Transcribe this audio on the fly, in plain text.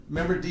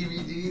Remember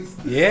DVDs?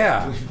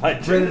 Yeah. We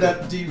printed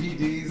up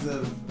DVDs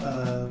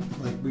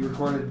of, like, we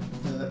recorded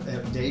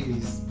at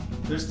Davies.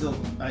 There's still,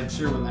 I'm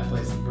sure when that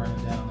place was burning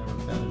down, there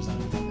were feathers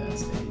underneath that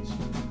stage.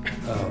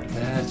 Oh,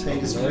 that's They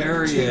just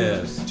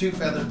hilarious. ripped two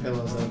feather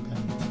pillows open.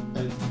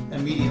 And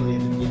immediately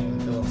at the beginning of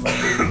the pillow fight,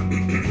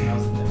 I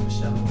was in there,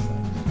 Michelle was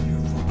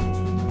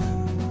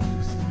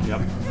like,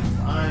 Yep.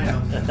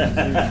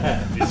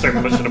 fine. You start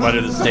pushing them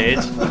under the stage.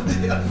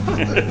 Yeah,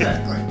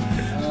 exactly.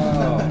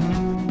 Oh.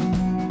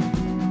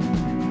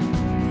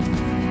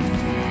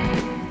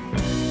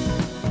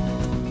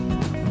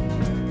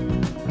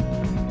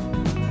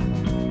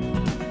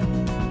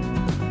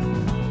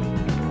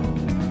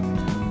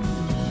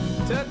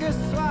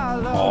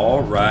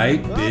 All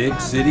right, big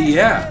city,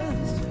 yeah.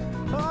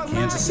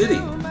 Kansas City.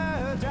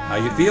 How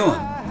you feeling?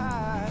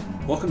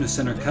 Welcome to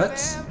Center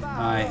Cuts.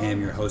 I am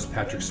your host,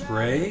 Patrick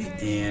Spray,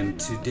 and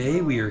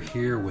today we are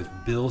here with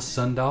Bill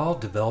Sundahl,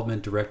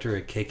 Development Director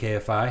at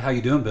KKFI. How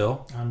you doing,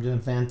 Bill? I'm doing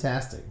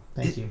fantastic.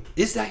 Thank you.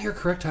 Is that your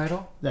correct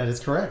title? That is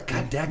correct.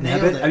 God dag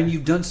Nailed nabbit. it. I mean,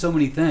 you've done so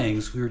many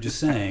things. We were just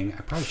saying,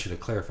 I probably should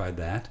have clarified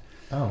that.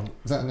 Oh,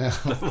 is that now?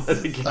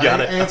 You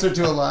got it. Answer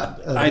to a lot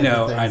of I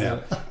know, things I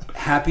know. that-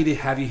 Happy to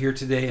have you here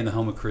today in the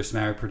home of Chris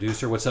Maury,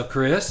 producer. What's up,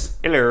 Chris?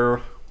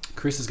 Hello.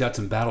 Chris has got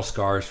some battle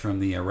scars from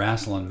the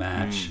wrestling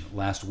match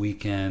last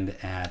weekend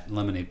at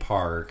Lemonade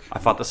Park. I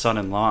fought the sun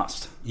and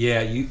lost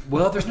Yeah,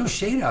 well, there's no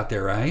shade out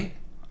there, right?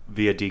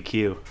 via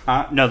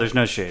DQ. No, there's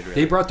no shade, really.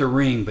 They brought the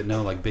ring, but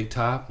no like big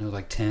top, no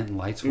like tent and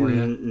lights for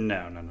you.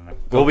 No.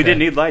 Well, we Okay. didn't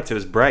need lights. It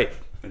was bright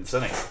and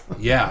sunny.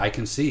 Yeah, I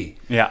can see.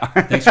 Yeah.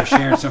 Thanks for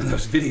sharing some of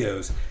those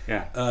videos.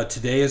 Yeah.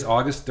 Today is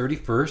August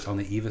 31st. On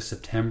the eve of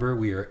September,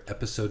 we are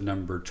episode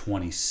number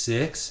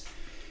 26.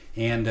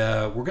 And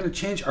we're going to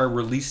change our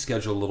release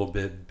schedule a little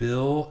bit.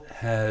 Bill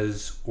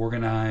has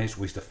organized,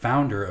 well, he's the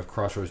founder of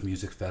Crossroads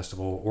Music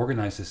Festival,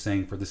 organized this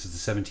thing for, this is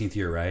the 17th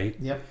year, right?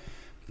 Yep.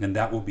 And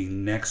that will be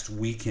next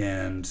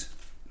weekend,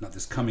 not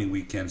this coming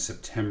weekend,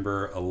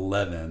 September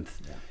 11th.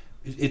 Yeah.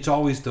 It's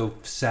always the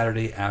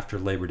Saturday after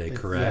Labor Day, Yeah,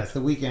 correct? it's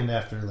the weekend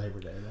after Labor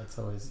Day. That's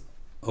always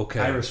Okay.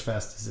 Irish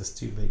Fest is just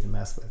too big to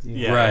mess with. You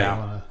Yeah, Right, don't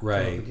wanna go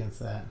right. up against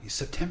that.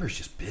 September's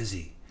just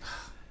busy.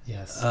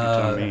 Yes.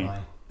 telling me.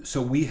 So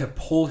we have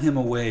pulled him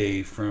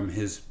away from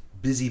his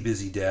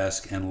busy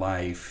desk and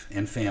life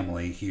and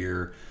family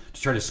here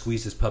to try to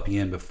squeeze this puppy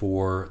in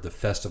before the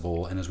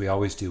festival. And as we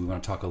always do, we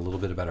want to talk a little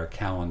bit about our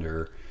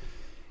calendar.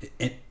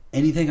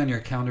 Anything on your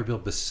calendar, Bill,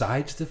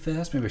 besides the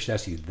fest? Maybe I should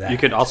ask you that. You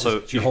could also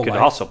It's your whole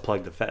life. also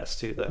plug the fest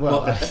too, though.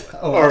 Well,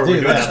 or I'll we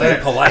do do that. this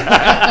Very polite.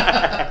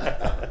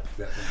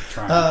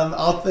 Trying.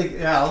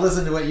 I'll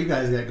listen to what you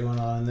guys got going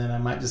on, and then I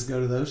might just go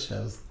to those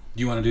shows.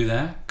 Do you want to do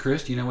that?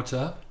 Chris, do you know what's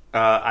up?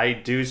 I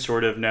do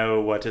sort of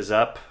know what is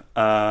up.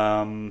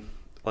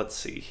 Let's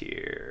see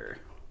here.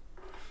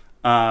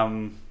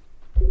 I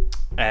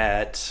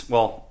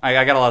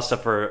got a lot of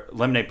stuff for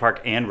Lemonade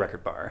Park and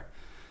Record Bar.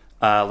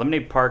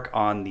 Lemonade Park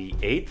on the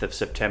 8th of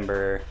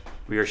September,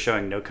 we are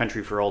showing No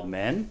Country for Old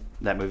Men.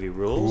 That movie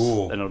rules,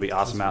 Cool. and it'll be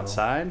awesome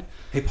outside.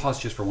 Hey, pause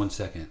just for 1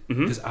 second.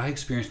 Because I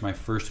experienced my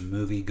first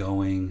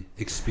movie-going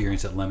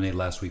experience at Lemonade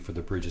last week for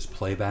the Bridges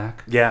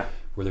Playback. Yeah.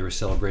 Where they were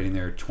celebrating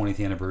their 20th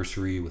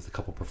anniversary with a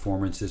couple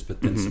performances,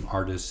 but then some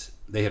artists,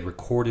 they had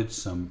recorded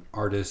some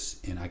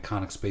artists in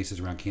iconic spaces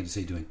around Kansas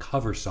City doing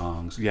cover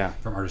songs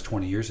from artists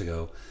 20 years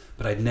ago,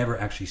 but I'd never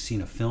actually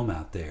seen a film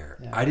out there.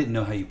 Yeah. I didn't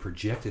know how you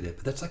projected it,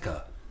 but that's like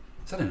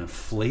is that an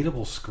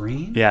inflatable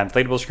screen? Yeah,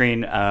 inflatable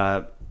screen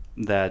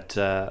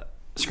that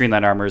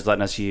Screenlight Armor is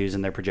letting us use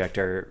in their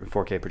projector,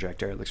 4K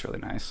projector. It looks really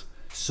nice.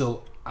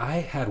 So I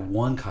had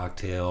one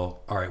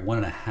cocktail, all right,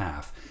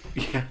 1.5.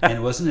 And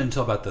it wasn't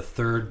until about the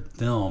third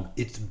film,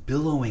 it's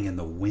billowing in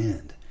the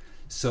wind.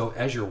 So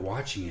as you're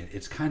watching it,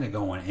 it's kind of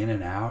going in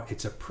and out.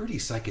 It's a pretty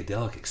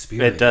psychedelic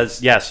experience. It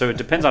does, yeah. So it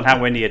depends on how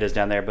windy it is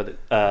down there, but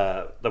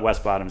the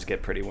West Bottoms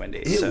get pretty windy.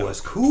 It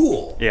was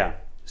cool. Yeah.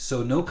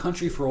 So No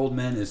Country for Old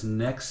Men is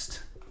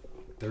next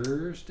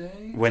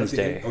Thursday?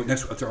 Wednesday.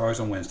 They're always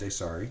on Wednesday,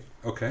 sorry.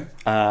 Okay.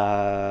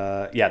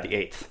 The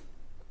 8th.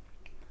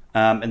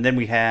 And then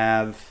we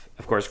have,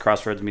 of course,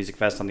 Crossroads Music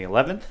Fest on the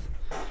 11th.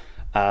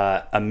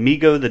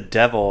 Amigo the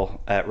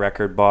Devil at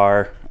Record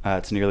Bar.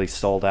 It's nearly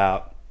sold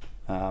out.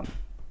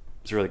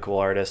 It's a really cool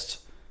artist.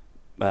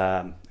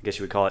 I guess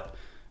you would call it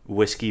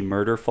whiskey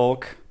murder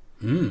folk.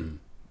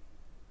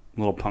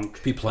 Little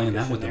punk. Be playing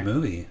that with the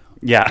movie.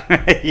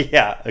 Yeah,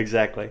 yeah,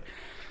 exactly.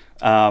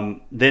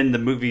 Then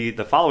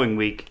the following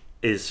week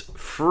is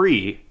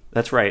free.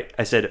 That's right.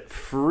 I said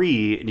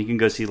free, and you can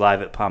go see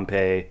Live at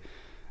Pompeii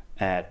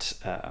at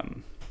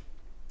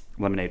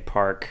Lemonade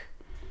Park.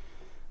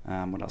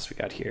 What else we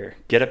got here?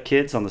 Get Up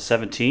Kids on the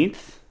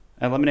 17th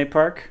at Lemonade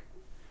Park.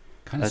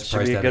 Kind of That should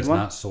surprised be a that good it's one.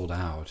 not sold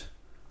out.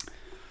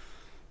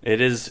 It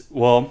is,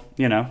 well,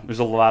 there's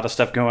a lot of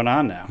stuff going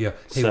on now. Yeah.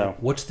 Hey, So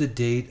what's the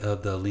date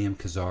of the Liam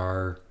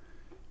Kazar,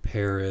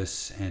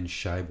 Paris, and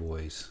Shy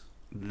Boys?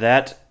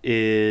 that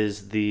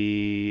is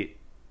the...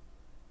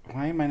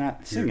 Why am I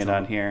not seeing it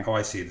on here? Oh,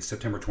 I see. It's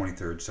September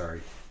 23rd.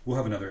 Sorry. We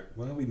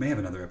may have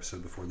another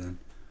episode before then.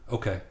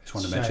 Okay, just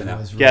wanted to Shy mention that.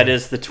 Boys Yeah, it really-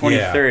 is the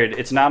 23rd.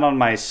 It's not on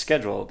my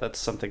schedule. That's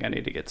something I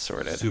need to get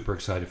sorted. Super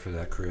excited for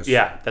that, Chris.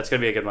 Yeah, that's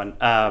going to be a good one.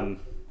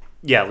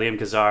 Yeah, Liam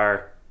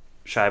Kazar,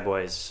 Shy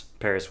Boys,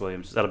 Paris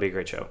Williams. That'll be a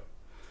great show.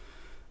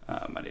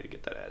 I need to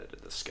get that added to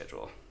the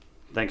schedule.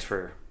 Thanks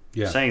for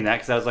saying that,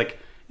 because I was like,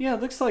 yeah,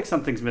 it looks like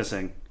something's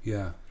missing.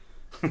 Yeah.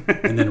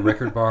 And then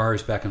Record Bar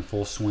is back in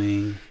full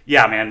swing.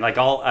 Yeah, man. Like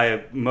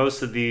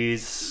most of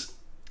these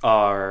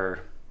are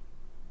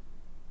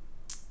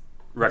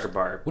Record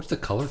Bar. What's the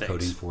color Thanks.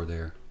 coding for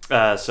there?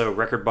 So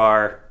Record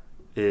Bar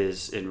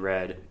is in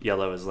red,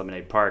 yellow is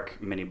Lemonade Park,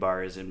 Mini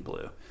Bar is in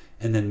blue.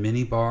 And then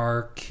Mini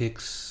Bar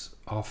kicks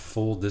off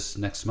full this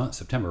next month,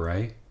 September,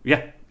 right?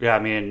 Yeah. I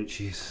mean,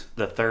 Jeez.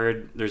 the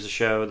 3rd there's a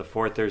show, the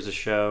 4th there's a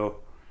show,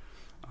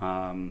 show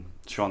on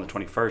the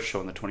 21st, show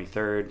on the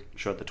 23rd,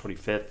 show at the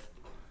 25th.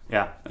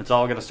 Yeah, it's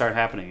all going to start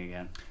happening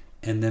again.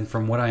 And then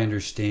from what I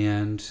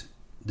understand,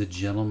 the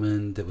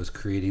gentleman that was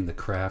creating the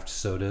craft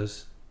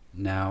sodas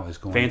now is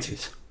going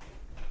Fancies.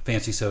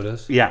 Fancy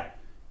Sodas. Yeah.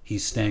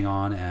 He's staying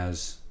on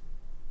as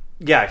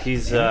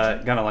He's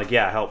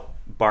gonna help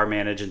bar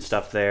manage and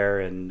stuff there,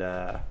 and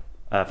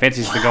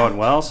Fancy's been going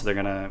well, so they're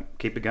gonna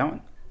keep it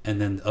going. and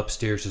then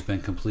upstairs has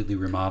been completely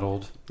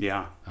remodeled.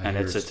 Yeah, I and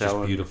hear it's just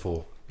own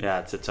beautiful. Yeah,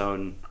 it's its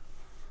own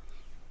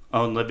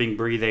living,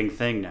 breathing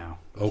thing now.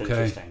 It's Okay.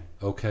 interesting.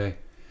 Okay.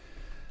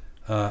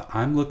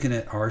 I'm looking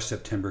at our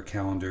September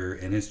calendar,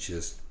 and it's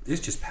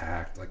just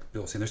packed. Like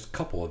Bill was saying, there's a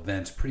couple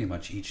events pretty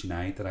much each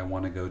night that I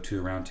want to go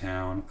to around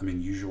town. I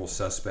mean, usual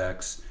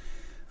suspects.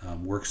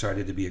 We're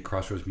excited to be at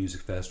Crossroads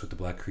Music Fest with the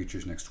Black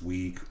Creatures next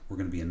week. We're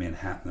going to be in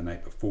Manhattan the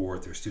night before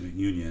at their student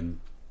union.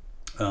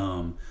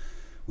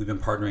 We've been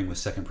partnering with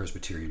Second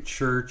Presbyterian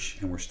Church,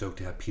 and we're stoked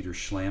to have Peter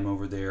Schlam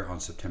over there on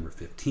September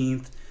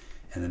 15th.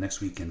 And the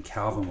next weekend,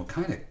 Calvin will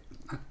kind of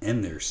not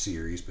end their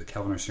series, but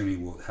Calvin Orsini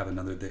will have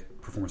another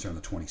performance there on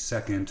the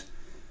 22nd,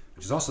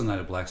 which is also the night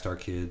of Black Star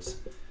Kids.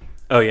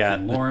 Oh yeah,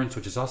 And Lawrence,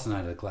 which is also the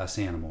night of Glass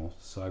Animal.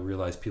 So I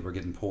realize people are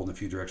getting pulled in a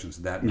few directions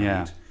that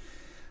Yeah.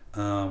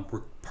 night.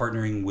 We're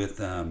partnering with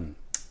the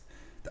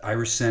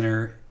Irish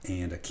Center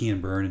and Key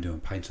and Burn and doing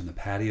Pints on the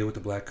Patio with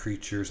the Black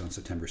Creatures on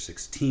September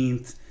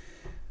 16th.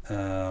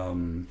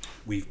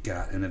 We've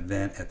got an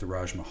event at the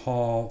Raj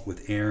Mahal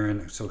with Aaron.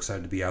 I'm so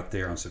excited to be out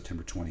there on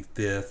September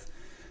 25th.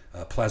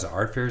 Plaza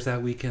Art Fair is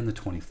that weekend, the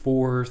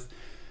 24th.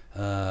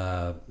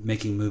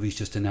 Making Movies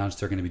just announced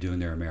they're going to be doing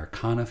their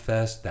Americana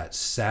Fest that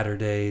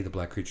Saturday. The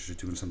Black Creatures are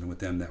doing something with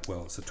them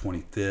it's the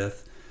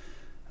 25th.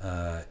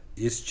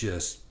 It's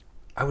just,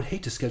 I would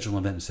hate to schedule an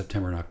event in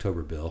September and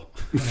October, Bill.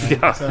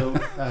 So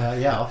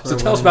I'll throw So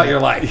tell one us in about there. your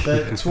life.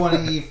 The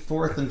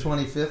 24th and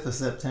 25th of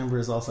September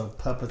is also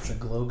Puppets A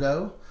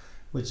Glow-Go,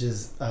 which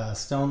is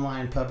Stone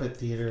Line Puppet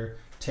Theater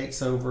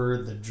takes over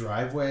the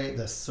driveway,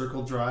 the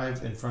circle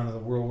drive in front of the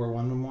World War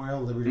I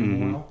Memorial, Liberty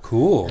Memorial.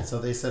 Cool. And so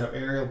they set up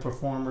aerial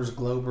performers,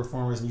 glow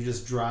performers, and you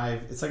just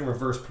drive. It's like a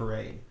reverse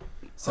parade.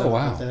 So Oh,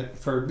 wow.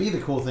 For me,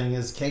 the cool thing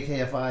is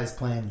KKFI is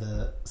playing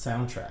the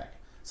soundtrack.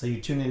 So you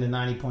tune into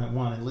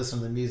 90.1 and listen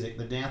to the music.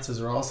 The dancers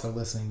are also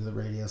listening to the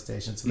radio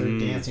station. So they're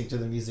dancing to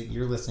the music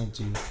you're listening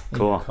to in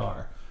Cool. your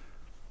car.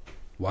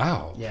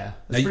 Wow. Yeah, Now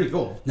it's you- pretty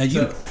cool. Now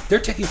So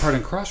they're taking part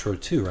in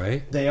Crossroads too,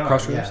 right? they are,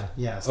 Crossroads?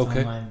 yeah.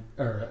 Okay.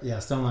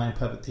 Stone Line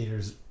Puppet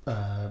Theater's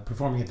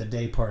performing at the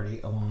day party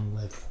along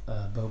with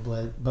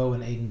Bo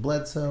and Aiden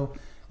Bledsoe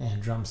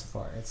and Drum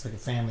Safari. It's like a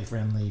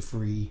family-friendly,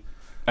 free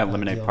at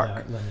Lemonade deal Park. out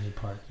at Lemonade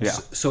Park. Yeah.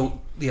 So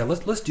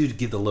let's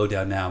give the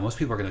lowdown now. Most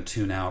people are going to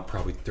tune out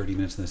probably 30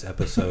 minutes in this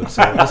episode.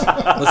 So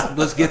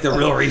let's get the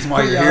real reason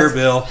why you're here,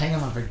 Bill. Hang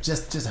on for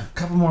just a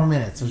couple more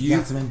minutes. We've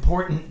got some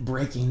important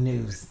breaking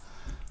news.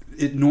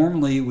 It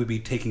normally would be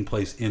taking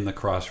place in the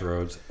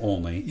Crossroads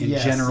only. In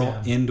Yes, general,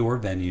 yeah. indoor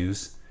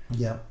venues.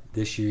 Yep.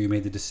 This year you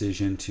made the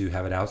decision to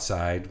have it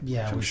outside.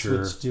 Yeah, which I'm we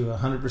sure. switched to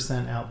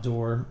 100%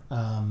 outdoor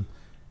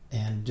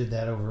and did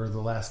that over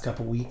the last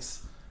couple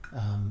weeks.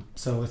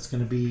 So it's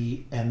going to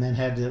be, and then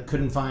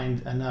couldn't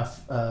find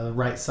enough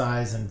right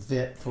size and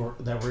fit for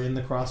that were in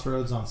the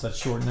Crossroads on such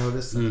short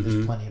notice. So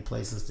there's plenty of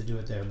places to do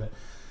it there.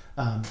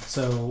 But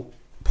so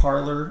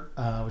Parlor,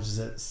 which is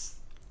at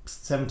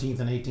 17th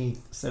and 18th,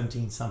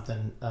 17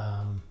 something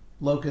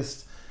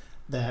Locust.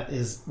 We're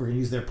going to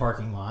use their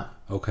parking lot.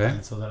 Okay.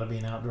 And so that'll be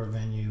an outdoor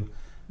venue.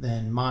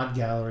 Then Mod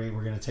Gallery,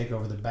 we're going to take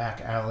over the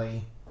back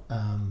alley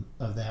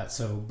of that.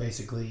 So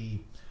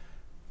basically,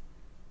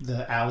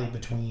 the alley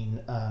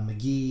between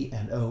McGee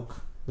and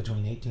Oak,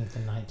 between 18th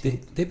and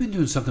 19th. They've been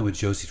doing something with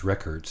Josie's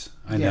Records.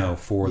 I Yeah, know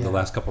for the yeah.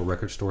 last couple of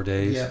record store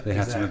days. Yeah, They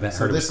had some exactly. event. So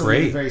Heard it was this will be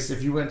great. very.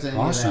 If you went to any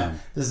Awesome. of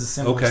that, this is a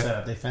similar Okay.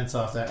 setup. They fence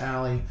off that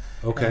alley,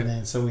 Okay. and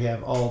then so we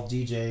have all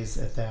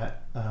DJs at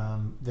that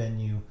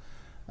venue.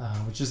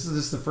 Which is this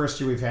is the first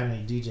year we've had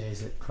any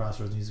DJs at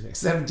Crossroads Music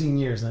Fest. 17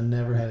 years, I've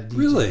never had a DJ.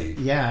 Really?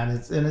 Yeah,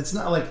 and it's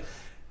not like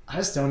I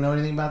just don't know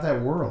anything about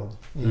that world,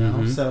 you know.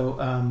 Mhm. So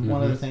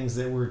one of the things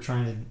that we're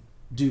trying to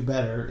do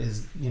better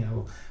is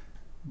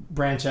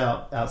branch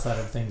outside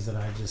of things that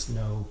I just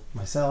know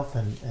myself,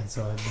 and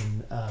so I've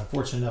been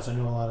fortunate enough to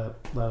know a lot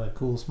of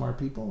cool, smart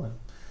people, and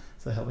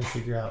so they help me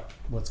figure out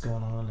what's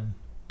going on and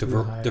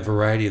The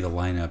variety of the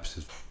lineups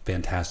is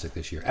fantastic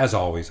this year, as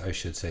always. I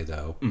should say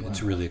though,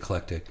 it's really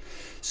eclectic.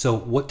 So,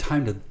 what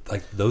time did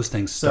those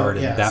things start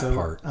in that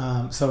part?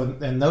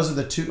 And those are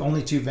the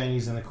only two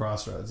venues in the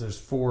Crossroads. There's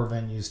 4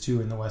 venues,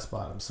 2 in the West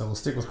Bottom. So we'll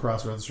stick with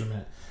Crossroads for a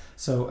minute.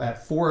 So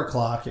at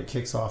 4:00 it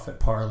kicks off at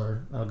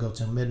Parlor. That'll go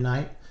till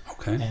midnight.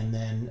 Okay. And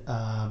then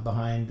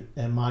behind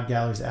Mod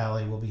Gallery's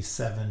alley will be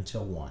 7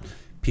 till 1.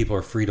 People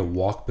are free to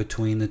walk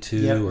between the two.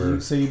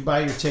 Yep. So you buy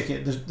your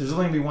ticket. There's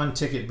only going to be one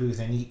ticket booth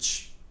in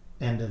each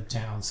end of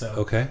town.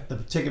 So the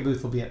ticket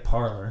booth will be at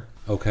Parlor.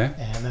 Okay.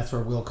 And that's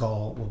where Will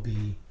Call will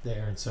be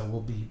there. And so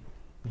we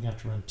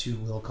have to run 2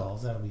 will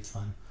calls. That'll be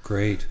fun.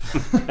 Great.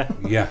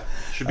 Yeah.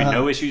 Should be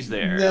no issues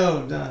there.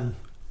 No, done.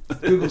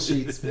 Google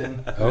Sheets,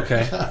 man.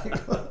 Okay.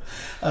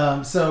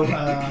 So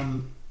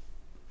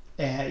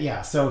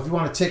if you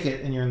want a ticket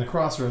and you're in the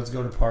Crossroads,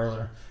 go to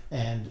Parlor.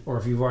 Or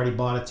if you've already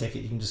bought a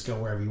ticket, you can just go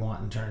wherever you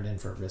want and turn it in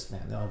for a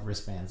wristband. They'll have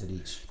wristbands at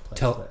each place.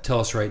 Tell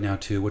us right now,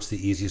 too, what's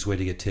the easiest way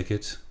to get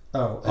tickets?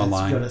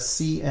 Online? Go to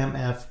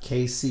cmfkc.com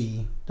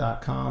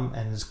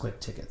and just click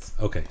tickets.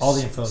 Okay. All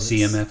the info.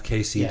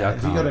 cmfkc.com. Yeah,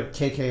 if you go to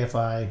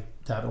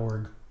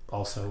kkfi.org,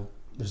 also,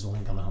 there's a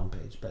link on the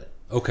homepage. But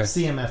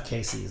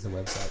CMFKC is the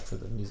website for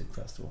the music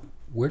festival.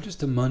 Where does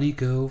the money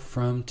go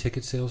from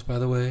ticket sales, by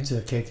the way?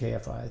 To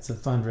KKFI. It's a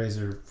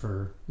fundraiser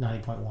for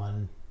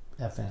 90.1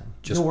 FM.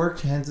 Newark,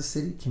 Kansas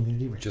City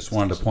Community Radio. Just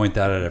wanted to point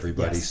that at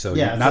everybody. Yes. So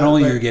not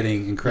only you're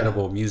getting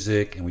incredible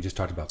music, and we just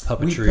talked about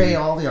puppetry. We pay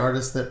all the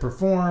artists that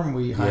perform.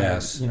 We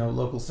hire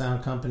local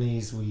sound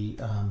companies. We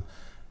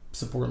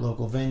support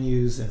local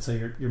venues, and so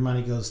your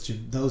money goes to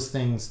those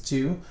things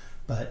too.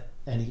 But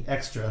any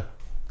extra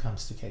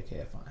comes to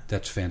KKFI.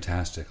 That's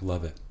fantastic.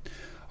 Love it.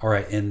 All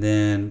right, and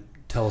then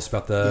tell us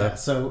about the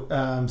So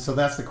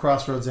that's the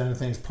Crossroads end of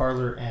things,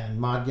 Parlor and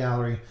Mod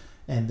Gallery.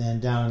 And then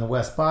down in the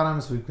West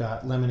Bottoms, we've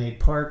got Lemonade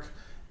Park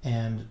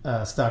and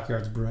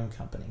Stockyards Brewing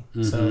Company.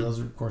 Mm-hmm. So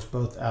those are, of course,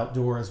 both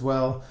outdoor as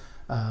well.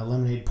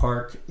 Lemonade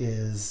Park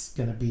is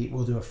going to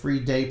we'll do a free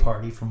day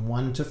party from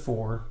 1 to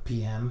 4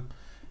 p.m.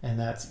 And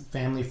that's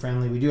family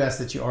friendly. We do ask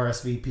that you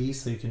RSVP,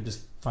 so you can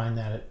just find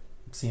that at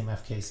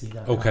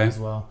cmfkc.com as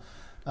well.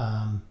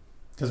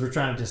 Because we're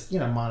trying to just,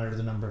 monitor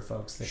the number of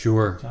folks that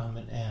come.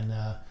 And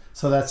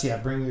so that's,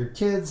 bring your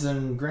kids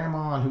and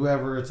grandma and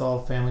whoever. It's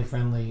all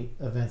family-friendly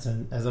events.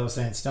 And as I was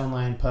saying, Stone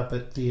Lion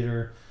Puppet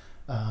Theater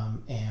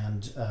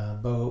and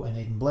Bo and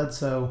Aiden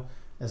Bledsoe,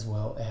 as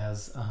well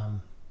as,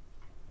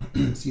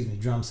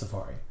 Drum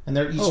Safari. And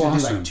they're each going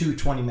to do like 2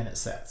 20-minute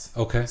sets.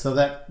 Okay. So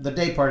that the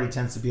day party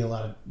tends to be a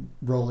lot of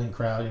rolling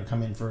crowd.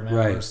 Come in for an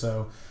hour or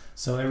so.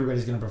 So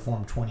everybody's going to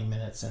perform 20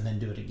 minutes and then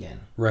do it again.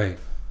 Right.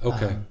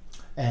 Okay.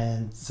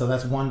 And so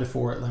that's 1 to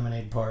 4 at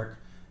Lemonade Park.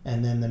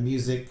 And then the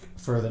music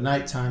for the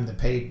nighttime, the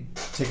paid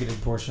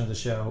ticketed portion of the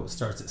show,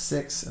 starts at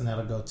 6, and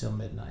that'll go till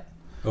midnight.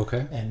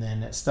 Okay. And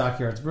then at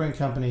Stockyards Brewing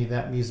Company,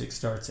 that music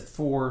starts at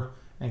 4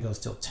 and goes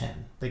till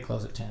 10. They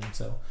close at 10.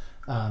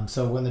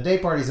 So when the day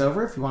party's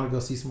over, if you want to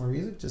go see some more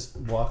music, just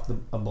walk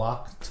a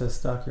block to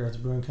Stockyards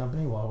Brewing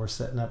Company while we're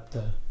setting up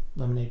the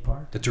Lemonade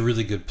Park. That's a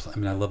really good I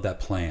love that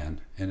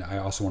plan. And I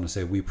also want to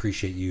say we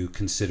appreciate you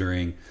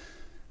considering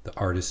the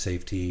artist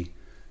safety,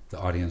 the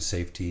audience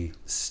safety,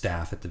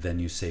 staff at the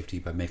venue safety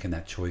by making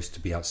that choice to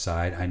be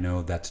outside. I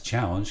know that's a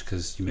challenge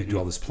because you may do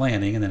all this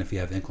planning, and then if you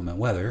have inclement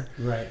weather.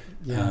 Right.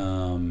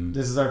 Yeah.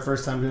 This is our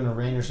first time doing a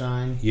rain or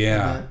shine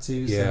event too.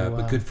 Yeah, so,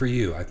 but good for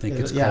you. I think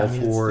it's called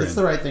for. It's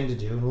the right thing to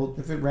do.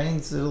 If it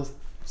rains, it'll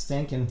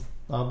stink, and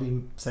I'll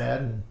be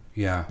sad,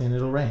 and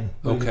it'll rain.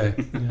 Okay.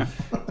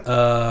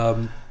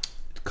 A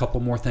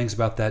couple more things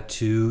about that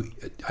too.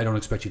 I don't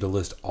expect you to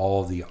list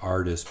all the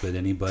artists, but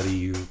anybody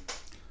you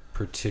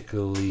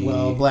particularly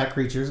Black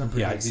Creatures. I'm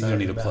pretty excited. You don't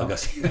need to plug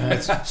us.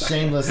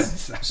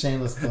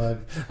 shameless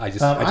plug. I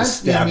just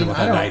stabbed him with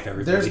a knife.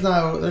 Everybody. There's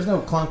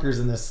no clunkers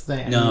in this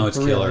thing. No, it's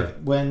killer.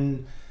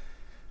 When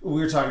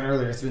we were talking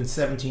earlier, it's been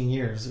 17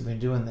 years we've been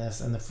doing this,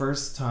 and the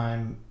first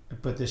time I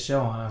put this show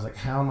on, I was like,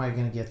 how am I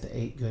going to get the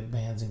 8 good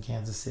bands in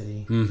Kansas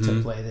City to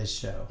play this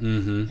show?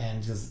 Mm-hmm.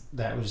 And because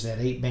that was at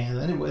 8 bands,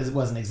 and it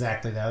wasn't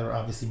exactly that. There were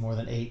obviously more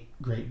than 8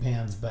 great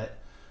bands, but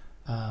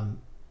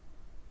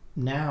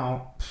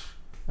now.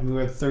 We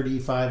have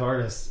 35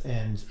 artists,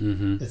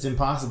 and it's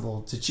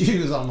impossible to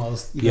choose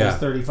almost. There's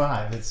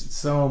 35. It's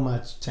so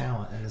much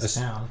talent in this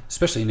town.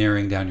 Especially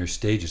narrowing down your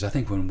stages. I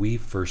think when we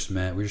first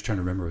met, we were just trying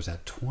to remember, was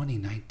that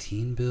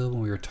 2019, Bill,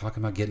 when we were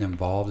talking about getting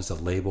involved as a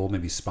label,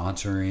 maybe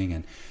sponsoring,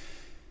 and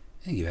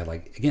I think you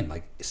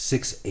had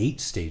 6,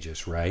 8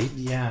 stages, right?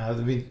 Yeah,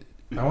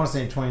 I want to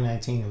say in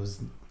 2019 it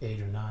was 8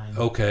 or 9.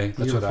 Okay,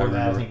 that's what I remember.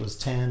 That, I think it was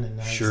 10,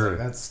 and sure,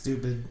 that's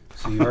stupid.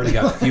 So you've already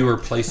got fewer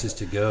places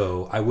to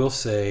go. I will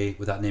say,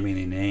 without naming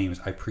any names,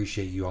 I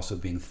appreciate you also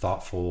being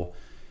thoughtful,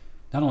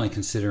 not only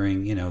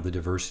considering the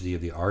diversity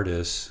of the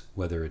artists,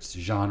 whether it's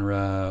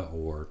genre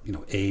or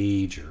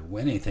age or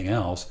anything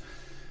else,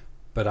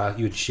 but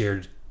you had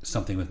shared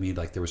something with me,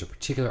 like there was a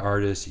particular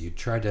artist you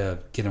tried to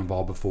get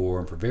involved before,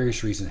 and for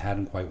various reasons it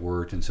hadn't quite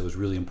worked, and so it was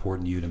really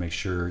important to you to make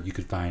sure you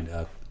could find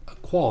a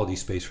quality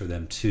space for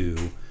them too.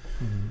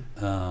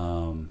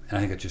 And I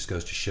think it just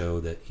goes to show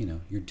that,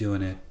 you're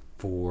doing it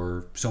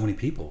for so many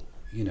people,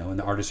 and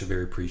the artists are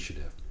very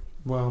appreciative.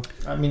 Well,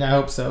 I mean, I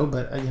hope so,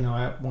 but I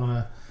want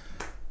to.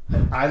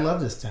 I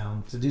love this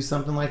town. To do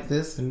something like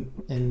this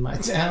in my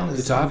town is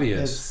It's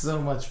obvious. It's so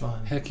much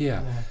fun. Heck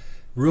yeah.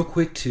 Real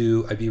quick,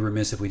 too, I'd be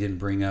remiss if we didn't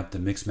bring up the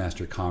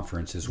Mixmaster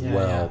Conference as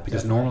well,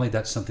 because definitely. normally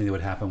that's something that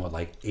would happen,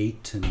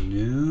 8 to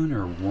noon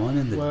or 1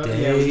 in the Well,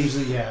 day?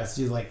 usually, it's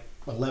usually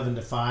 11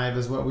 to 5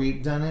 is what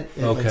we've done it.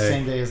 Okay.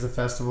 Same day as the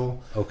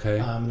festival. Okay.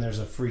 And there's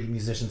a free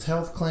musicians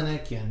health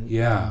clinic, and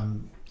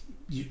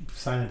you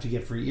sign up to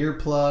get free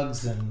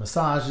earplugs and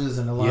massages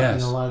and a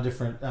lot of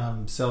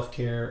different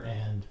self-care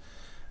and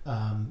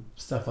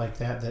stuff like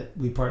that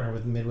we partner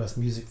with the Midwest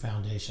Music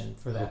Foundation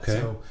for that. Okay.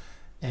 So,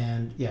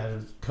 and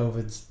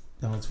COVID's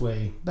on its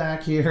way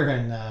back here,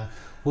 and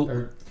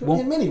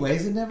in many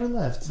ways it never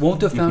left.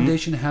 Won't the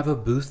foundation have a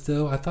booth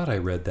though? I thought I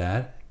read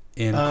that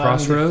in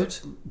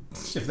Crossroads.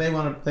 If they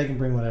want to, they can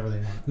bring whatever they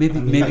want.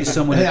 Maybe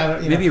someone.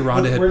 Maybe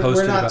Rhonda had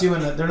posted.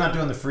 They're not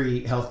doing the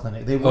free health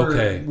clinic. They were.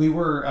 Okay. We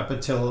were up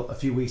until a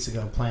few weeks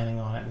ago planning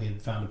on it. We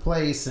had found a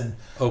place, and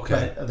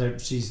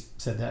but she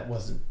said that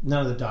wasn't.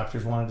 None of the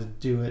doctors wanted to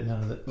do it.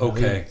 None of the.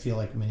 They didn't feel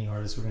like many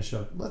artists were going to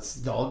show up.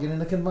 Let's all get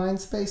in a confined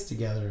space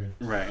together.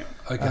 Right.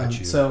 I got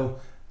you.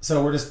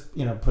 So we're just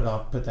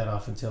put that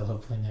off until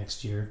hopefully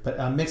next year. But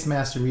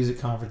Mixmaster Music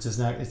Conference is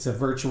not. It's a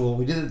virtual.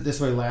 We did it this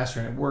way last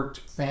year and it worked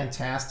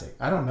fantastic.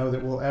 I don't know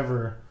that we'll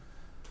ever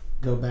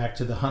go back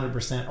to the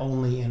 100%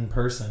 only in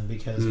person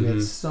because we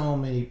had so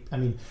many. I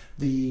mean,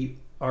 the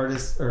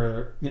artists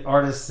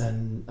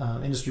and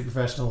industry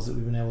professionals that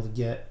we've been able to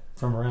get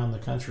from around the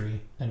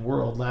country and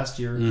world. Last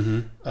year,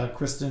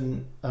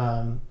 Crystal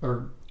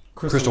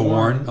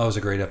Warren. That was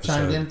a great episode.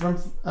 Chimed in from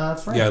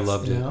France. Yeah, I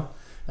loved it.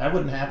 That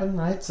wouldn't happen,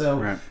 right? So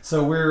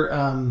we're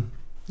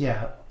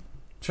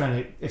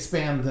trying to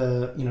expand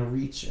the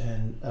reach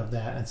of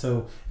that. And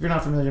so if you're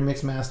not familiar,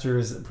 Mixmaster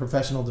is a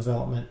professional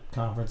development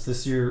conference.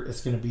 This year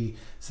it's going to be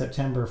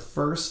September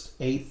 1st,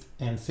 8th,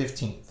 and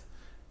 15th.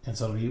 And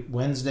so it'll be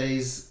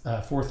Wednesdays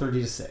 4:30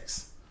 to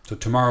 6. So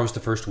tomorrow's the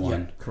first one.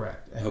 Yeah,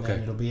 correct. And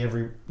then it'll be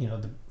every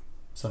the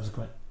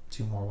subsequent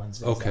 2 more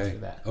Wednesdays after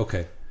that.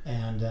 Okay.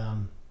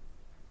 And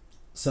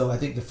so I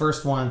think the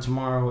first one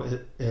tomorrow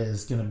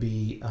is going to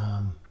be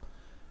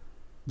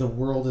The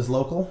World is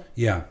Local.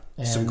 Yeah,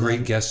 and some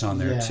great guests on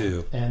there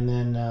too. And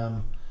then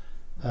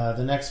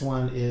the next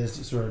one is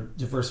sort of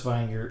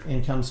diversifying your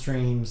income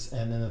streams.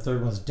 And then the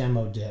third one is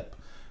Demo Dip,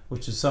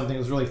 which is something that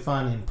was really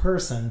fun in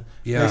person.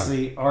 Yeah.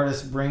 Basically,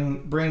 artists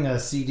bring a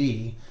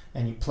CD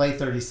and you play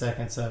 30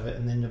 seconds of it.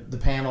 And then the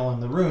panel in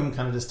the room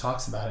kind of just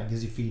talks about it and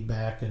gives you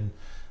feedback and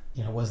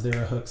was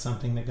there a hook,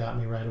 something that got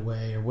me right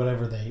away, or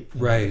whatever the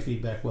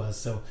feedback was.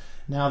 So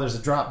now there's a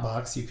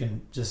Dropbox. You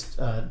can just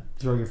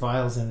throw your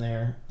files in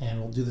there, and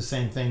we'll do the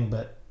same thing,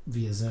 but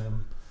via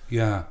Zoom.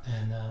 Yeah.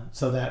 And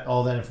so that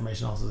all that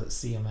information also is at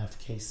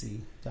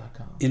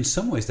cmfkc.com. In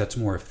some ways, that's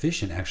more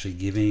efficient, actually,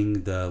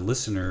 giving the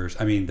listeners,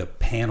 the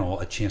panel,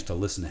 a chance to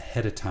listen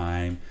ahead of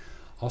time.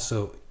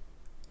 Also,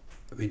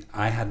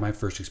 I had my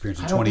first experience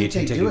in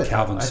 2018 taking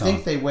Calvin's song. I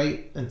think they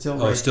wait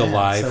until it's still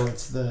live. So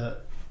it's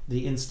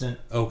the instant.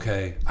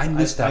 Okay, I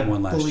missed that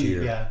one last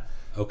year. Yeah.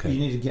 Okay. You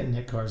need to get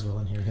Nick Carswell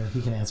in here.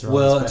 He can answer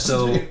all these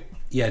questions.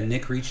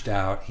 Nick reached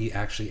out. He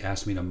actually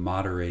asked me to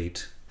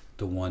moderate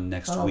the one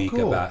next week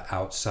about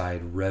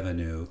outside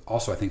revenue.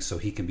 Also, I think so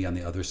he can be on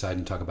the other side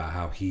and talk about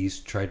how he's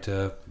tried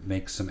to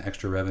make some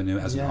extra revenue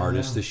as an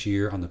artist this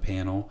year on the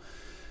panel.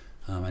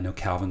 I know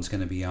Calvin's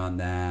going to be on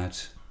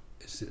that.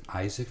 Is it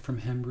Isaac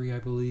from Hembry, I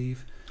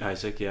believe?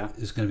 Isaac, yeah.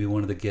 Is going to be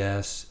one of the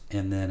guests.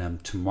 And then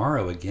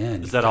tomorrow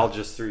again. Is that all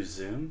just through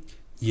Zoom?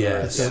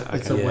 Yes.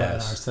 It's a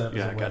webinar set up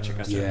as a gotcha.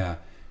 webinar. Yeah.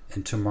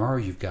 And tomorrow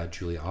you've got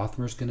Julie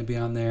Othmer's going to be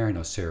on there. I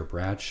know Sarah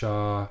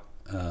Bradshaw.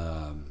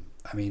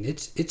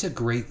 It's a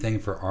great thing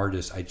for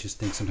artists. I just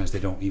think sometimes they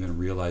don't even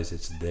realize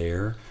it's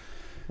there.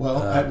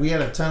 Well, we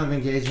had a ton of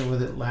engagement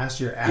with it last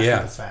year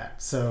after the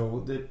fact.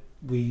 So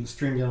we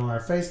streamed it on our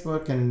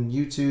Facebook and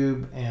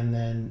YouTube, and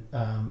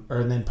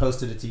then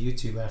posted it to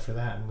YouTube after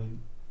that, and we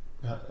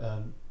got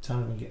a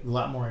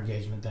lot more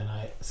engagement than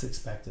I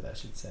expected, I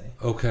should say.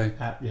 Okay.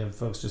 You have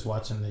folks just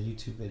watching the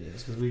YouTube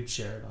videos because we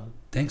share it on.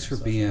 Thanks for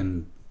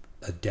being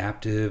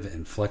adaptive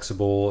and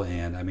flexible,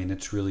 and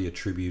it's really a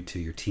tribute to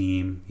your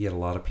team. You had a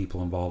lot of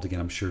people involved. Again,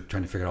 I'm sure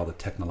trying to figure out all the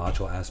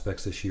technological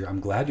aspects this year. I'm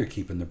glad you're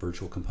keeping the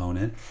virtual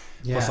component.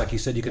 Yeah. Plus, like you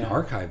said, you can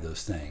archive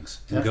those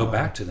things and go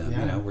back to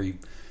them. Where you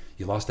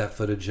lost that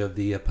footage of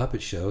the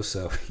puppet show,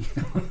 so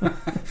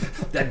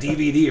that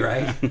DVD,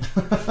 right?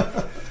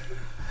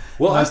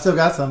 Well, I still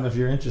got some if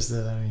you're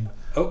interested.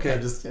 Okay.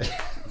 I'm just kidding.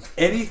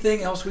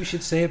 Anything else we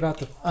should say about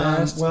the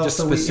fest? Just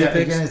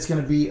specifics? Again, it's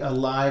going to be a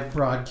live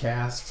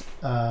broadcast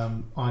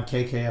on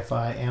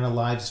KKFI and a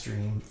live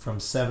stream from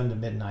 7 to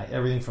midnight.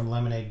 Everything from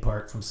Lemonade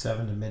Park from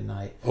 7 to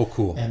midnight. Oh,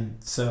 cool. And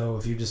so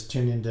if you just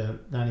tune into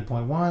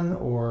 90.1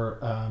 or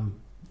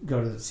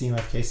go to the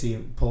CMFKC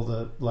and pull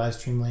the live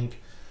stream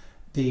link,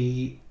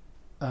 and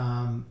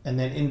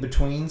then in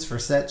betweens for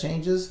set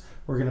changes,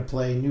 we're going to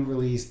play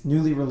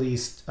newly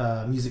released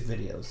music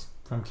videos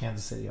from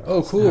Kansas City artists.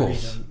 Oh, cool.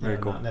 Very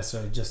cool. Not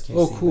necessarily just KC.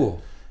 Oh,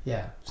 cool.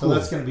 Yeah, so Cool.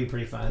 that's going to be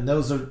pretty fun. And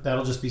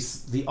that'll just be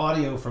the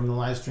audio from the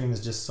live stream is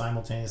just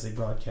simultaneously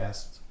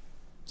broadcast.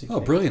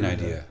 Brilliant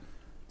idea.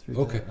 Through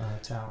Okay.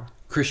 the tower.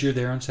 Chris, you're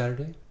there on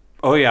Saturday?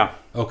 Oh yeah.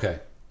 Okay.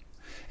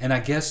 And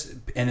I guess,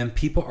 and then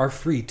people are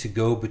free to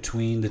go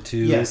between the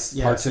two parts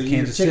of Kansas your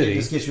ticket City.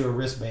 just gets you a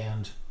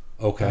wristband.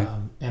 Okay.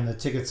 And the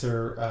tickets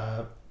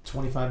are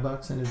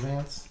 $25 in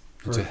advance.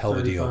 It's a hell of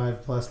a deal.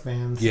 35 plus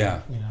bands.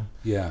 Yeah. And,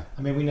 Yeah.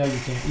 I mean, we know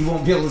you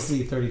won't be able to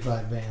see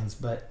 35 bands,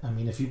 but I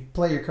mean, if you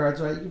play your cards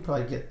right, you can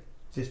probably get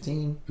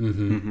 15.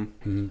 Mm-hmm.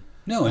 Mm-hmm.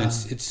 No, and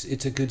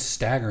it's a good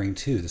staggering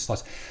too. The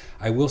slots.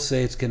 I will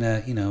say it's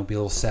gonna be a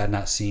little sad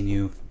not seeing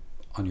you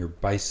on your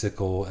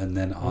bicycle and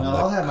then on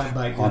I'll have my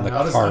bike on down. the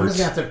I'm cart. just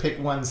gonna have to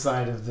pick one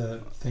side of the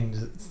thing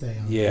to stay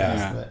on.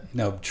 Yeah. But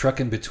No,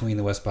 trucking between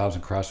the West Bottoms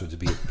and Crossroads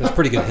that's a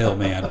pretty good hill,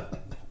 man.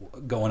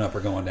 Going up or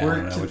going down, I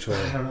don't know which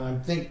way. I don't know.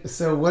 I'm thinking.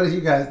 So, what do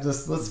you guys?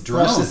 Let's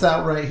Drone. flesh this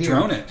out right here.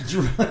 Drone it.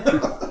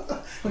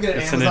 We'll get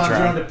an It's in a Amazon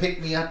drone. drone to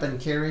pick me up and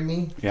carry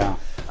me. Yeah.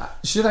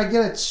 Should I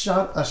get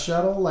a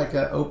shuttle, like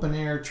an open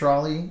air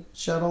trolley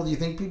shuttle? Do you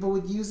think people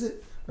would use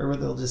it, or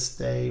would they just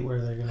stay where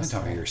they're going to I'm stay?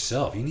 talking about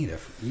yourself. You need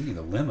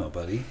a limo,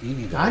 buddy. You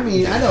need. I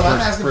mean, I know I'm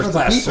asking for the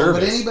first-class people.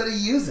 service. Would anybody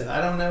use it? I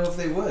don't know if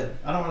they would.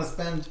 I don't want to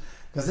spend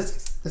because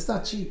it's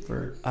not cheap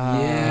for.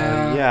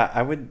 Yeah,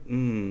 I would. I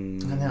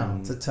know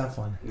it's a tough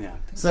one. Yeah.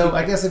 So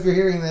I guess if you're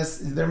hearing this,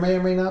 there may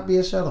or may not be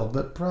a shuttle,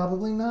 but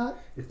probably not.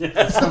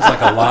 Sounds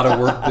like a lot of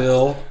work,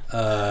 Bill.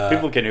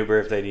 People can Uber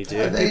if they need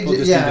to. People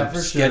just yeah, need for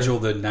to sure. schedule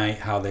the night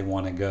how they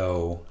want to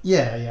go.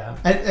 Yeah.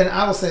 And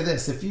I will say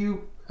this: if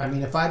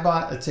I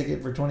bought a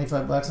ticket for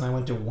 $25 and I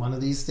went to one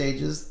of these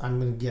stages, I'm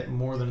going to get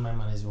more than my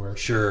money's worth.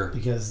 Sure.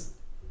 Because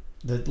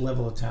the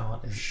level of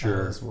talent is out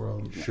of this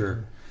world.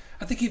 Sure.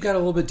 I think you've got a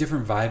little bit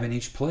different vibe in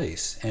each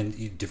place,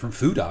 and different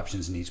food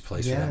options in each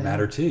place for that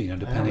matter too.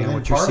 Depending on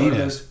what your scene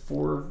There's is.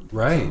 4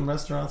 Right.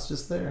 restaurants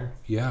just there.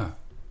 Yeah.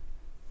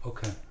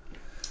 Okay.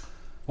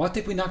 Well, I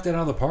think we knocked that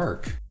out of the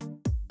park.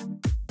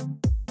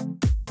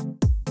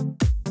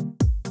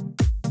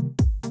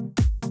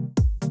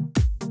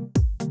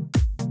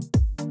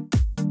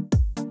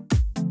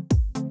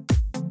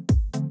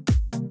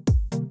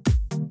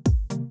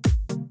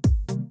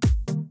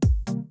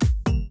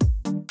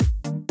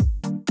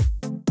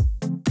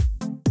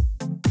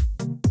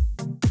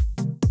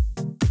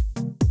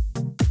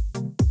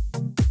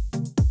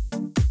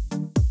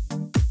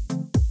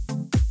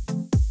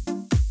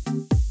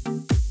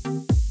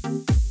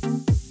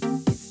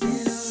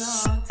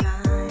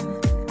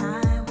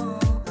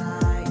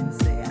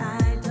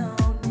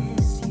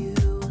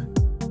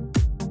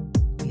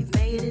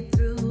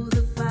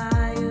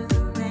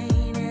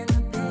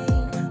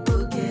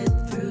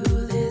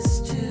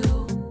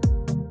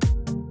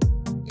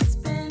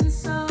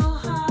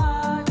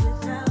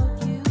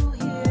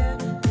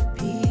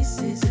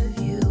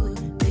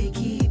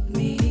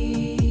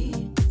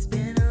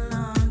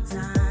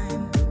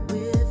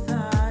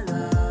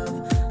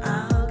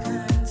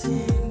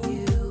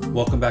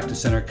 Welcome back to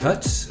Center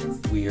Cuts.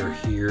 We are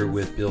here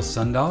with Bill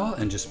Sundahl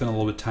and just spent a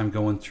little bit of time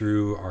going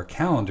through our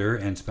calendar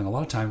and spent a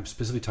lot of time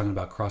specifically talking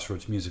about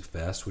Crossroads Music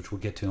Fest, which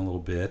we'll get to in a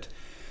little bit.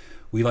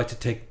 We like to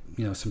take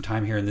some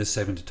time here in this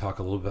segment to talk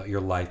a little about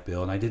your life,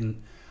 Bill. And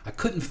I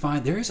couldn't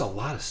find. There is a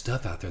lot of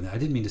stuff out there. I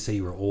didn't mean to say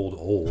you were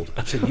old.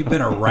 I'm saying you've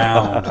been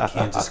around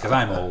Kansas because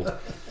I'm old.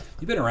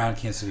 You've been around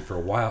Kansas City for a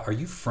while. Are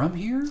you from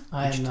here?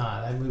 I am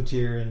not. I moved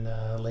here in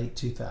late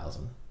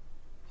 2000.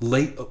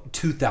 Late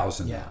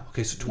 2000. Yeah.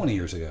 Okay, so 20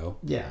 years ago.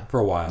 Yeah. For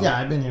a while. Yeah,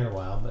 I've been here a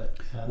while, but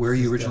where are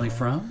you originally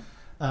from?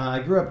 I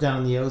grew up down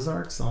in the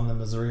Ozarks on the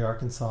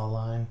Missouri-Arkansas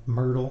line,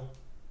 Myrtle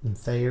and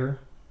Thayer.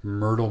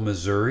 Myrtle,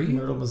 Missouri.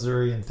 Myrtle,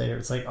 Missouri, and Thayer.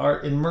 It's like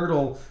in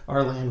Myrtle,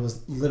 our land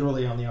was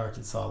literally on the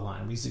Arkansas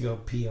line. We used to go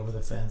pee over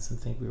the fence and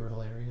think we were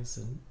hilarious,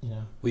 and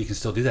Well, you can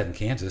still do that in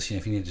Kansas.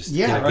 If you need to just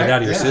Yeah, get right?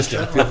 out of your Yeah,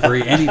 system, sure. feel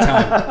free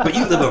anytime. But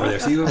you live over there,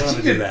 so you don't want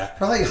to do that.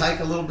 probably hike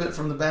a little bit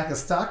from the back of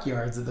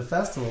stockyards at the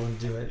festival and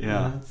do it.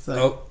 Yeah. It's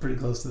pretty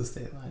close to the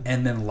state line.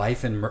 And then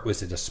life in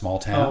was it a small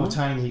town? Oh,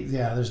 tiny.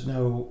 Yeah, there's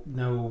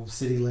no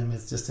city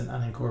limits, just an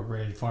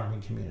unincorporated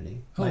farming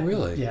community. Oh,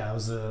 really? Yeah, I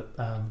was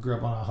grew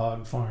up on a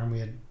hog farm. We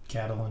had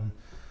cattle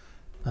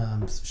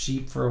and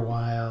sheep for a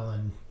while,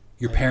 and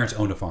Your parents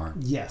owned a farm.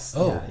 yes.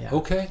 Oh, yeah.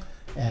 okay.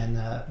 And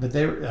but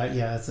they were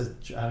it's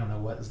I don't know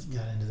what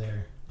got into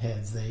their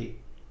heads. They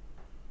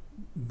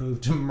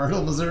moved to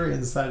Myrtle, Missouri,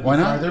 and decided Why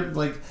to not? They're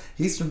like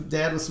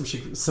dad was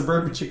from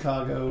suburban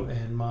Chicago,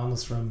 and mom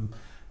was from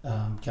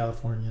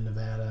California,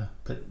 Nevada,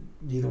 but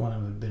neither one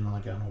of them had been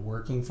like on a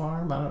working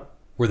farm.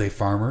 Were they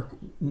farmer?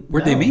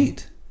 Where'd they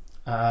meet?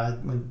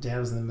 When dad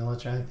was in the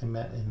military, I think they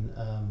met in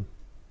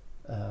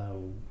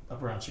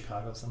up around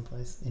Chicago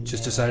someplace. Just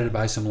Indiana. decided to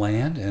buy some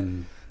land,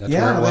 and that's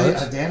where it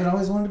was. Dad had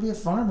always wanted to be a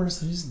farmer,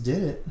 so he just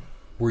did it.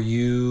 Were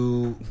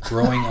you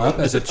growing up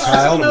as a I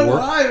child? don't know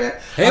why, man.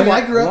 Hey,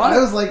 I grew up. why? I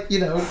was like,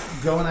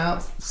 going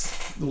out,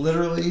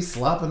 literally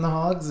slopping the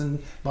hogs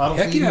and bottle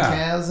Heck feeding yeah.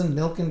 calves and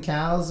milking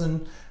cows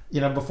and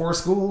before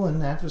school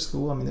and after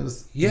school. I mean, it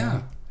was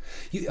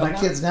my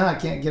kids now, I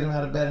can't get them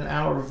out of bed an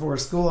hour before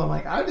school. I'm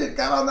like, I just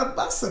got on the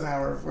bus an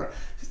hour before.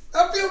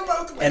 I feel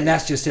both ways. And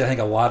that's just it. I think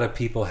a lot of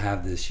people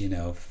have this,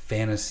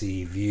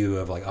 fantasy view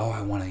of like, oh,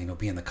 I want to,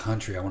 be in the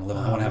country. I want to live.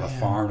 I want to have a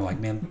farm. Like,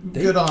 man,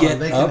 they Good on get them.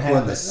 They up can when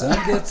have the it.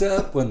 sun gets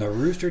up, when the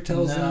rooster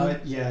tells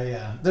them.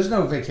 Yeah. There's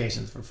no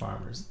vacations for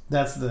farmers.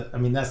 That's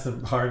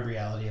the hard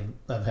reality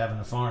of having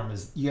a farm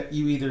is you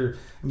either.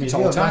 I mean, It's if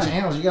you all have the a bunch time. of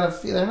animals, you got to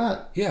feed. They're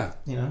not. Yeah.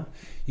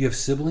 You have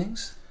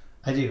siblings?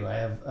 I do. I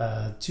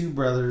have 2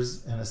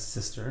 brothers and a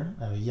sister.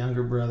 I have a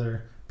younger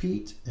brother,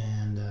 Pete,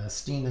 and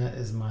Stina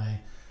is my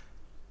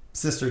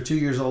sister, 2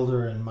 years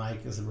older, and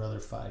Mike is a brother,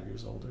 5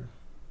 years older.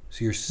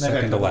 So you're And I've got a second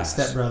to couple last.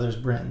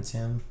 stepbrothers, Brent and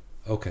Tim.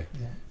 Okay.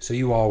 Yeah. So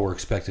you all were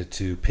expected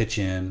to pitch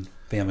in,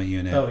 family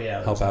unit, Oh,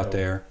 yeah, help there's out no-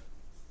 there.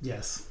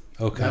 Yes.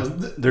 Okay.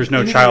 There's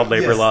no child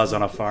labor laws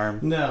on a farm.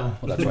 No.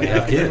 Well, that's why you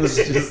have kids. It was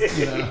just,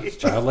 It's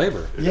child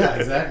labor. Yeah,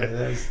 exactly.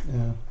 That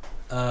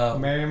was,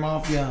 marry them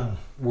off young.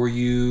 Were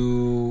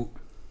you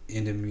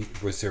into?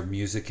 Was there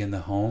music in the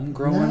home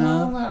growing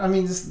No, up? not, I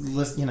mean, just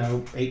list,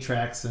 8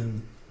 tracks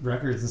and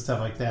records and stuff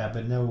like that,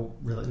 but no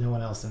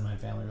one else in my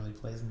family really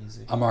plays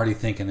music. I'm already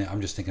thinking.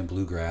 I'm just thinking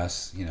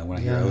bluegrass. When I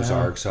hear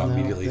Ozark, so I'm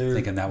immediately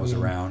thinking that was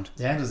around.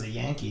 Dad was a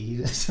Yankee. He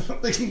just, I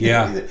don't think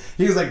Yeah.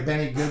 he was like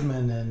Benny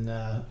Goodman,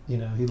 and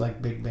he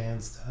liked big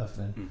band stuff.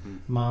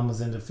 And Mom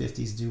was into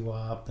 50s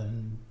doo-wop,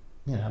 and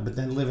but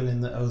then living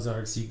in the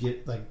Ozarks, you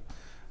get like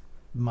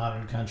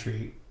modern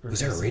country.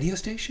 Was there a radio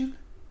station?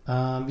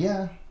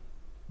 Yeah.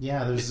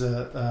 There's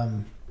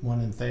a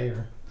one in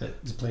Thayer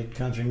that just played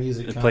country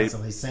music It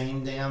constantly,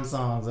 same damn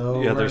songs over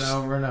and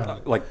over and over.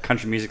 Like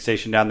country music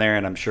station down there,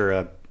 and I'm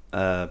sure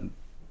a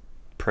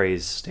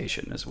praise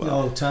station as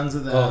well. Oh, tons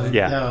of them. Oh,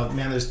 yeah. Oh,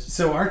 man,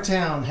 so our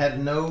town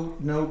had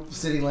no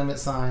city limit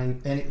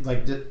sign,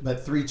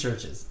 but 3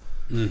 churches.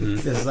 Mm-hmm.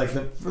 There's like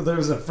there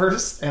was a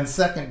First and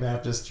Second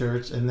Baptist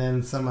church, and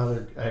then some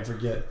other I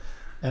forget.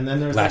 And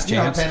then there's Last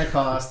Chance?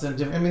 Pentecost and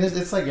different. I mean,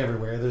 it's like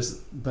everywhere.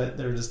 But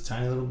they're just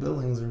tiny little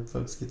buildings where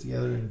folks get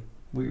together and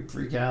we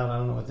freak out. I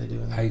don't know what they do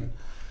in there.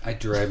 I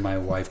drive my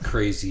wife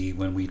crazy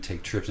when we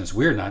take trips. And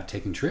we're not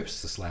taking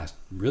trips this last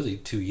really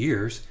 2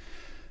 years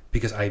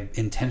because I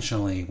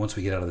intentionally, once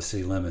we get out of the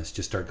city limits,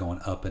 just start going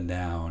up and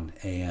down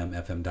AM,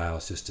 FM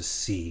dials just to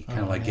see, kind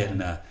of like getting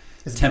a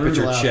It's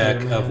temperature brutal out check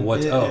there, of man.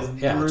 what's It is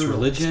it's brutal.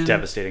 religion It's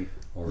devastating.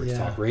 or it's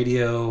talk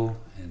radio.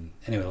 And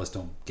anyway, let's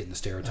don't get into Oh,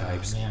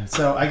 stereotypes. man.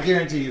 So I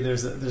guarantee you,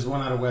 there's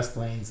one out of West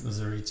Plains,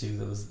 Missouri, too,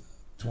 that was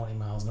 20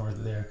 miles north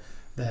of there.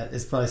 That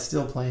is probably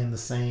still playing the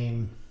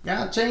same.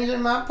 Got change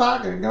in my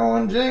pocket,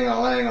 going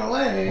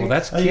jing-a-ling-a-ling. Well,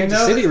 that's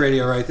Kansas City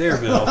radio right there,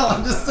 Bill. Well,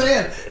 I'm just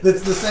saying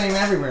that's the same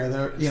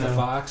everywhere. It's the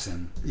Fox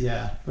and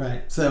Yeah,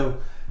 right. So,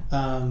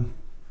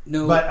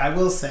 no, but I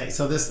will say,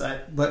 so this,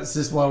 but it's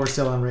just while we're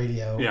still on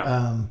radio.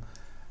 Yeah.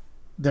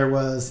 There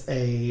was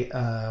a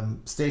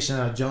station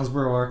out of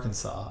Jonesboro,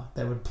 Arkansas,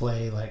 that would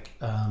play like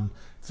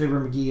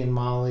Fibber McGee and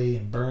Molly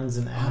and Burns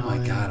and Allen.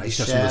 Oh my God, I used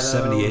to The have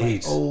some of those Shadow,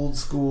 78s. like old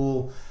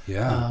school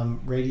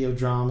radio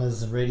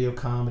dramas and radio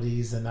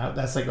comedies, and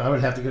that's like I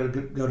would have to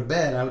go to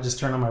bed. I would just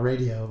turn on my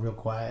radio real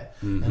quiet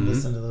and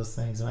listen to those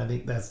things, and I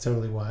think that's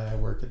totally why I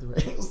work at the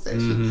radio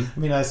station. I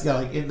mean, I just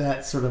got like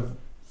that sort of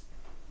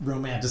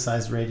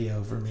romanticized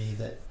radio for me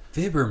that.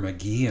 Fibber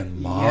McGee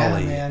and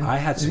Molly. man. I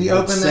had some Did he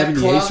old open that 78s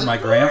closet? from my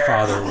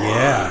grandfather.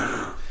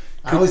 Yeah.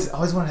 I always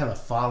want to have a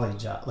Foley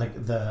job, like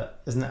I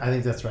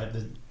think that's right,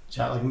 the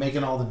job, like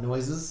making all the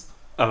noises.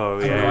 Oh,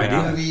 no yeah.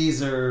 idea.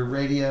 Movies or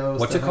radio.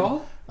 What's it stuff.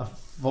 called?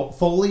 A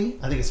Foley?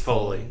 I think it's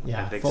Foley.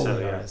 Yeah, I think Foley so,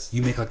 yeah. artist.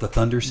 You make like the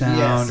thunder sound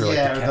Yes, or like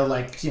yeah, the or cat? the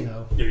like,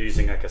 You're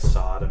using like a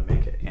saw to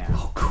make it. Yeah.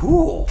 Oh,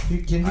 cool. Can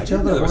you I tell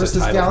didn't know the there was a horse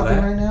is title for galloping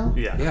that. right now?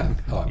 Yeah. Yeah.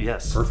 Oh,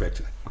 Yes.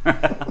 Perfect.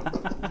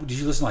 Did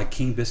you listen to like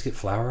King Biscuit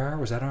Flower Hour?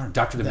 Was that on?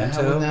 Dr.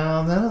 Demento?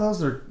 No,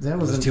 that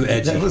was too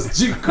edgy. That was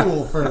too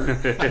cool for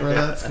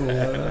that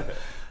school.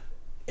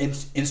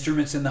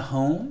 Instruments in the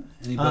home?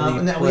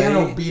 Anybody No, we play? had an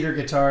old beater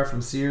guitar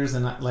from Sears,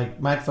 and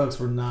my folks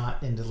were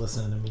not into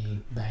listening to me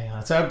bang on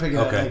it. So I would pick it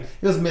up. Okay. Like,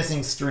 it was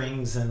missing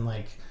strings, and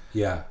like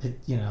Yeah.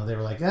 they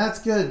were like, "That's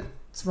good,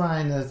 it's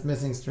fine. That's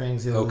missing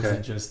strings. He'll lose Okay.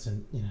 interest."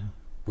 And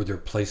Were there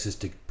places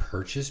to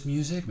purchase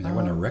music? I mean, there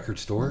wasn't a record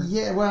store?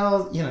 Yeah,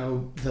 well,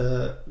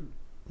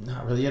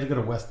 not really. You had to go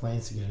to West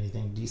Plains to get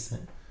anything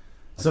decent.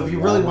 So Like if a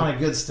you really Walmart? wanted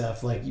good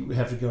stuff, like you would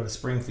have to go to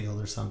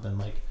Springfield or something.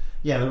 Like,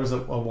 yeah, there was a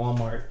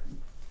Walmart.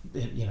 I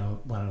don't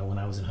know, when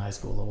I was in high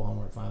school, the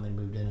Walmart finally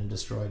moved in and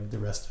destroyed the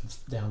rest of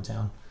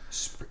downtown.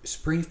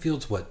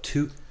 Springfield's what,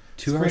 two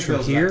hours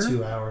from Springfield's here? about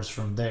 2 hours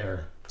from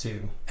there,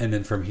 too. And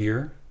then from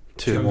here?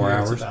 2 Two more From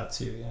here, it's hours? about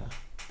 2, yeah.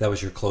 That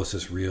was your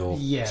closest real,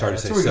 Yeah, sorry to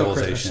that's say, where we go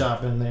Christmas civilization.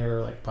 shopping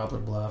there, like Poplar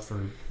Bluff or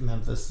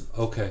Memphis.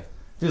 Okay.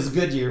 If it was a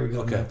good year, we go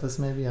Okay. to Memphis,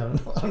 maybe. I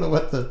don't know. I don't know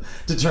what the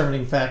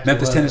determining factor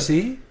Memphis, was.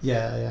 Tennessee?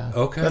 Yeah.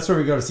 Okay. That's where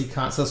we go to see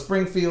So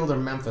Springfield or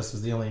Memphis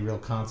was the only real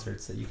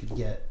concerts that you could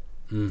get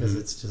because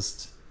it's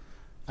just.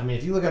 I mean,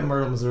 if you look at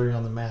Myrtle, Missouri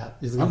on the map,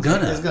 it's I'm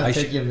gonna gonna.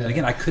 take you a And minute.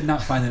 again, I could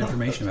not find that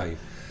information about you.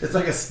 It's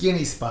like a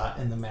skinny spot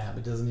in the map.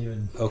 It doesn't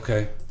even.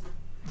 Okay.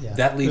 Yeah,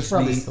 That leads There's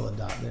probably me- still a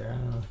dot there. I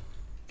don't know.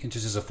 And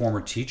just as a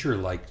former teacher,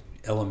 like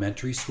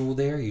elementary school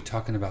there, you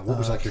talking about what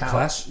was like your Couch.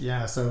 class?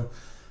 Yeah, so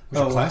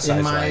What's your class in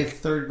size my like?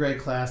 third grade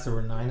class, there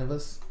were 9 of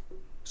us.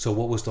 So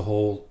what was the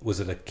whole? Was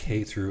it a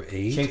K through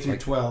 8? K through Like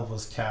 12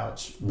 was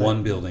couch.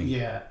 one building.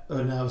 Yeah, no,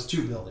 it was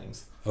 2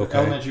 buildings. Okay.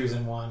 Elementary was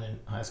in one, and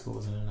high school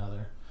was in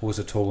another. What was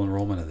the total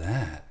enrollment of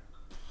that?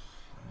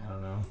 I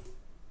don't know,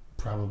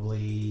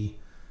 probably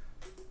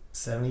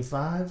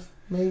 75,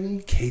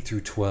 maybe. K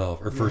through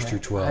 12 or first Yeah, through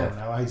 12? I don't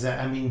know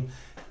exactly. I mean,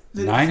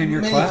 9 in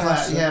your many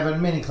class? yeah, but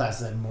many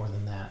classes had more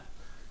than that.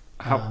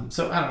 How-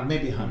 So I don't know,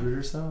 maybe 100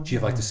 or so. Do you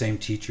have like the same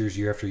teachers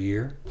year after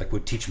year? Like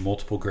would teach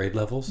multiple grade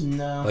levels?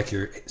 No. Like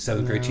your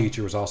 7th grade No.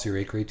 teacher was also your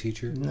 8th grade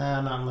teacher?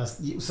 No, not unless.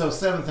 So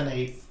 7th and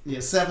 8th,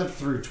 7th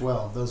through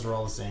 12, those were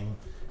all the same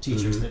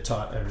teachers Mm-hmm. that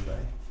taught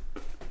everybody.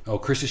 Oh,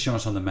 Chris is showing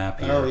us on the map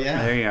here. Oh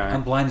yeah. There you are.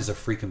 I'm blind as a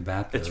freaking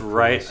bat. It's though,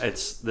 right.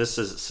 Chris. This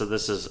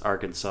is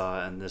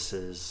Arkansas, and this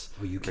is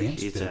Well, you where can't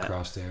he's spit at.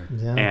 across there.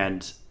 Yeah.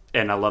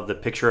 And I love the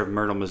picture of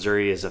Myrtle,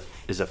 Missouri is a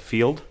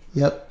field.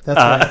 Yep, that's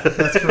right.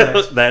 That's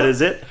correct. That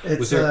is it. It's,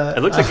 Was there-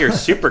 It looks like you're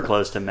super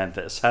close to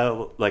Memphis.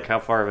 How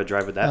far of a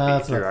drive would that be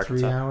it's through about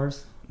 3 Arkansas?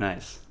 hours.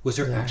 Nice. Was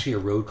there Yeah. actually a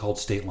road called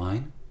State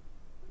Line?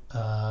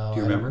 Do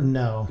you remember?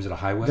 No. Was it a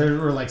highway? There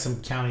were like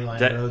some county line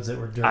That- roads that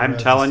were dirt I'm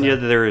roads telling and you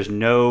stuff. that there is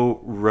no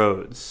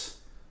roads.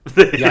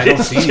 Yeah, I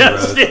don't see any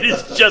roads. It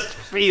is just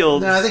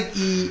fields. No, I think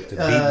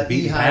The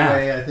beaten E path.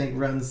 Highway. I think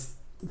runs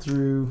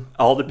through.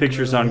 All the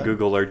pictures on Yeah.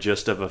 Google are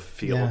just of a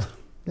field.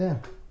 Yeah,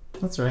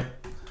 that's right.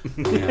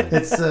 Yeah.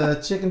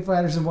 It's chicken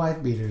fighters and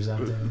wife beaters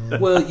out there.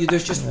 Man. Well,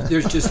 there's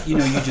just you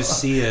just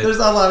see it. There's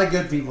a lot of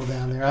good people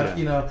down there.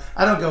 Yeah.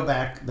 I don't go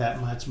back that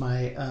much.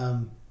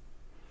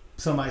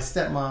 So my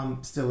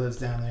stepmom still lives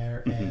down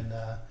there,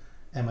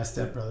 and my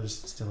stepbrothers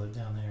still live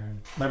down there,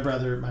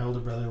 and my older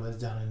brother lives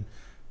down in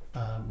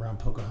around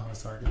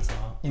Pocahontas, Arkansas,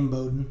 in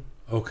Bowdoin.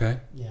 Okay.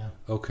 Yeah.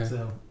 Okay.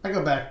 So I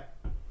go back,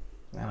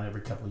 I don't know,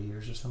 every couple of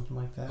years or something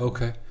like that.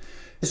 Okay.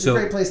 It's So- a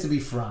great place to be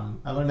from.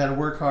 I learned how to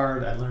work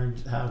hard. I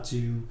learned how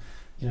to,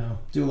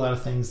 do a lot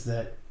of things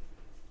that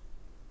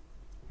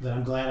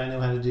I'm glad I know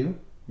how to do.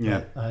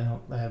 Yeah. But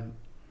I have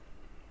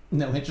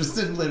no interest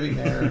in living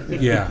there.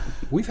 Yeah,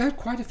 we've had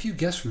quite a few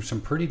guests from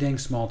some pretty dang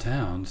small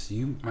towns.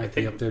 You might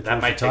be think up there that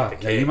towards might the top. take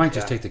the Yeah, you cake, might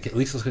just yeah. take the cake. At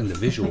least let's look at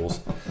the visuals.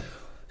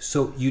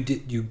 So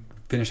you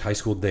finished high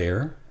school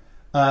there.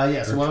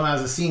 So when I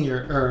was a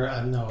senior,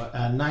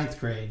 ninth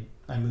grade,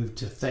 I moved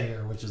to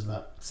Thayer, which is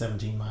about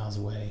 17 miles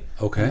away.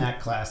 Okay. And that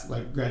class,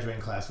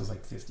 graduating class, was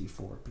like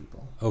 54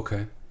 people.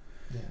 Okay.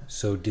 Yeah.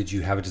 So did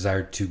you have a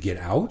desire to get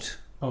out?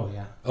 Oh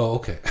yeah. Oh,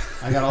 okay.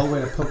 I got all the way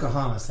to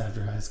Pocahontas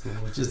after high school,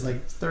 which is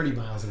like 30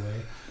 miles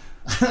away.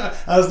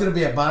 I was going to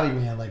be a body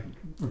man, like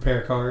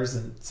repair cars,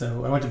 and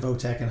so I went to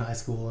Votech in high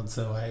school, and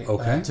so I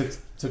Okay.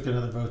 took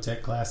another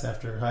Votech class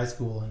after high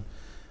school and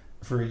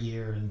for a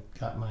year and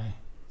got my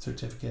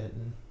certificate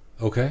and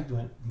Okay.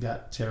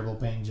 got terrible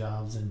paying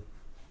jobs in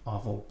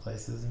awful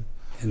places.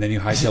 And then you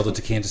hightailed it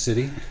to Kansas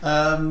City.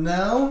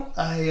 No,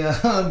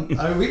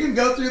 we can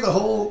go through the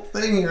whole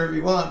thing here if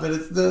you want, but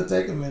it'll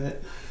take a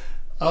minute.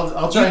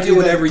 I'll try You and do do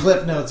whatever the you-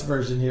 Clip Notes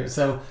version here.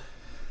 So,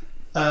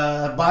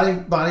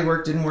 body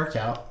work didn't work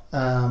out.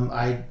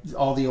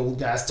 All the old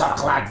guys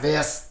talk like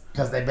this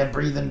because they've been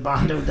breathing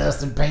Bondo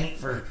dust and paint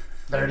for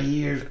 30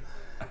 years,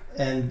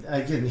 and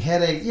I get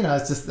headache.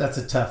 That's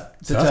a tough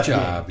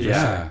job. gig.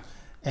 Yeah.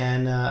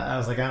 And I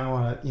was like, I don't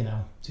want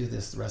to, do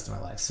this the rest of my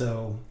life.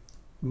 So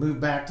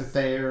moved back to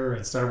Thayer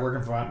and started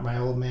working for my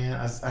old man.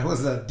 I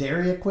was a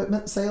dairy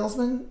equipment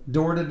salesman,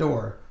 door to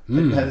door. I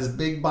had this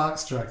big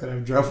box truck that I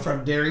drove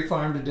from dairy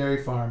farm to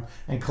dairy farm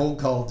and cold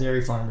called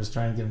dairy farmers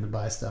trying to get them to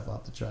buy stuff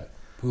off the truck.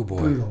 Oh boy.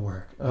 Brutal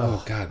work.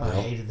 Oh, God, I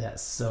Bill. hated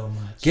that so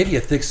much. Gave you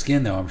a thick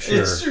skin though, I'm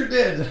sure. It sure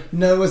did.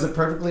 No is a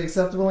perfectly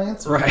acceptable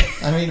answer. Right.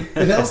 I mean,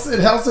 it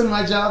helps in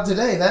my job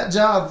today. That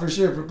job for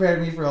sure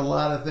prepared me for a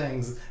lot of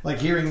things, like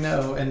hearing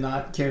no and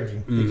not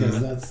caring,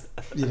 because that's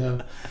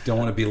Don't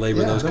want to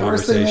belabor those the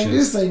worst thing they do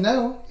is conversations. say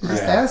no. You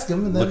just Right. ask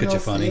them and then Look at you they'll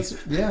funny. answer-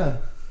 Yeah.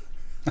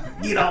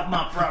 Get off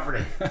my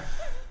property.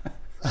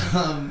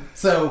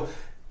 So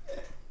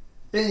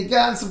he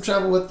got in some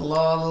trouble with the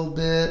law a little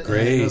bit.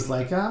 Great. And it was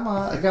like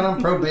I got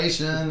on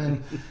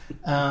probation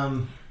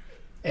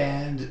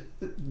and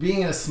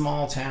being in a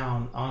small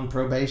town on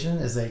probation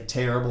is a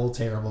terrible,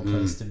 terrible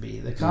place to be.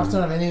 The cops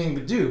don't have anything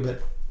to do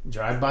but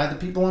drive by the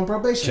people on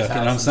probation Check in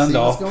house on and Sunday. see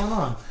what's going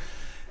on.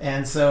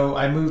 And so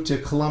I moved to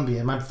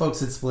Columbia. My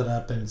folks had split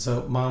up, and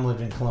so Mom lived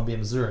in Columbia,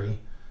 Missouri.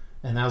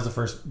 And that was the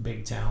first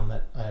big town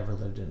that I ever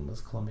lived in was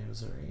Columbia,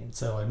 Missouri. And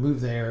so I moved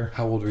there,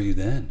 How old were you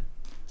then?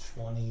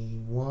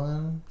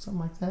 21,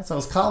 something like that. So I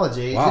was college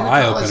age Wow, in a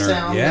college eye-opener.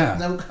 town Yeah. with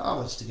no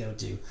college to go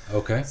to.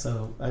 Okay.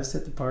 So I just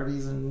hit the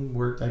parties and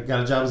worked. I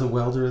got a job as a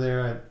welder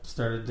there. I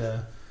started,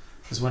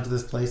 just went to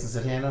this place and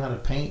said, hey, I know how to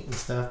paint and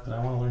stuff, but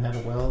I want to learn how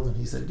to weld. And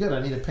he said, good,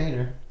 I need a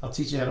painter. I'll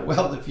teach you how to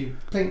weld if you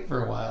paint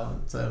for a while.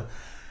 And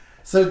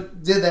so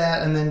did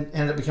that, and then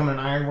ended up becoming an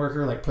iron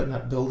worker, like putting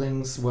up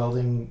buildings,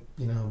 welding,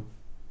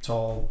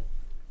 tall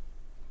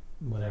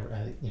whatever,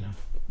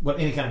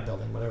 any kind of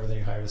building, whatever they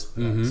hired us to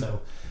put up. Mhm.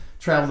 So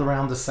traveled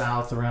around the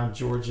South, around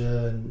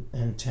Georgia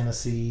and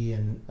Tennessee,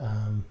 and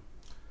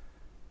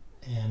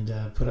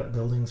put up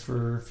buildings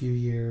for a few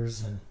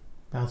years, and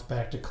bounced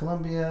back to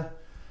Columbia.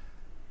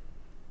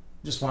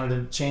 Just wanted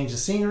to change the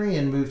scenery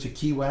and move to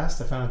Key West.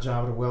 I found a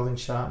job at a welding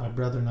shop. My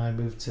brother and I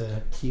moved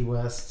to Key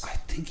West I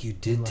think you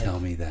did tell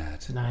me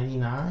that.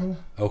 '99.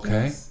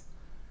 Okay. Yes.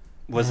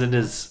 Was it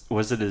as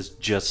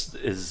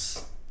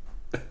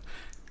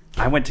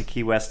I went to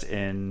Key West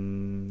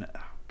in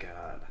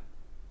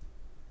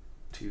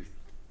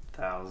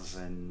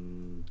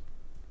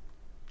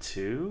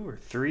 2002 or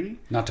 3.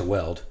 Not to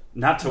weld.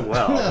 Not to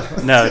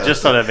weld. No,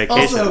 just on a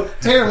vacation. Also,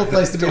 terrible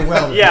place to be a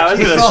welder. Yeah, I was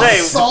gonna It's all say.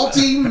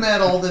 salty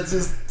metal that's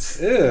just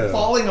Ew.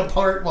 falling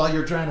apart while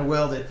you're trying to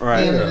weld it,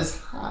 Right. and Yeah. it is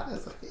hot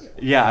as a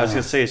Yeah, I was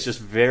gonna say it's just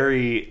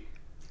very,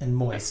 and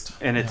moist,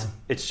 and Yeah.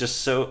 it's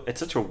just so it's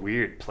such a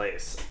weird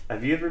place.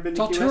 Have you ever been It's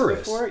to all Key West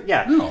tourists. before?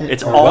 Yeah, No.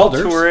 it's Or all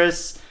welders.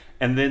 tourists,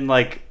 and then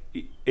like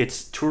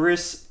it's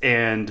tourists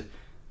and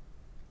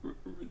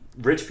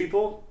rich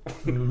people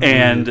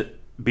and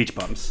beach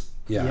bums.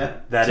 Yeah.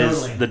 Yep, That is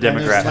totally. the And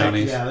there's demographic.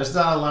 like- yeah, there's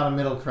not a lot of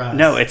middle class.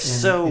 No,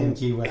 it's in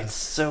Key West. it's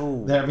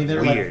so They're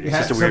weird. like, It's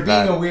just a so weird being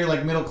vibe. a weird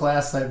like middle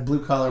class like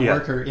blue collar Yeah.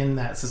 worker in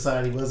that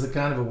society was a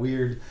kind of a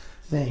weird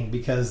thing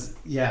because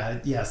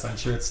yes, I'm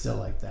sure it's still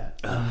like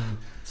that.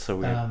 So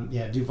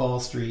weird. Duval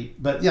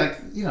Street, but yeah,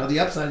 the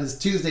upside is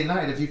Tuesday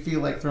night. If you feel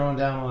like throwing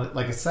down on it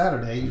like a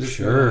Saturday, you just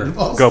Sure. go to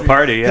Duval Go Street,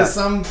 party, yeah. because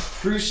some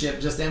cruise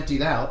ship just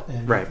emptied out,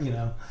 and Right.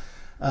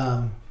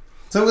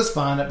 so it was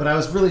fun. But I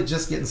was really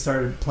just getting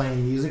started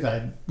playing music.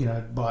 I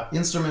bought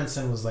instruments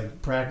and was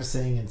like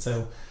practicing, and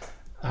so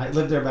I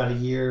lived there about a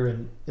year,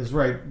 and it was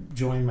where I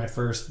joined my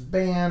first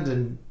band,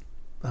 and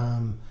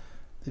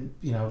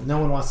no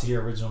one wants to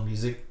hear original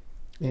music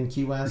in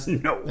Key West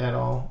No. at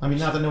all. I mean,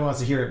 not that no one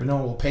wants to hear it, but no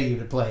one will pay you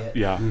to play it.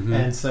 Yeah. Mhm.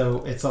 And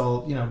so it's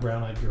all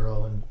Brown Eyed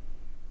Girl and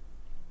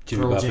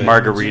Jimmy Pearl Buffett. Jam,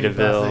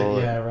 Margaritaville. Jimmy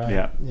Buffett. Yeah, right.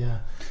 Yeah. Yeah.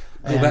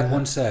 Go back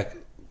one sec.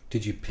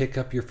 Did you pick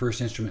up your first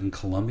instrument in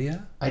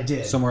Columbia? I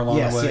did. Somewhere along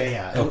the way?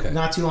 Yeah. Okay.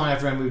 Not too long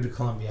after I moved to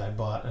Columbia, I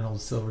bought an old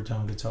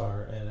Silvertone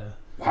guitar at a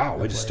Wow,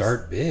 way to place.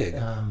 start big.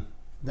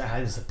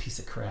 That was a piece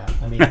of crap.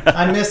 I mean,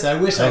 I miss it. I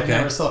wish I'd Okay.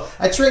 never sold.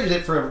 I traded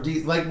it for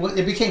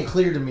it became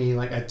clear to me.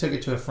 Like I took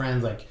it to a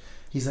friend. Like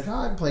he's like, "Oh,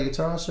 I can play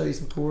guitar. I'll show you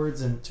some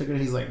chords." And took it.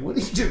 He's like, "What are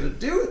you going to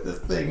do with this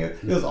thing?"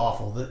 It was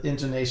awful. The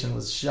intonation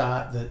was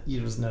shot. That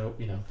was no.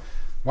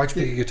 Why'd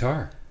you pick a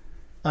guitar?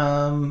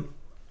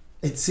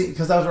 It's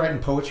because I was writing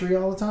poetry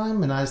all the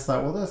time, and I just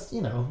thought, well, that's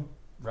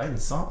writing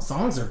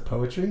songs are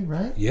poetry,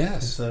 right? And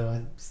Yes. so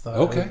I just thought,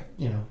 Okay.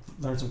 I would,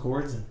 learn some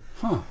chords and.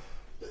 Huh.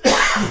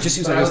 It just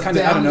seems But like it was kind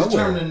of out of determined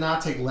nowhere. to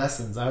not take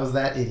lessons. I was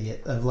that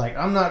idiot of like,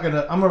 I'm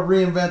gonna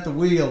reinvent the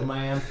wheel,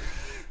 man.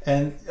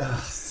 And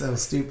so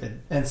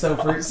stupid. And so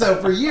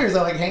for years,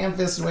 I like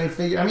ham-fisted away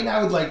figure. I mean,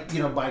 I would like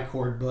buy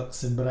chord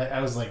books, but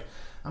I was like,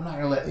 I'm not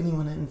gonna let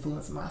anyone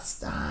influence my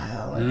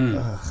style.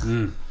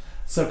 Like,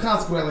 So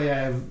consequently, I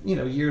have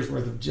years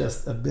worth of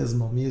just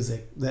abysmal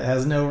music that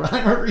has no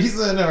rhyme or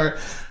reason or.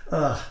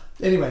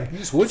 Anyway,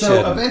 just woodshedding.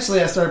 so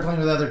eventually I started playing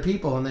with other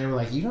people, and they were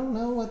like, "You don't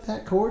know what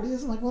that chord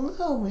is?" I'm like, "Well,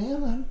 no,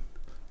 man.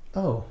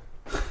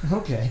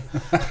 Okay.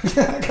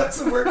 I got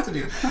some work to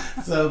do."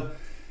 So,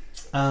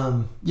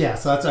 so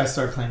that's why I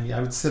started playing. I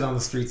would sit on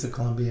the streets of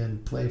Columbia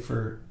and play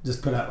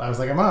I was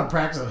like, I'm on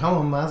practice at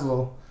home. Might as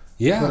well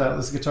put Yeah, out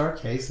this guitar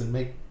case and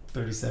make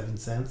 37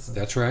 cents. And,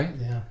 that's right.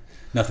 yeah.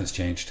 Nothing's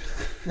changed.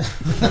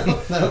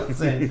 No,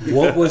 same.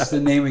 What was the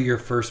name of your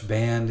first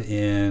band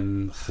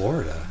in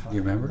Florida?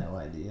 You remember? No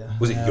idea.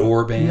 Was it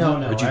your band? No.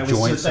 Or did you I was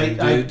join just, some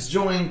I dudes?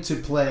 joined to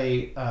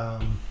play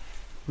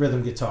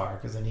rhythm guitar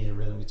because I needed a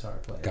rhythm guitar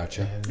player.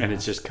 Gotcha. And it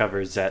just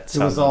covers that. It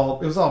was all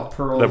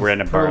Pearl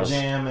random Pearl bars.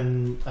 Jam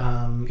and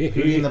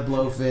Hootie and the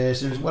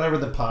Blowfish. It was whatever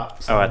the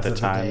pop songs at the of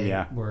time, day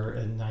yeah. were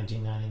in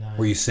 1999.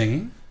 Were you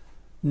singing?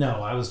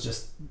 No, I was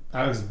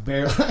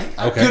barely.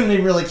 I Okay. couldn't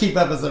even really keep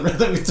up as a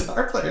rhythm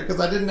guitar player because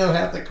I didn't know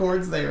half the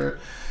chords they were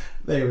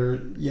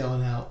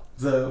yelling out.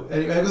 So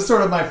anyway, it was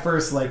sort of my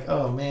first like,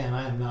 oh man,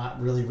 I am not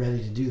really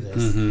ready to do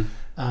this.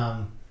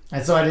 Mm-hmm.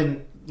 And so I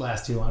didn't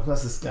last too long.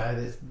 Plus, this guy,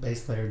 this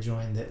bass player,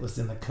 joined that was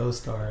in the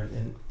Coast Guard,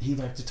 and he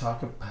liked to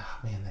talk about. Oh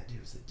man, that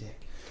dude was a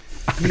dick.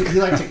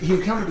 He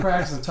would come to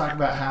practice and talk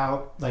about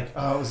how it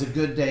was a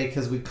good day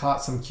because we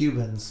caught some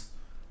Cubans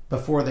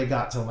before they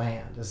got to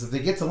land. As if they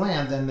get to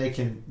land, then they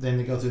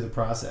go through the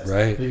process.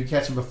 Right. But if you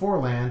catch them before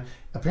land,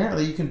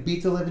 apparently you can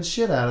beat the living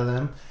shit out of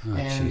them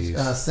and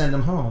jeez. send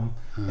them home.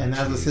 Oh, and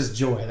that was jeez. his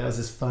joy. That was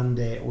his fun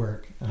day at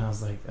work. And I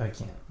was like, I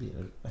can't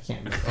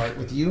make art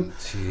with you.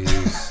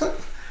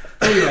 Jeez.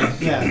 Anyway,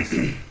 yeah.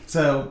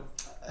 So,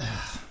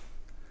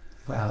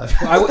 wow.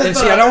 I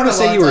don't want to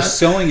say you were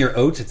sowing your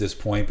oats at this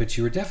point, but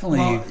you were definitely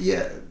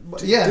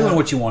doing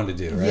what you wanted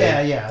to do, right?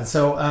 Yeah.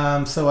 So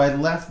I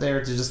left there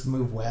to just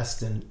move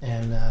west and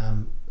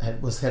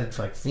was headed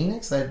for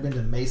Phoenix. I had been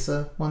to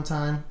Mesa one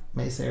time,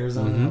 Mesa,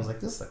 Arizona. Mm-hmm. And I was like,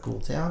 this is a cool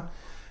town.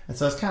 And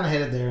so I was kind of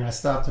headed there, and I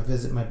stopped to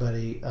visit my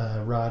buddy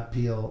Rod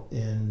Peel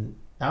in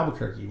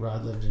Albuquerque.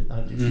 Rod lived in.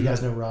 If you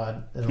guys know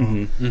Rod at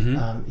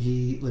all,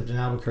 he lived in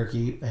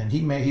Albuquerque, and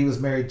he was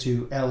married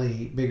to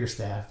Ellie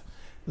Biggerstaff,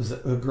 who's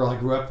a girl I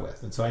grew up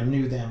with, and so I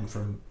knew them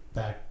from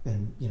back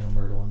in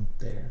Myrtle and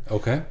there.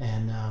 Okay.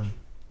 And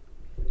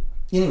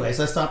anyway,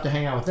 so I stopped to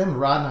hang out with them, and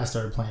Rod and I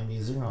started playing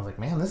music, and I was like,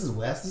 man, this is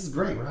Wes. This is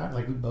great, right?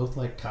 Like, we both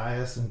like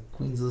Caius and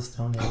Queens of the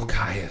Stone Age. Oh,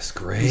 Caius,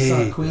 great. We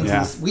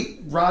saw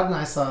Rod and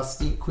I saw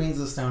Queens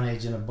of the Stone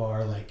Age in a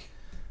bar, like,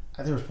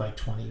 there was probably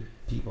 20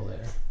 people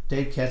there.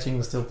 Dave Ketching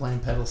was still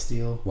playing pedal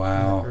steel.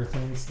 Wow. The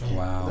Earthlings. Man,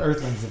 Wow. The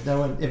Earthlings.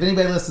 If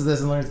anybody listens to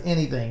this and learns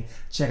anything,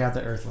 check out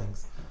the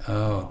Earthlings.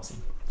 Oh.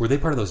 Awesome. Were they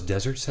part of those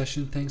desert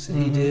session things that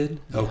he did?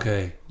 Yeah.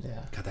 Okay. Yeah.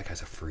 God, that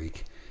guy's a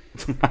freak.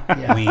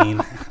 Yeah.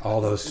 Ween, all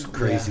those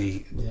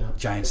crazy Yeah.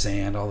 Giant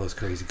Sand, all those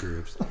crazy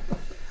groups.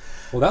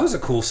 Well, that was a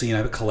cool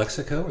scene.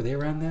 Calexico, were they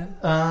around then?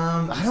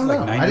 I don't know.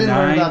 Like I didn't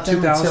learn about them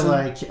 2000?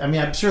 until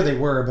I'm sure they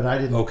were, but I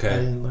didn't. Okay. I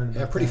didn't learn about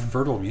Yeah, pretty them.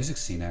 fertile music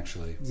scene,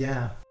 actually.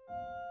 Yeah.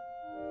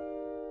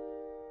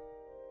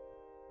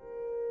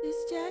 This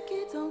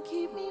jacket don't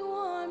keep me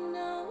warm,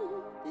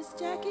 no. This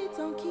jacket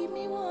don't keep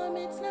me warm.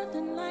 It's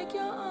nothing like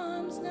your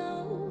arms,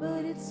 no.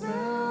 But it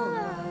smells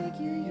like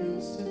you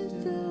used to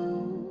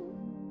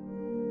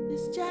do.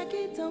 This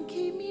jacket don't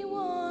keep me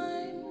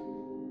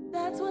warm.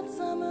 That's what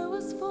summer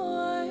was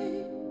for.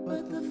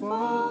 But the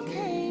fall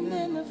came,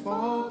 then the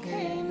fall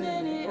came,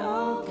 then it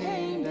all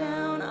came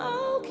down,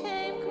 all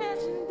came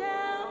crashing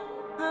down.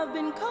 I've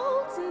been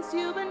cold since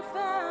you've been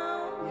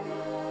found.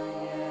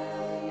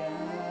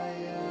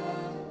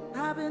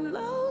 I've been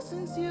low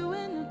since you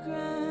in the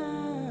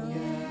ground.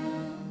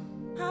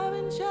 I've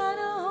been trying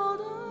to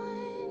hold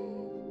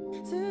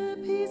on to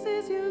the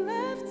pieces you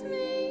left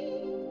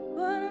me,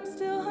 but I'm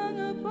still hung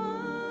up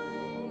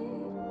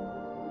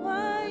on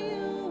why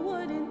you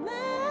wouldn't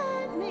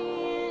let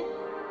me in.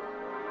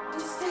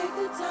 Just take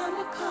the time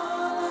to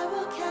call, I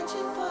will catch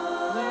you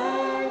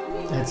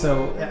for. And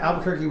so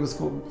Albuquerque was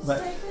cool,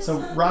 but so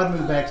Rod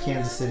moved back to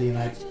Kansas City, and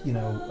I,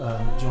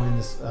 joined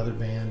this other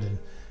band, and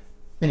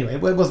anyway,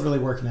 it wasn't really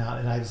working out,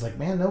 and I was like,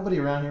 man, nobody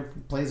around here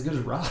plays as good as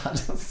Rod.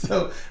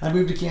 So I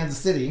moved to Kansas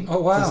City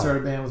to start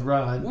a band with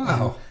Rod.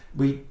 Wow. And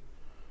we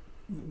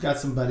got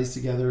some buddies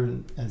together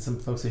and some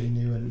folks that he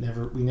knew, and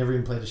we never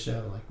even played a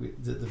show. Like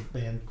the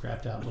band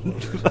crapped out a little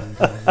bit.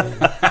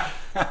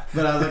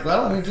 But I was like,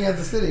 well, I'm in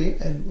Kansas City,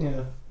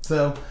 and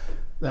so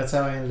that's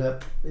how I ended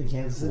up in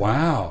Kansas City.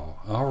 Wow.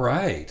 All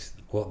right.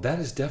 Well, that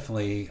is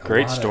definitely a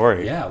Great lot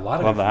story. A lot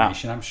of Love that.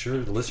 information. I'm sure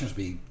the listeners will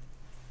be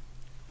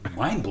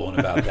mind blown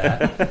about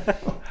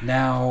that.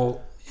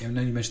 Now, you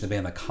mentioned the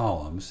band The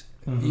Columns.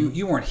 Mm-hmm.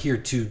 You weren't here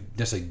to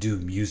necessarily do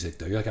music,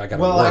 though. You're like, I got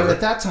to Well, work.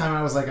 at that time,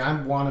 I was like, I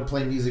want to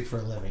play music for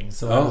a living.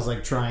 So I was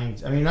like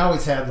trying. I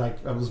always had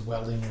I was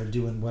welding or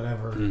doing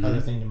whatever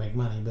other thing to make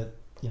money. But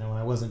when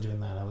I wasn't doing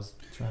that, I was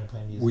trying to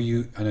play music. Were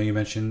you? I know you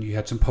mentioned you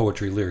had some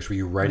poetry lyrics. Were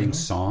you writing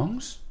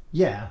songs?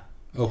 Yeah.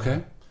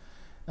 Okay.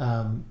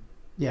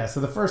 Yeah. So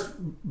the first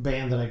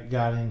band that I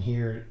got in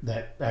here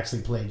that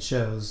actually played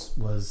shows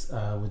was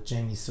with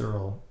Jamie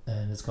Searle,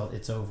 and it's called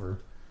It's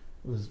Over.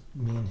 It was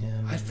me and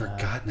him. I'd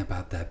forgotten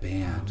about that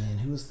band. Oh man,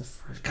 who was the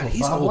first? God,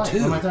 he's Bob old White. too.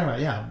 What am I talking about?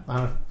 Yeah, I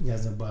don't know if you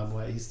guys know Bob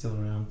White. He's still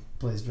around,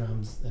 plays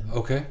drums, and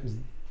Okay. he's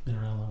been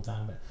around a long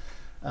time. But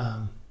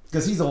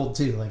because he's old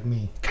too, like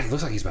me. God, he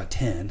looks like he's about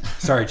 10.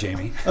 Sorry,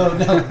 Jamie. Oh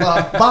no,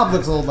 Bob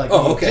looks old like me.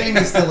 Okay.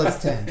 Jamie still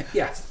looks 10.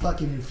 Yeah. It's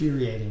fucking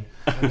infuriating.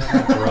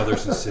 My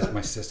brothers and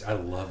my sister. I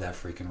love that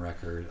freaking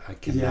record. I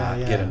cannot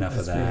get enough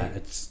of that's that. great.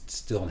 It's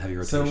still in heavy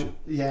So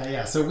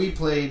rotation. So we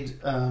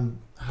played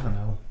I don't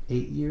know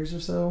 8 years or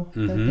so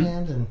that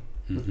band, and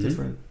with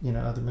different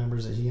other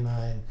members that he and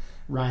I and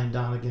Ryan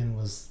Donegan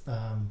was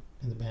in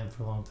the band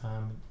for a long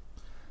time.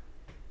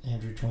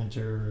 Andrew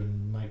Twinter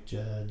and Mike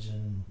Judge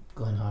and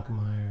Glenn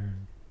Hockemeyer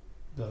and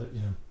the other,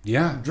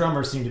 Yeah.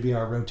 drummers seem to be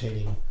our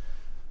rotating.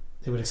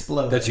 They would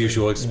explode. That's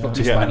usual.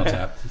 Spinal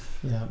Tap.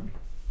 Yeah.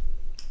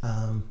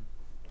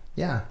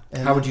 Yeah.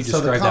 And How would you so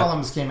describe the that?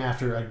 Columns came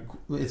after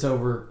It's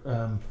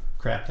Over,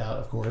 crapped out,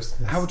 of course.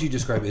 How would you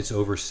describe It's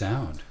Over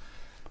sound?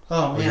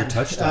 Oh Or man, your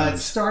touchdowns?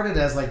 it started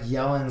as like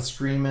yelling,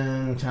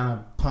 screaming, kind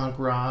of punk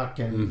rock,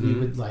 and we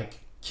would like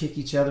kick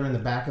each other in the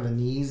back of the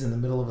knees in the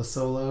middle of a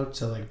solo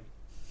to like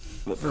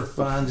for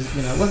fun. Just,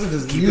 it wasn't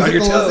as Keep you on your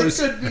musical toes.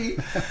 as it could be.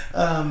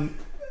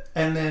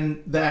 And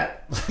then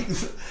that,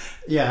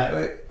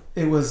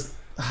 it was.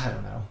 I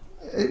don't know.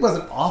 It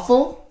wasn't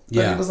awful,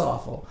 but it was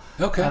awful.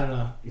 Okay. I don't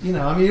know.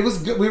 It was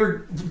good. We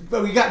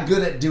got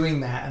good at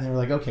doing that, and they were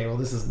like, okay, well,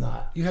 this is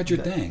not. You had your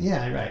thing.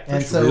 Yeah, right. First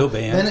And so real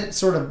band. then it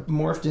sort of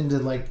morphed into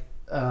like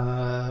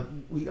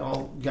we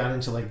all got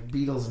into like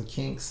Beatles and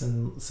Kinks,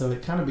 and so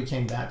it kind of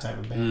became that type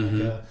of band,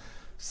 like a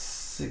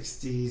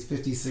 60s,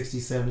 50s, 60s,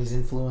 70s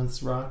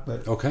influence rock.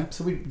 But Okay.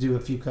 so we do a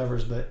few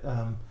covers, but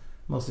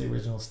mostly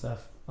original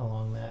stuff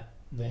along that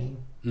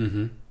vein.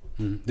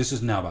 This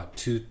is now about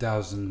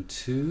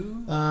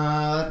 2002?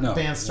 That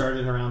band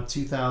started around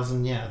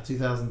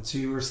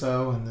 2002 or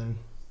so, and then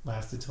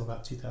lasted till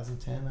about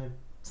 2010,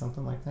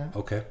 something like that.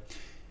 Okay.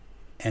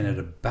 And at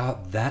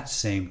about that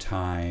same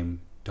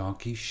time,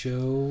 Donkey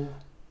Show?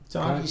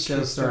 Donkey got Show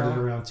kicked started off?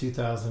 around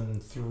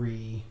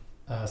 2003.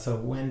 So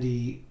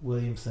Wendy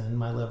Williamson,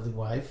 my lovely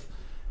wife,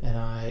 and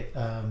I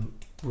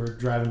were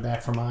driving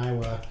back from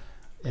Iowa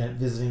and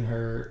visiting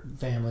her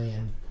family,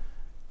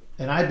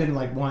 and I'd been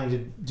like wanting to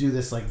do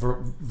this like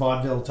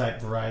vaudeville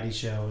type variety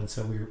show, and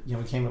so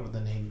we came up with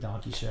the name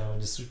Donkey Show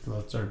and just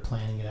started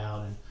planning it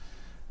out,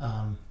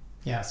 and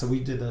so we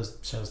did those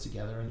shows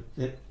together, and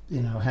it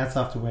hats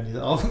off to Wendy.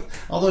 All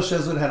those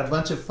shows would have had a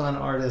bunch of fun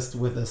artists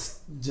with us,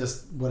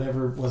 just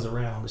whatever was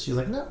around. But she was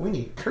like, no, we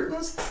need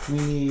curtains, we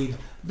need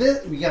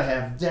this, we gotta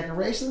have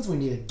decorations, we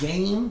need a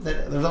game.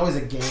 There's always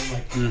a game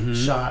like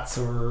shots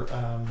or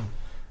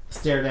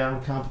stare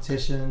down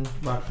competition,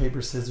 rock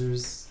paper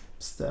scissors.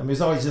 I mean, there's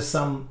always just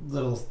some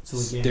little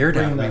silly game. Stare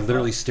down, like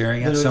literally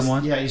staring at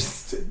someone. Yeah, you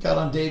just got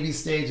on Davey's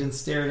stage and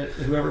stared at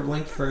whoever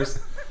blinked first.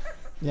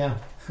 Yeah.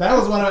 That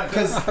was one of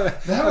because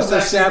that was so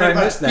actually sad I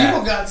missed that.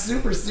 People got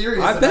super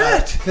serious. I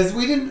bet because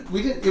we didn't.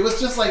 It was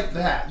just like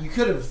that. You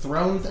could have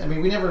thrown. I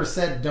mean, we never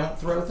said don't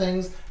throw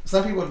things.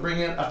 Some people would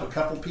bring up a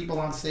couple people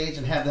on stage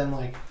and have them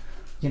like,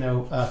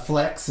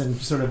 flex and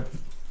sort of.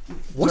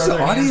 What's the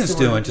audience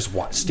doing? Just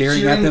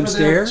staring at them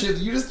stare?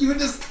 You would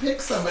just pick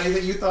somebody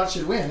that you thought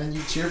should win and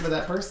you cheer for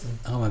that person.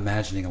 Oh, I'm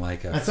imagining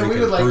like a and so we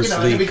would like Bruce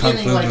in Lee the Kung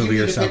beginning Fu like you movie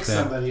need or to pick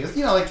something.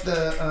 somebody. Like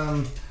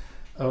the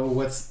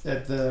what's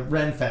at the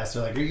Ren Fest?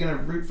 Or like, are you going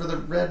to root for the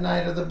Red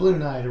Knight or the Blue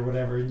Knight or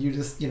whatever? And you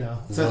just, So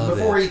Love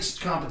before it.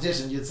 each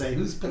competition, you'd say,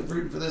 who's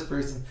rooting for this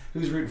person?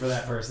 Who's rooting for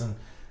that person?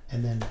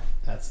 And then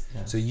that's...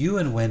 So you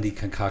and Wendy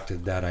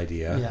concocted that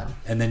idea. Yeah.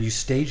 And then you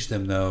staged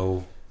them,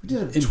 though, we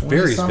did in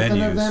various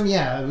venues. of them.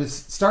 Yeah, it was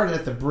started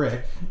at the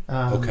Brick.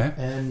 Okay.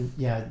 And,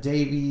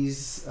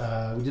 Davies.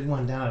 We did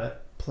one down at a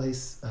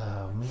place...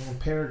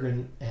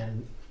 Peregrine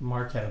and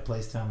Mark had a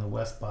place down in the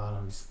West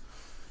Bottoms.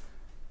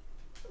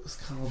 It was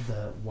called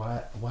the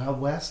Wild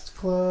West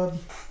Club.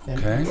 And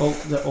Okay.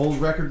 The old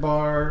record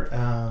bar.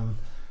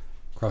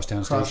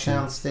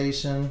 Crosstown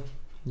Station.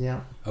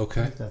 Yeah. I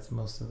Okay. think that's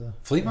most of the...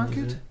 Flea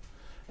Market?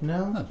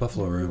 No. Not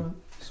Buffalo Room.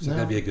 So No.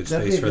 that'd be a good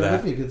space for that.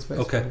 That'd be a good space.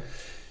 Okay. For it.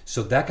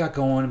 So that got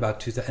going about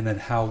 2000. And then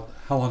how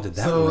long did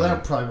that So run?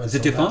 that probably was Is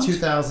it about defunct?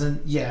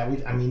 2000. Yeah.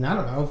 I don't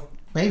know.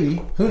 Maybe.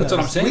 Who knows? That's what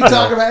I'm saying. We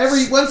talk about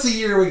once a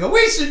year. We go,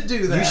 we should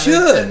do that. You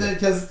should. And then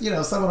because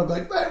someone will be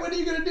like, "Man, when are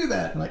you going to do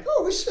that?" I'm like,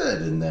 "Oh, we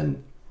should." And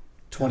then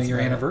 20-year That's about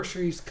it.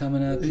 anniversary's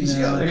coming up Yeah, in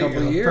there a you couple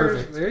go. of years.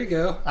 Perfect. There you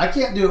go. I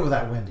can't do it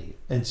without Wendy,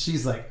 and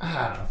she's like,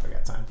 I don't know if I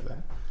got time for that.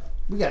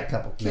 We got a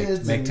couple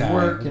kids Make and time.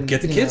 work and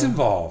Get the kids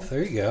involved.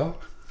 There you go.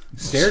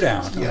 Stare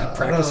down. Yeah,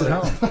 Practice I at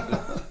know.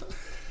 home.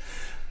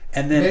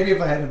 And then Maybe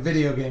if I had a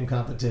video game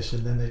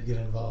competition, then they'd get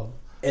involved.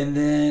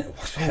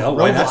 hell,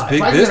 why that's Roblox. big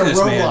if I business,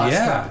 get a Roblox man.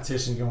 Yeah.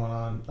 competition going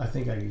on, I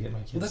think I could get my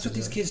kids. Well, that's to what do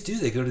these it. kids do.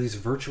 They go to these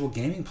virtual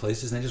gaming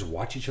places and they just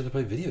watch each other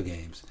play video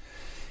games.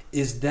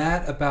 Is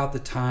that about the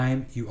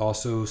time you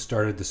also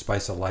started the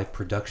Spice of Life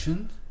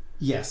production?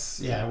 Yes,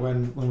 yeah.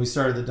 When we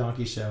started the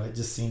Donkey Show, it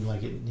just seemed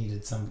like it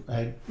needed some.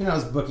 I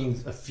was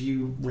booking a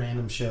few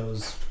random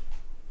shows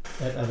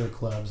at other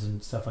clubs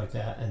and stuff like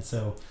that, and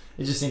so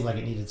it just seemed like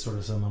it needed sort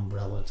of some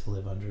umbrella to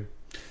live under.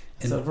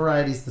 And so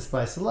variety's the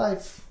Spice of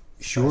Life.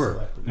 Sure.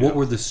 Spice of Life. What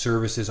were the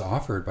services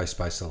offered by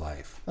Spice of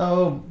Life?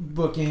 Oh,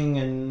 booking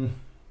and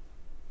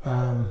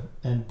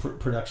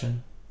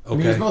production. Okay. I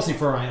mean, it was mostly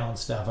for my own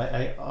stuff.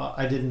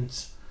 I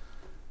didn't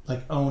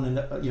like own an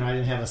I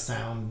didn't have a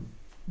sound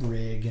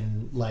rig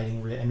and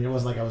lighting rig. I mean, it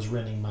wasn't like I was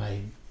renting my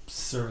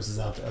services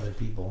out to other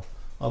people.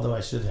 Although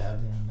I should have.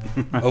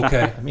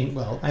 Okay. I mean,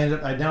 well,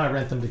 now I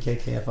rent them to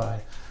KKFI.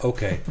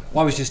 Okay.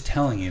 Well, I was just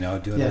telling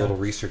doing Yeah. a little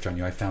research on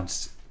you. I found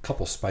a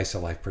couple Spice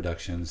of Life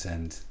productions,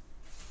 and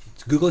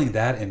Googling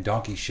that and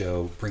Donkey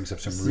Show brings up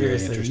some really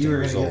Seriously, interesting you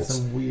were gonna get results.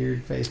 some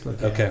weird Facebook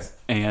ads. Okay.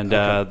 And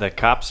the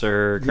cops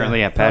are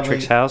currently Yeah, at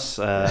Patrick's house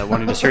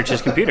wanting to search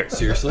his computer.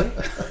 Seriously?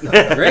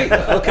 Great.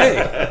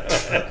 Okay.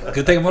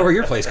 Good thing I'm over at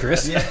your place,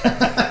 Chris.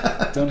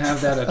 Don't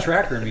have that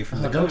tracker in me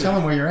from the Don't COVID tell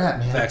them where you're at,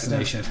 man.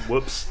 vaccination.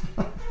 Whoops.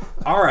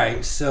 All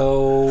right.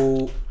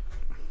 So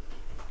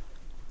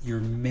your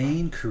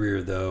main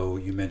career, though,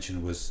 you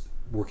mentioned was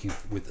working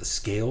with the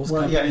scales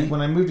Well, company. yeah.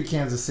 When I moved to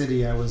Kansas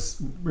City, I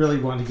was really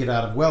wanting to get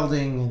out of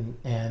welding,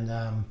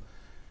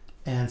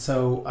 and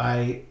so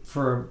I,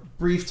 for a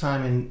brief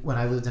time, when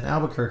I lived in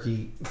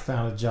Albuquerque,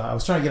 found a job. I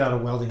was trying to get out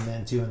of welding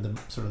then too, and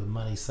the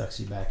money sucks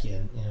you back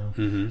in.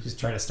 Mm-hmm. Just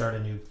try to start a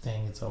new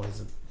thing. It's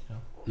always a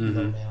Mm-hmm.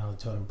 low man on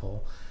the totem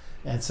pole,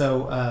 and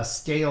so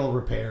scale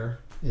repair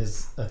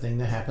is a thing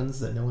that happens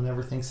that no one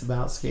ever thinks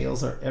about.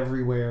 Scales are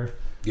everywhere.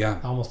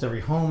 Yeah. Almost every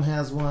home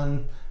has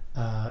one.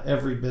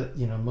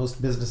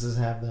 Most businesses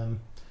have them,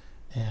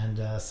 and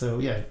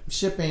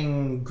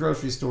shipping,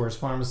 grocery stores,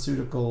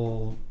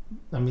 pharmaceutical.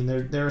 I mean,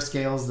 there are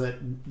scales that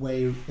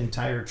weigh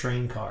entire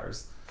train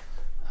cars.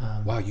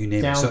 Wow, you name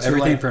it. Down So to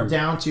everything from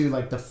down to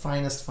like the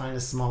finest,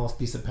 smallest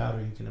piece of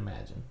powder you can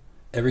imagine.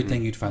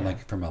 everything you'd find Yeah.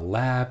 like from a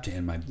lab to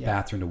in my Yeah.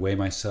 bathroom to weigh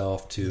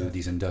myself to Yeah.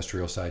 these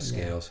industrial size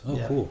scales. Oh,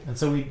 Yeah. cool. And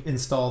so we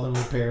install them,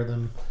 repair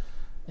them,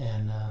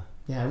 and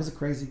it was a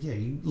crazy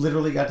gig. You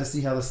literally got to see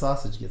how the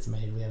sausage gets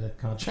made. We had a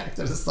contract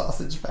at a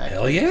sausage factory.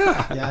 Hell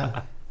yeah.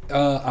 Yeah.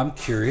 I'm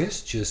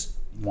curious, just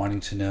wanting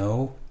to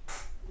know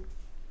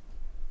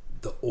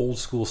the old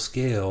school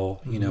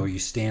scale, you know, where you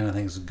stand on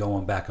things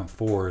going back and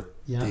forth.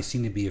 Yeah. They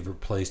seem to be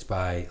replaced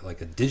by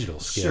like a digital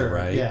scale, Sure,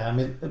 right? yeah. I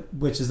mean,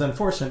 which is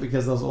unfortunate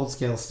because those old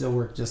scales still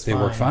work just They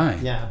fine. work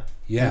fine. Yeah.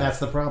 Yeah. And that's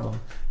the problem.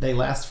 They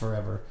last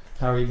forever.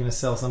 How are you going to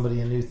sell somebody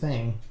a new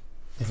thing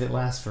if it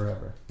lasts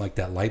forever? Like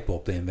that light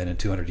bulb they invented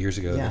 200 years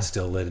ago Yeah. that's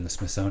still lit in the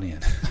Smithsonian.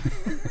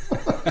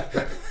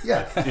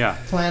 Yeah. Yeah.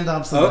 Planned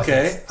obsolescence.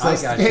 Okay,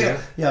 I got you.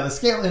 Yeah, the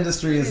scale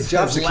industry is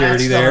Job has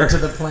security latched there. on to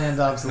the planned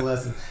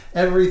obsolescence.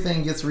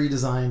 Everything gets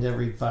redesigned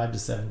every 5 to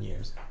 7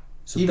 years.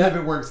 So Even that- if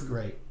it works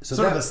great. so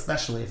sort of that-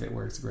 especially if it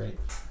works great.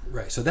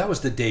 Right. So that was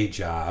the day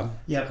job,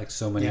 Yep. like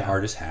so many Yeah.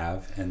 artists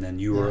have, and then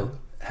you were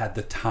had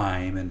the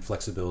time and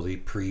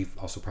flexibility,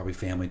 also probably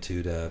family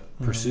too, to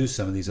pursue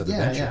some of these other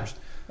Yeah, ventures.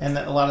 And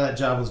a lot of that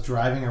job was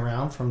driving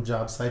around from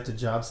job site to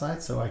job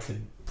site, so I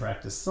could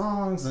practice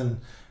songs and,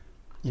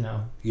 you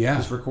know, Yeah.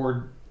 just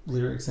record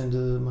lyrics into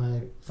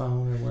my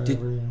phone or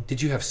whatever. you know.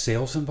 Did you have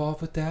sales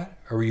involved with that,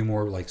 or were you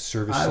more like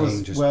servicing? I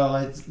was just I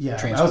was more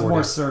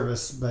transporting?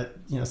 service, but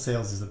you know,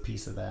 sales is a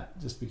piece of that.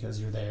 Just because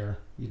you're there,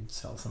 you'd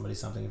sell somebody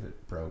something if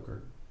it broke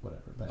or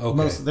whatever. But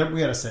Okay.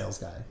 we had a sales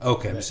guy.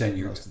 Okay, I'm that saying did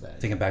you're most of that.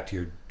 thinking back to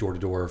your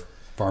door-to-door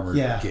farmer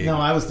Yeah, gig. no,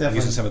 I was definitely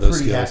using some of those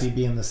pretty skills. happy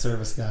being the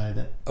service guy.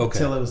 That Okay.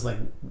 until it was like,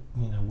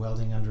 you know,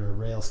 welding under a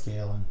rail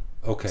scale and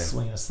Okay.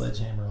 swinging a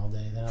sledgehammer all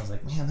day. Then I was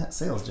like, man, that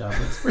sales job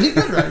looks pretty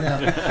good right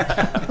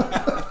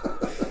now.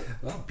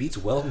 Well, beats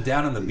welding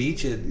down on the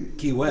beach in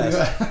Key West.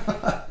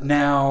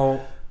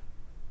 Now,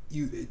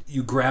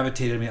 you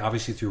gravitated, I mean,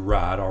 obviously through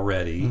Rod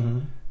already,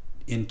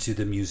 into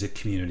the music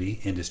community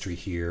industry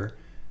here.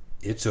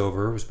 It's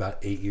over. It was about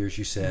 8 years,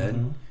 you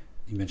said.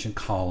 You mentioned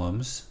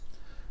Columns.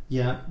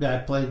 Yeah, I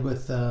played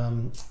with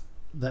the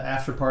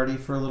After Party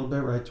for a little bit,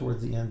 right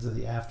towards the ends of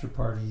the After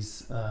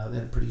Parties. They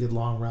had a pretty good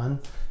long run.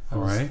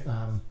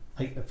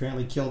 I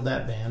apparently killed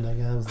that band. I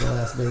guess I was the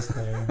last bass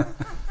player.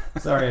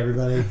 Sorry,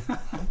 everybody.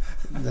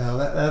 No,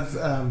 that's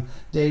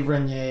Dave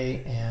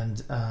Renier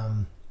and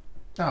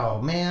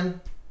oh man,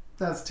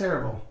 that's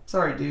terrible.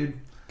 Sorry, dude.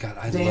 God,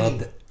 I Danny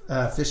love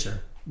that.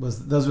 Fisher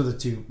those were the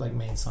two like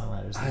main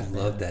songwriters. I in the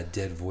love band. that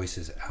Dead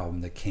Voices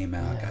album that came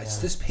out. Yeah, Guys,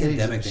 yeah. this Dave's a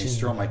pandemic thing's machine,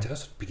 throwing my man.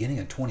 toes. Beginning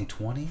of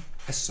 2020,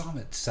 I saw them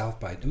at South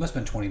by. It must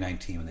have been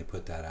 2019 when they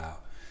put that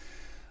out.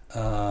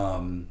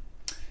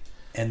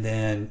 And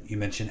then you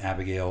mentioned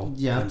Abigail.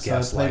 Yeah, and so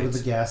I played with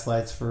Gaslights. the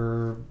Gaslights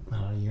for I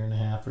don't know, a year and a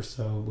half or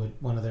so. With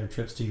one of their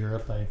trips to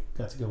Europe, I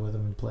got to go with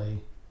them and play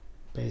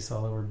bass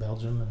all over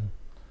Belgium, and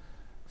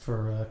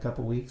for a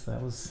couple weeks,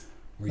 that's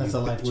a Were you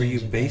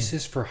life-changing thing.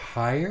 bassist for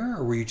hire,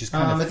 or were you just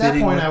kind of At that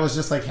fitting point, with- I was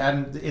just like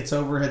It's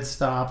Over had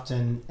stopped,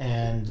 and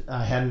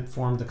I hadn't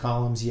formed the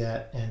Columns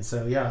yet, and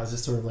so yeah, I was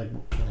just sort of like,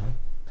 you know,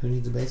 who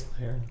needs a bass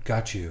player?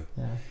 Got you.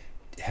 Yeah.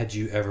 Had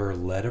you ever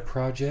led a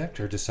project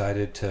or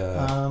decided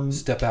to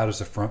step out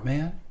as a front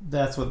man?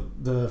 That's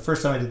what the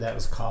first time I did that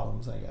was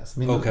Columns, I guess. I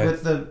mean, Okay.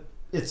 with the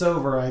It's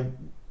Over,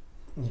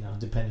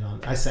 depending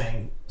on, I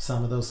sang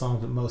some of those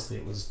songs, but mostly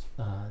it was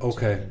Okay.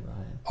 Jerry and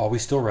Ryan.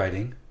 Always still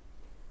writing.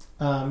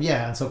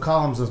 Yeah, and so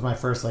Columns was my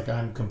first, like,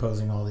 I'm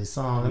composing all these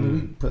songs. I mean,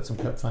 we put some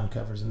fun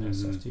covers in there and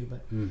stuff too,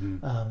 but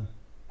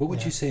What would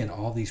yeah. you say in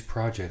all these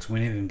projects? We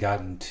haven't even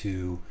gotten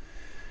to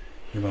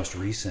your most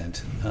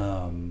recent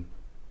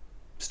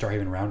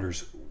Starhaven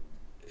Rounders.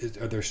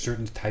 Are there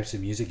certain types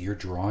of music you're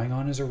drawing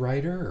on as a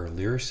writer, or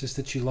lyricist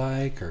that you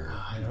like, or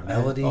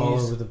melodies? all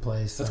over the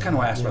place. That's kind of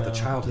why I asked about the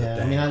childhood Yeah,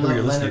 thing. I mean, I who love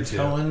you're Leonard listening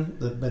to.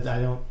 Cohen, but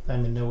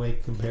I'm in no way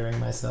comparing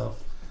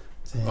myself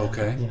to him.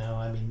 Okay. You know,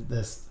 I mean,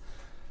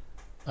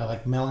 I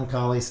like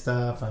melancholy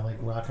stuff. I like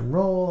rock and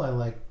roll. I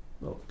like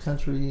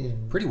country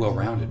and Pretty well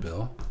rounded,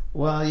 Bill.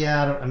 Well,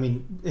 yeah.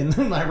 In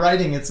my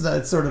writing, it's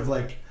sort of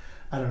like,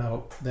 I don't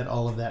know that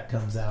all of that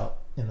comes out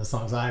in the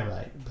songs I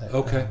write. But,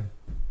 Okay.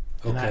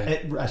 And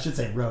Okay. I should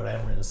say wrote. I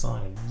haven't written a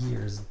song in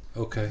years.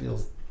 Okay. It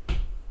feels.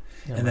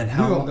 And then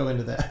we won't go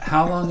into that.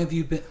 How long have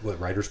you been? What,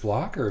 writer's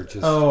block or just?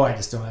 Oh, I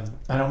just don't have.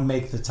 I don't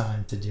make the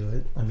time to do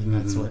it. I mean,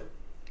 that's what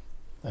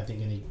I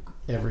think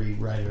every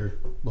writer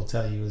will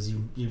tell you is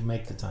you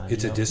make the time.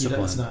 It's a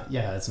discipline. It's not.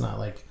 Yeah, it's not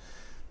like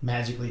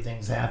magically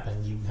things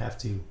happen. You have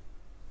to.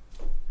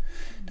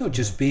 No,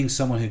 just being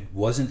someone who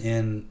wasn't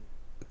in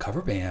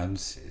cover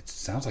bands, it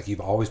sounds like you've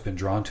always been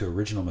drawn to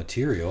original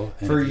material.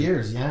 And For if you-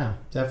 years, yeah,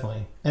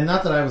 definitely. And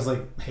not that I was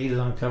like hated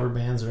on cover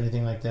bands or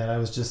anything like that. I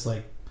was just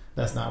like,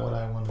 that's not what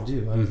I want to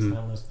do. I want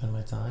to spend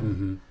my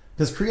time.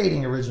 Because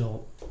creating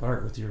original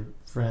art with your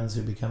friends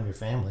who become your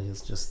family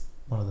is just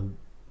one of the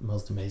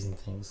most amazing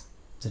things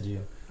to do.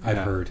 I've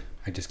heard.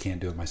 I just can't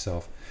do it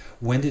myself.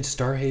 When did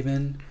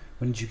Starhaven?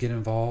 When did you get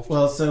involved?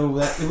 Well, so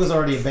it was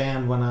already a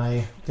band when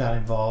I got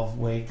involved.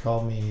 Wade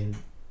called me and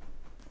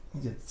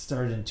it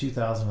started in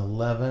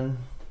 2011.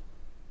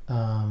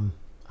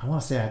 I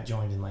want to say I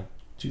joined in like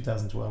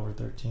 2012 or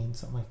 13,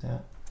 something like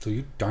that. So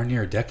you darn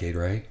near a decade,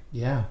 right?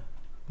 Yeah.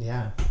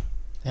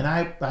 And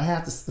I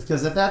had to,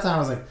 because at that time I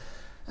was like,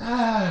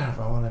 I don't know if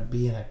I want to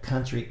be in a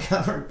country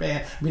cover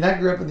band. I mean, I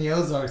grew up in the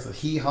Ozarks with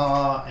hee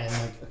haw, and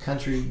like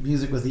country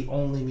music was the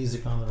only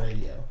music on the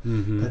radio.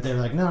 Mm-hmm. But they're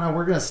like, no,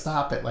 we're going to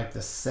stop at like the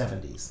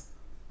 70s.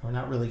 We're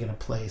not really going to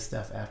play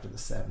stuff after the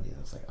 70s.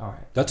 I was like, all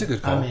right, That's a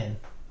good call. I'm in.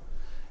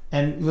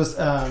 And it was,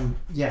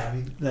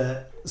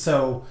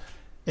 so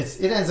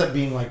it ends up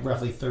being like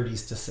roughly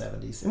 30s to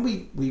 70s, and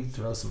we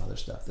throw some other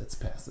stuff that's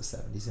past the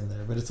 70s in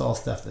there, but it's all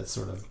stuff that's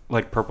sort of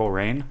Like Purple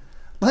Rain?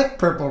 like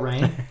Purple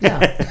Rain. Yeah.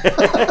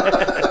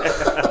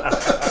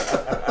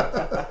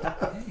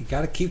 You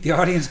got to keep the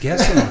audience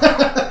guessing.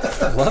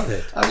 Love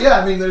it. Yeah,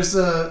 I mean, there's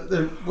a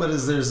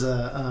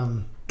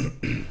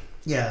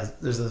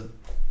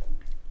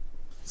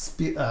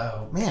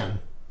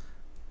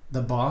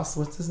The Boss,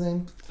 what's his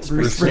name?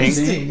 Bruce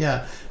Springsteen.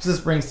 Yeah, there's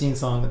a Springsteen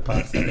song that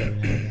pops up every now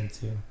and then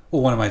too.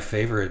 Well, one of my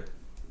favorite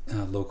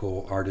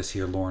local artists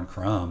here, Lauren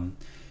Crum,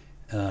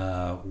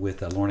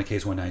 with Lorna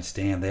K's One Night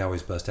Stand, they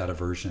always bust out a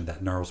version of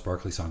that Gnarls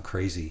Barkley song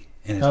 "Crazy,"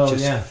 and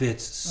it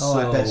fits so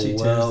I bet she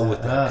tears well that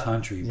with that up.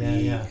 country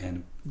beat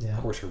and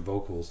of course her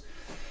vocals.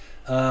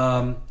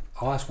 I'll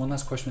ask one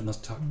last question, and let's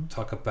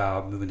talk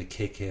about moving to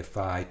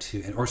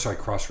KKFI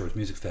Crossroads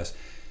Music Fest.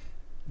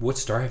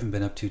 What's Starhaven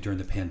been up to during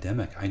the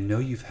pandemic? I know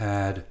you've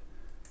had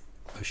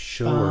a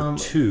show or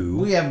two.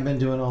 We haven't been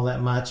doing all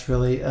that much,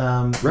 really.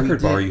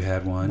 Record Bar, you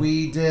had one.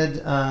 We did,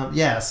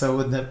 so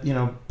when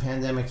the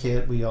pandemic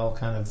hit, we all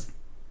kind of.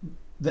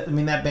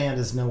 That band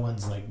is no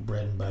one's like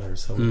bread and butter,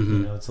 so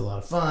it's a lot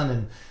of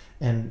fun,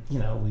 and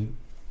we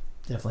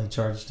definitely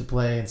charge to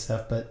play and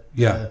stuff, but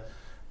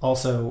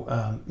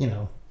also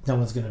no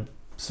one's gonna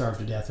starve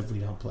to death if we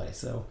don't play.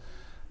 So,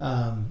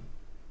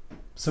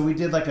 so we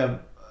did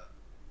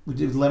we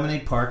did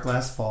Lemonade Park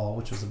last fall,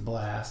 which was a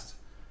blast.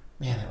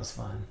 Man, that was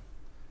fun.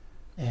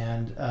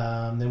 And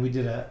then we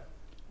do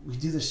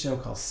this show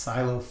called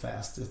Silo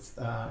Fest. It's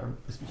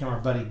become our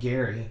buddy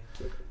Gary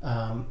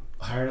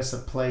hired us a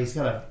place.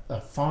 He's got a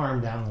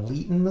farm down in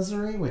Leeton,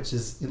 Missouri, which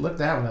is, you look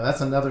that one up. That's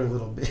another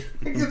little bit.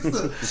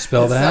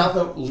 Spell that? South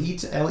of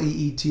Leeton,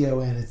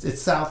 Leeton.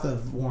 It's south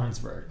of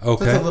Warrensburg.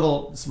 Okay. So it's a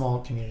little small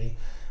community.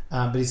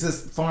 But he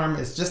says farm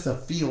is just a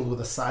field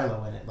with a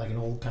silo in it, like an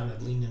old kind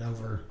of leaning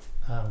over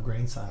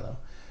grain silo.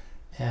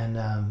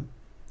 And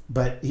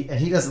but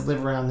he doesn't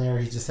live around there.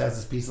 He just has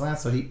this piece of land.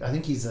 So I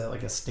think he's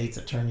like a state's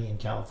attorney in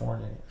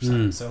California or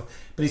something. So,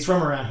 but he's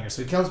from around here.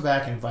 So he comes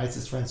back and invites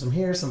his friends from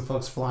here. Some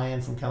folks fly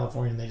in from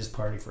California and they just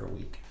party for a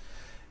week.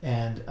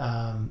 And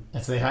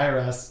so they hire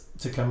us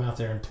to come out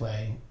there and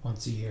play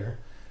once a year.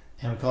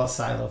 And we call it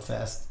Silo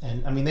Fest.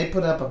 And I mean, they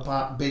put up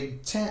a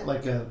big tent,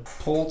 like a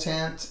pole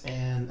tent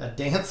and a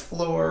dance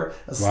floor,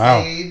 a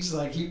stage.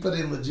 Like he put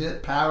in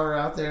legit power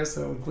out there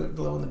so we quit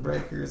blowing the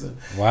breakers. And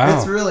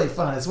it's really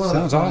fun. It's one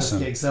of the funnest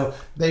gigs. So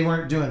they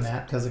weren't doing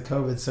that because of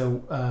COVID.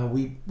 So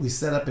we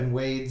set up in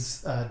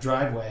Wade's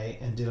driveway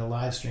and did a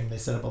live stream. They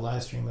set up a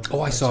live stream.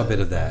 I saw a bit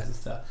of that.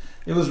 Stuff.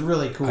 It was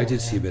really cool. I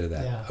did see a bit of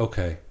that. Yeah.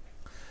 Okay.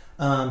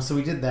 So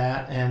we did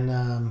that,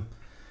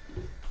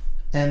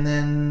 and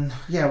then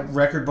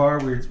Record Bar.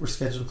 We're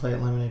scheduled to play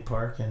at Lemonade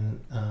Park,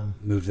 and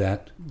move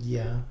that.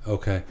 Yeah.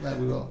 Okay. Right,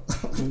 we will.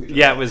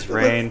 Yeah, it was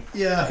rain.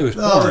 Yeah. It was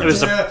pouring.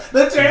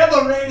 The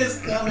terrible rain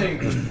is coming.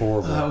 It was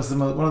horrible. It was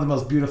one of the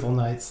most beautiful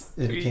nights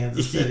in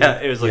Kansas City. Yeah,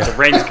 it was like the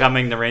rain's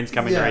coming, the rain's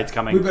coming, the rain's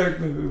coming. We better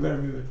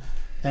move it.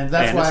 And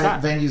that's why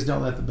venues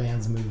don't let the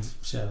bands move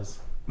shows.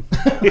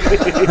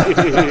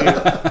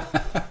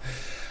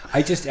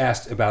 I just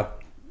asked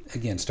about,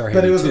 again, Starhaven.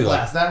 But it was a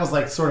blast. That was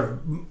like sort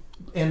of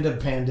end of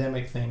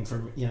pandemic thing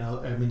for,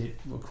 I mean,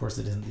 of course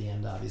it isn't the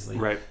end, obviously.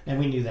 Right. And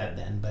we knew that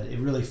then, but it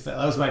really felt,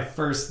 that was my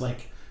first,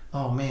 like,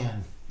 oh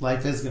man,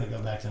 life is going to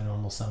go back to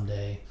normal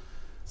someday.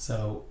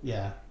 So,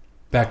 yeah.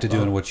 Back to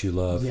doing what you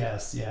love.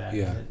 Yes, yeah.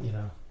 Yeah.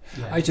 Yeah.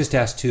 I just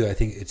asked too, I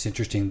think it's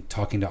interesting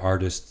talking to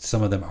artists.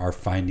 Some of them are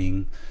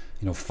finding,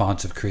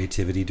 fonts of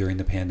creativity during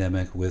the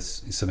pandemic with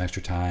some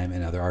extra time,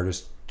 and other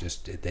artists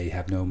they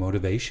have no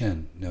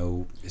motivation.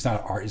 No, it's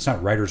not art. It's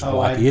not writer's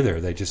block either.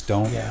 They just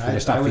don't. Yeah, they're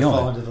just I not would feeling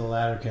fall it. into the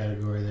latter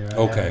category there.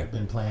 I haven't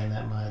been playing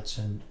that much,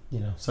 and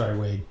sorry,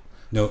 Wade.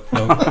 No.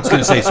 I was going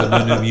to say, so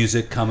no new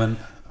music coming.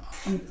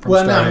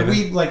 Well, no,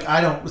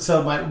 I don't.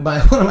 So my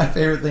one of my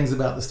favorite things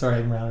about the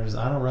Starhaven Rounders is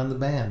I don't run the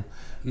band.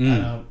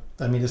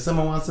 I mean, if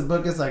someone wants to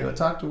book us, I go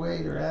talk to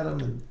Wade or Adam,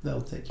 and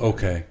they'll take care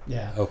of it.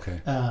 Yeah. Okay.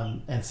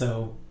 And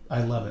so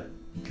I love it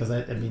because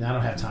I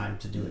don't have time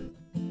to do it.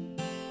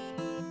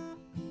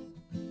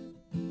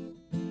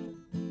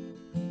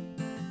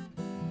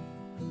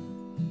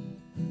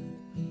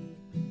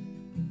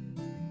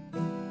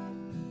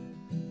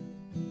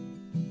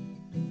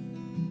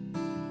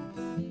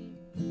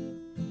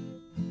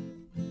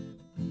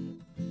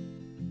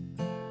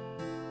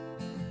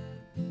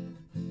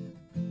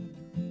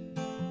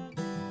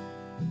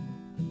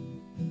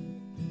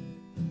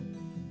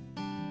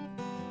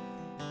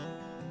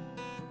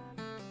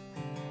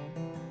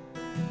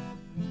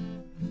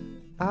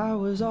 I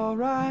was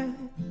alright,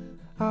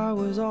 I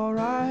was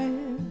alright,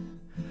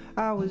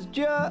 I was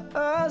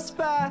just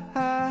fine.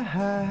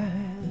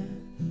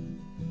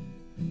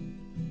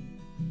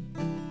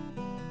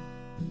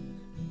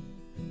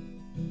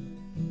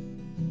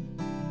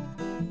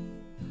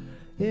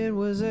 It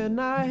was a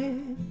night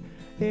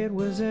in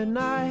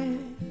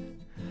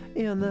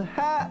the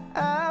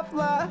half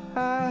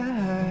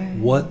light.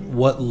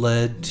 What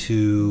led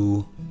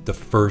to the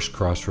first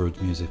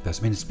Crossroads Music Fest?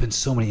 I mean, it's been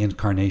so many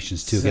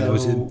incarnations too. Again, it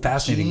was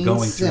fascinating Gene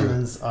going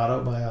Simmons'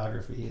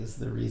 autobiography is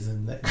the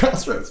reason that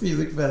Crossroads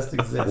Music Fest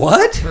exists.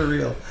 What? For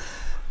real.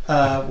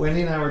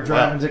 Wendy and I were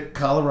driving to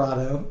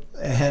Colorado,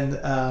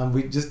 and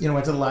we just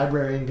went to the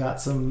library and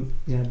got some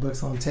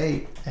books on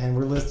tape, and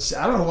we're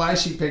listening. I don't know why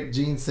she picked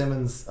Gene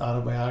Simmons'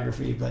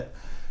 autobiography, but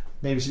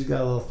maybe she's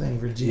got a little thing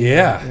for Gene.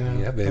 Yeah,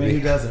 yeah, baby. I mean, who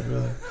doesn't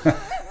really?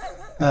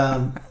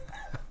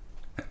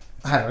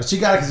 I don't know. She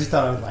got it because she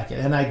thought I would like it,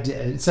 and I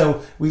did.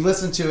 So we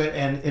listened to it,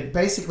 and it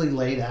basically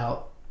laid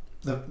out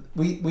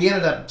we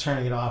ended up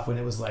turning it off when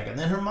it was like, and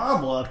then her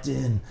mom walked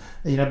in,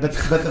 but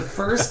the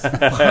first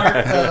part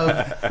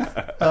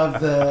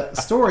of the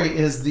story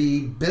is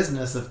the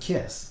business of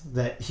Kiss,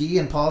 that he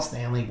and Paul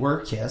Stanley were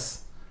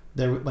Kiss.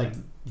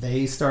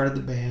 They started the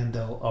band.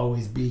 They'll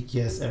always be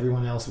Kiss.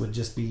 Everyone else would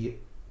just be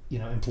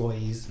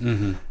employees.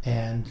 Mm-hmm.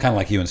 And kind of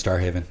like you in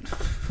Starhaven.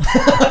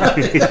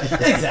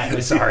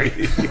 Exactly. Sorry.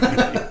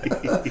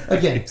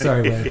 Again,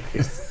 sorry, Wade.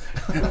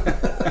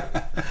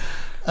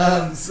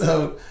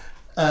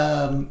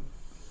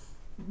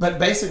 But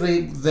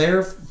basically,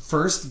 their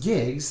first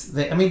gigs,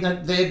 they had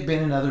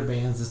been in other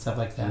bands and stuff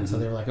like that. Mm-hmm. So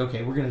they were like,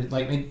 okay, we're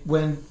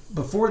gonna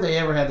before they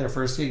ever had their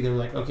first gig, they were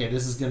like, okay,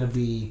 this is gonna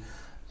be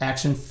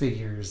action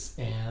figures,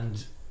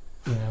 and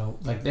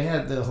they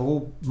had the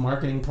whole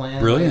marketing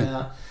plan.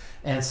 Brilliant.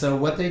 And so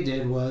what they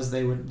did was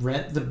they would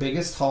rent the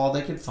biggest hall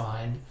they could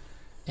find,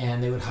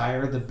 and they would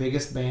hire the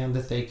biggest band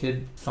that they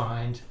could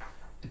find,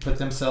 put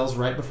themselves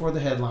right before the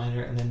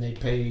headliner, and then they'd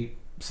pay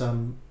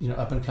some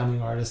up and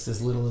coming artists as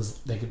little as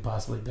they could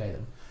possibly pay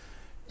them,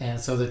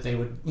 and so that they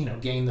would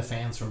gain the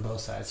fans from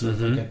both sides. So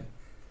Mm-hmm. it's like a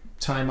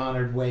time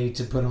honored way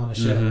to put on a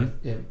show.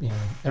 Mm-hmm.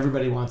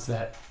 Everybody wants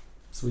that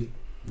sweet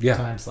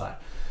time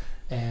slot,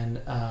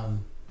 and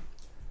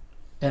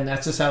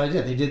that's just how they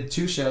did. They did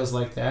 2 shows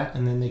like that,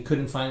 and then they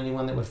couldn't find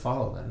anyone that would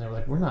follow them. They were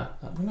like, we're not.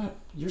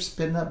 You're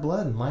spitting up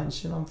blood and lighting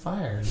shit on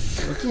fire.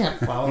 And we can't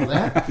follow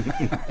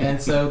that. And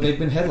so they've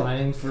been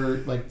headlining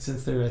for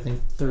since their, I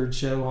think, 3rd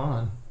show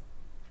on.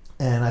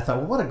 And I thought,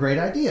 well, what a great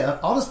idea.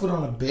 I'll just put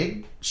on a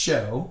big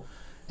show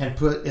and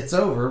put It's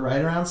Over right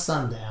around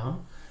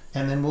sundown,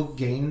 and then we'll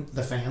gain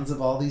the fans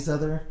of all these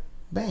other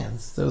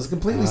bands. So it was a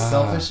completely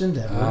selfish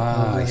endeavor.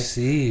 I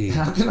see.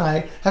 How can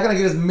I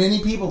get as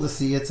many people to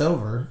see It's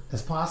Over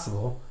as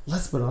possible?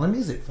 Let's put on a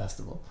music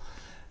festival.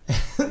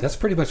 That's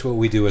pretty much what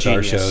we do with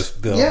Genius. our shows,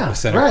 Bill. Yeah, the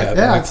Center right. Cut,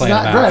 Yeah, we it's plan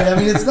not them out. right. I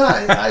mean,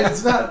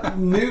 it's not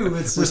new.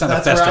 It's just not a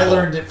that's where I festival.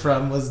 learned it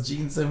from, was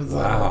Gene Simmons'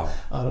 Wow.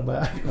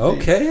 autobiography.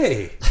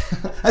 Okay.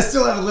 I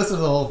still haven't listened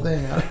to the whole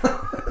thing.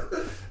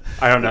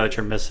 I don't know that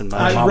you're missing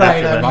much. Mom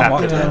Right. walked in. Mom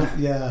walked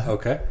in. Yeah.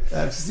 Okay.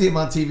 I see him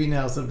on TV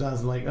now.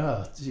 Sometimes I'm like,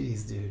 oh,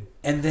 jeez, dude.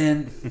 And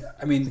then,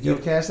 I mean, You'll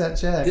cash that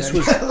check. this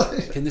was,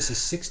 and this is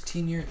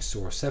 16 years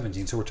or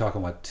 17, so we're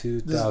talking what,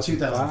 2005? This is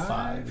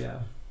 2005. Yeah.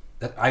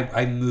 That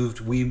I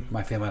moved.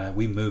 My family and I,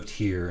 we moved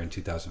here in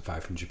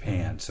 2005 from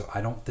Japan. So I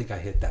don't think I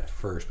hit that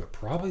first, but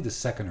probably the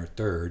 2nd or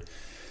 3rd.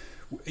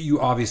 You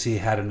obviously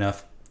had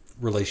enough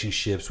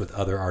relationships with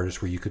other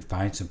artists where you could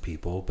find some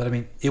people, but I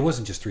mean, it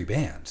wasn't just 3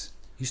 bands.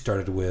 You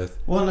started with.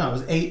 Well, no, it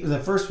was 8. The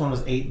first one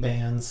was 8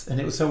 bands,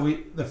 and it was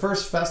the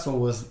first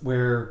festival was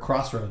where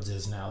Crossroads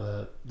is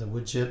now, the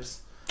Wood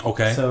Chips.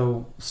 Okay.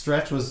 So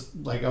Stretch was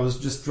I was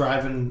just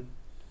driving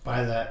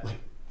by that,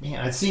 man,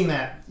 I'd seen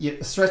that.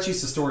 Stretch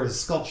used to store his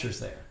sculptures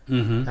there,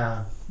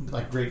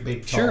 great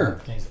big tall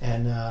things,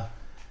 and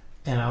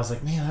I was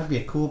like, man, that'd be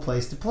a cool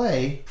place to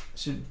play.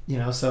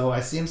 So I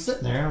see him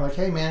sitting there. I'm like,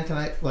 hey, man, can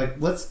I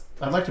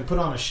I'd like to put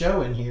on a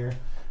show in here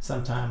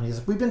sometime. And he's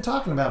like, we've been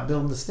talking about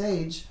building the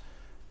stage,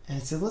 and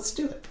he said, let's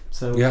do it.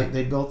 So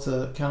they built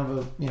a kind of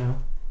a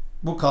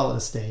we'll call it a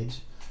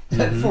stage. It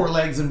had 4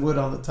 legs and wood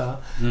on the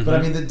top, but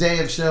I mean, the day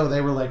of show they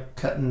were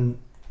cutting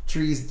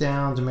trees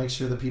down to make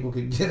sure that people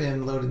could get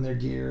in, loading their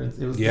gear.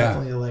 It was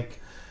definitely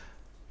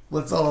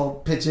let's all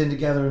pitch in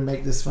together and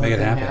make this fun thing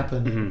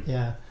happen. Mm-hmm.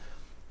 Yeah.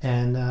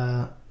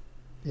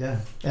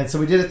 And so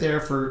we did it there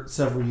for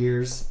several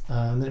years.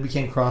 Then it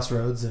became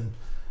Crossroads, and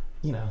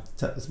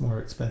it's a more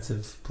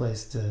expensive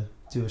place to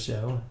do a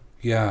show.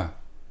 Yeah.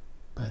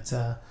 But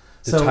the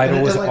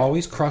title was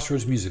always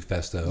Crossroads Music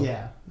Fest, though.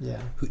 Yeah.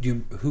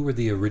 Who were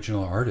the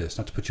original artists?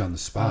 Not to put you on the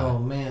spot. Oh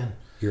man.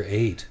 You're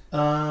 8.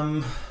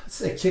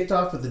 It kicked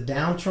off with the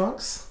Down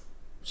Trunks,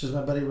 which is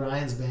my buddy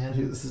Ryan's band.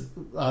 Who, this is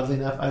oddly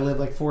enough, I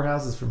live 4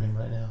 houses from him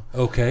right now.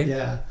 Okay.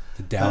 Yeah.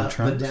 The Down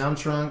Trunks. The Down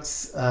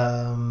Trunks.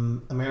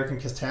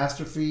 American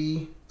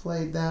Catastrophe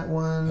played that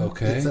one.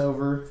 Okay. It's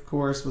Over, of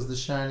course, was the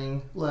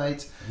shining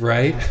light.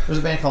 Right. There's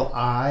a band called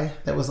I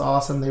that was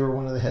awesome. They were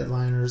one of the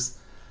headliners.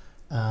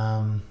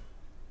 Oh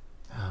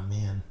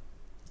man,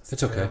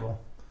 It's okay. terrible.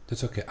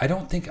 That's okay. I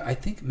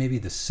think maybe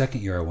the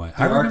 2nd year I went.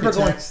 The I remember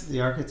going.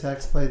 The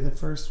Architects played the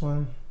first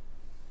one.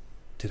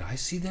 Did I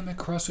see them at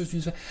Crossroads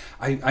Music?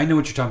 I know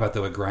what you're talking about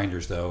though at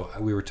Grinders though.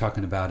 We were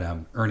talking about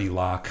Ernie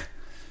Locke,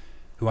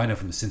 who I know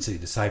from the Sin City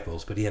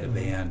Disciples, but he had a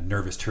band,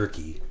 Nervous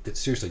Turkey, that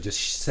seriously just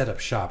set up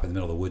shop in the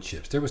middle of the wood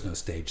chips. There was no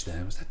stage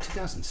then. Was that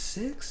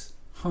 2006?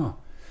 Huh.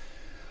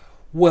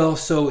 Well,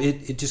 so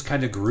it just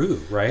kind of grew,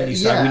 right? You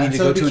said we need to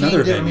go to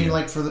another venue. I mean,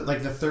 like for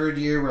the third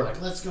year, we're like,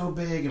 let's go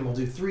big, and we'll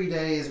do 3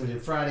 days. We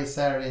did Friday,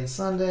 Saturday, and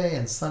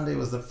Sunday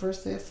was the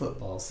first day of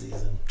football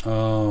season.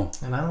 Oh.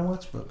 And I don't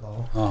watch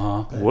football.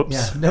 Uh-huh.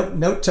 Whoops. Yeah.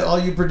 Note to all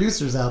you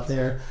producers out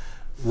there.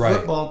 Right.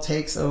 Football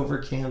takes over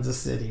Kansas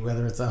City,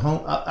 whether it's a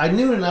home. I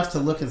knew enough to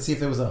look and see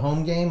if it was a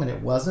home game, and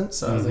it wasn't.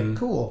 So I was like,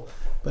 cool.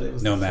 But it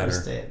was No the matter.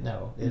 first day.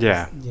 No.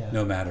 Yeah.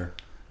 No matter.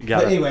 You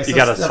gotta, But anyway, you so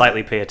gotta stuff-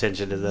 slightly pay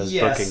attention to those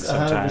bookings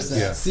sometimes. 100%.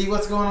 Yeah. See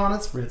what's going on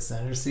at Spritz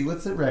Center. See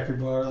what's at Record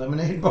Bar,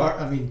 Lemonade Bar.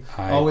 I mean,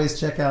 I always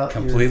check out.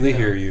 Completely your,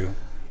 hear you.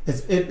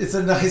 It's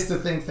a nice to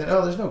think that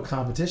there's no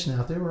competition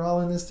out there. We're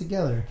all in this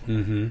together.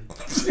 Mm-hmm.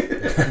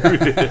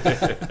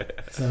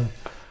 So,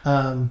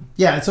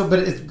 yeah. And so, but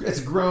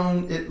it's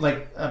grown. It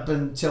like up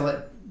until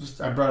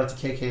I brought it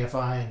to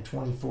KKFI in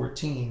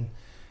 2014.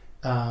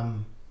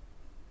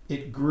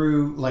 It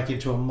grew like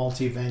into a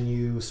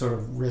multi-venue sort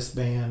of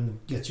wristband,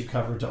 gets you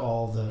covered to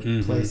all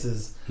the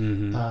places,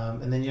 and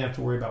then you don't have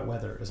to worry about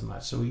weather as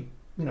much. So we,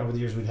 over the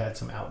years we'd had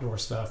some outdoor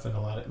stuff and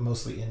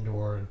mostly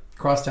indoor. And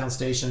Crosstown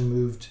Station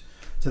moved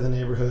to the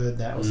neighborhood.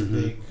 That was a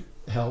big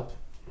help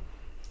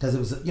because it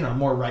was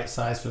more right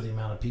size for the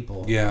amount of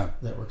people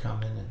that were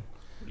coming. And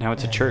Now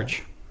it's a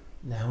church.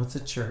 now it's a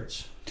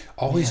church.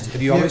 Always. Man,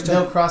 Have you always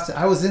done? no Crosstown?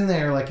 I was in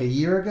there like a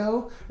year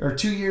ago or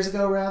 2 years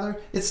ago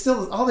rather. It's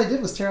still all they did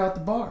was tear out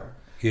the bar.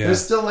 Yeah.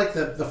 There's still like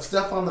the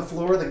stuff on the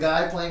floor. The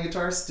guy playing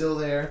guitar is still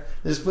there.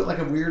 They just put like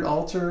a weird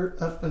altar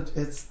up.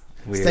 It's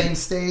Weird. same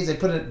stage. They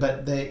put it,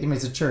 but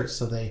it's a church,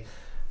 so they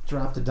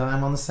dropped a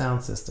dime on the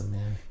sound system,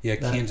 man. Yeah,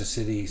 That- Kansas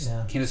City's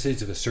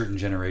of a certain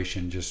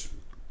generation just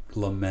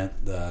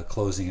lament the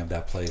closing of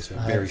that place. A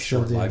I very still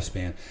short do.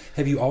 lifespan.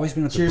 Have you always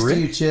been at the Cheers Brick?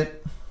 to you,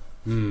 Chip.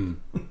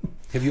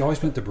 Have you always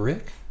been at the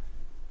Brick?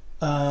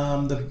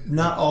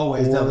 Not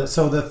always.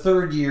 So the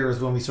third year is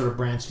when we sort of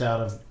branched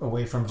out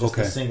away from just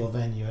Okay. a single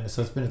venue, and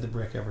so it's been at the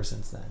Brick ever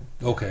since then.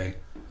 Okay.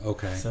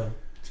 So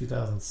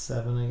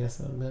 2007, I guess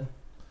that would have been.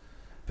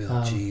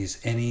 Bill, geez,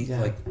 any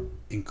yeah. like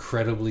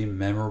incredibly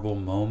memorable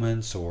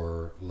moments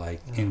or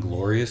like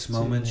inglorious too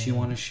moments you many.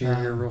 want to share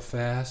here real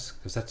fast?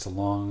 Because that's a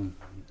long.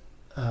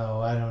 Oh,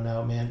 I don't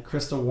know, man.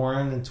 Crystal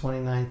Warren in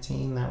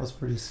 2019, that was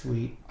pretty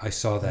sweet. I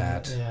saw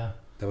that. Yeah.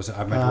 That was.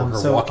 I remember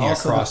her walking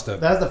also across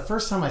that was the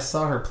first time I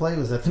saw her play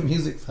was at the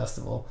music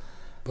festival.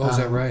 Oh, is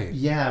that right?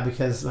 Yeah,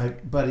 because my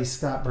buddy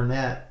Scott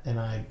Burnett and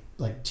I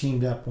like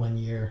teamed up one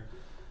year,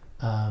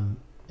 and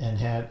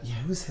had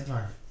who's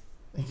headliner?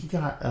 I think he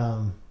got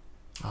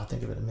I'll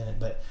think of it in a minute,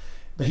 but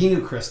he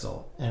knew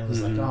Crystal and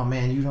was like, oh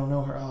man, you don't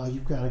know her. Oh,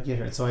 you've got to get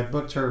her. And so I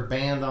booked her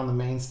band on the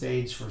main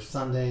stage for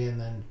Sunday, and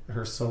then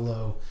her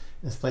solo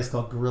in this place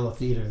called Guerrilla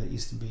Theater that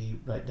used to be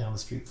right down the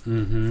street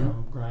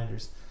from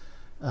Grinders.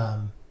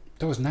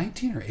 That was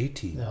 19 or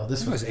 18? No,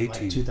 this was 18.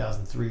 like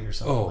 2003 or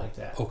something like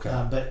that.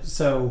 Okay.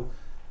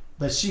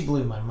 But she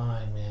blew my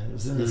mind, man. It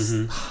was in this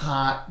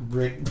hot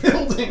brick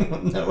building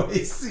with no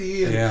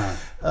AC. And, Yeah.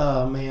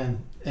 oh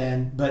man.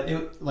 But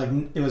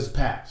it was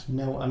packed.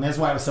 No, I mean that's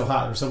why it was so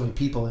hot. There were so many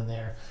people in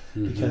there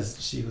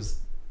because she was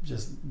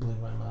just blew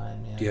my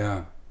mind, man.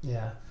 Yeah.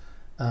 Yeah.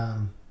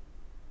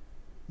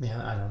 Man,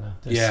 I don't know.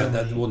 There's Yeah, so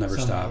that many, will never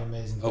so stop. many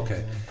amazing things,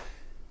 Okay. man.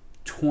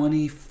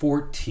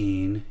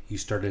 2014, you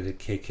started at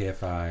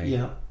KKFI.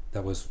 Yeah.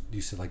 That was,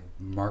 you said, like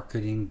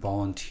marketing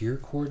volunteer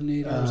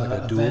coordinator? It was like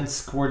a dual.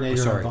 Events coordinator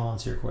sorry. and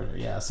volunteer coordinator.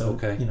 Yeah. So,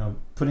 Okay.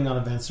 putting on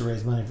events to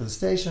raise money for the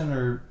station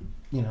or,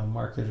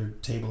 market or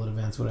table at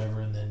events,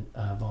 whatever, and then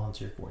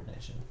volunteer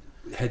coordination.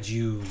 Had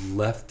you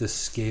left the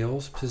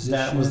scales position?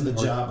 That was the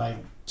or- job I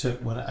took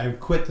when I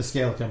quit the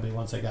scale company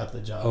once I got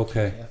the job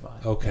Okay. at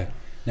KFI. Okay. Yeah.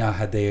 Now,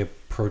 had they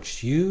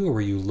approached you, or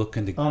were you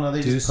looking to Oh no,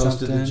 they do just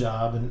posted something? the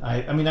job, and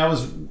I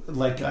was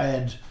like, I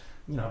had,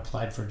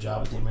 applied for a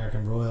job at the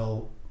American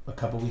Royal a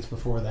couple weeks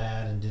before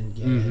that and didn't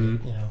get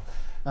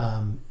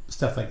it,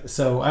 stuff like that.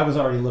 So I was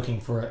already looking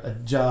for a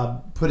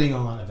job putting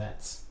on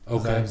events.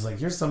 'Cause Okay. I was like,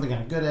 here's something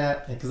I'm good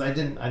at, because I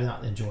did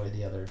not enjoy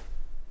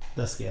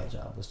the scale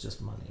job was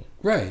just money.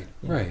 Right,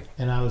 you know. right.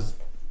 And I was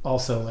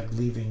also like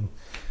leaving.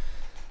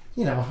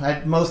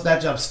 That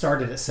job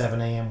started at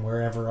 7 a.m.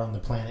 wherever on the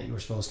planet you were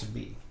supposed to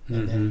be,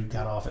 and then you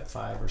got off at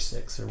 5 or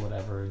 6 or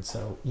whatever. And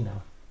so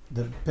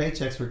the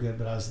paychecks were good,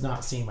 but I was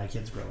not seeing my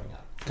kids growing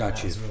up. Got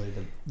That you. was really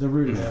the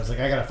root of it. I was like,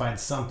 I got to find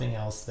something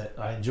else that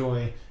I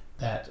enjoy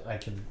that I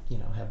can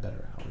have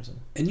better hours in.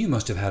 And you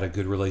must have had a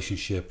good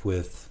relationship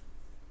with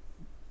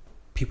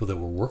people that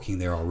were working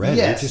there already.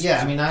 Yes, Just yeah.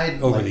 I mean,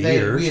 we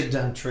years. had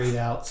done trade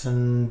outs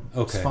and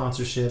Okay.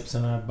 sponsorships,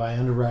 and by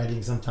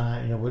underwriting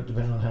sometime,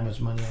 depending on how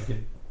much money I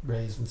could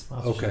raise and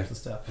sponsorships and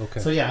stuff. Okay.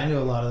 So yeah, I knew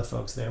a lot of the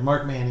folks there.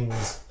 Mark Manning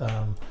was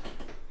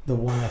the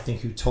one I think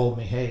who told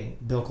me, "Hey,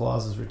 Bill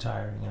Claus is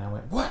retiring," and I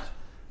went, "What?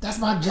 That's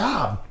my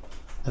job."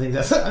 I think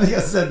I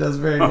said those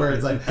very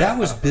words. Like That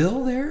was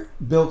Bill there?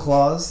 Bill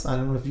Claus. I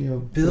don't know if you know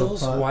Bill's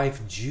Bill Claus.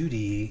 wife,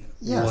 Judy,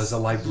 Yes. was a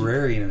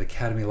librarian at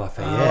Academy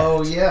Lafayette.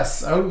 Oh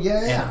yes. Oh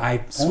yeah. And I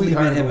only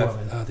Sweetheart met him. of a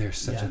woman. They're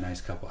such Yeah. a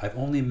nice couple. I've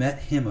only met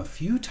him a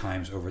few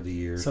times over the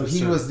years. So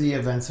he was the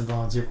events and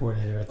volunteer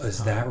coordinator at the Is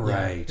time. that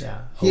right? Yeah.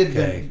 He had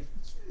Okay.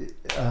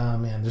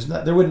 been. Man,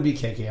 there wouldn't be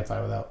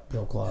KKFI without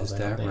Bill Claus. Is I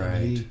don't that think.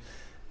 right? He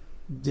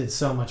did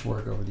so much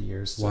work over the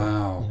years. So,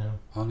 Wow. You know.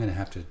 I'm going to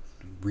have to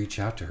reach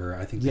out to her.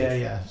 I think.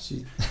 Yeah. She.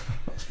 Yeah.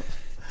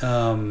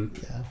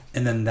 Yeah.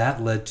 And then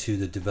that led to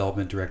the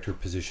development director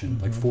position,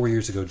 like 4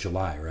 years ago,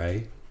 July,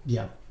 right?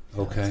 Yeah.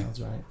 Okay. That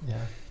sounds right.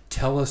 Yeah.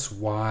 Tell us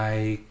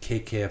why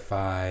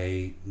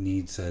KKFI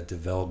needs a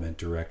development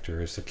director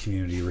as a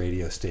community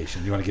radio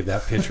station. You want to give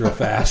that pitch real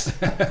fast?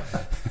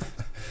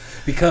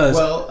 Because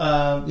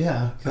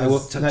yeah, I will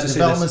because t- that just say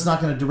development's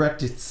not going to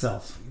direct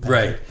itself.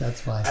 Right.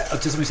 That's why.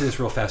 just let me say this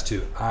real fast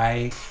too.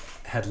 I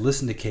had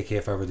listened to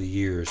KKFI over the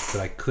years,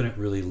 but I couldn't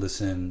really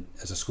listen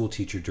as a school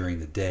teacher during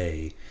the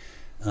day.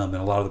 And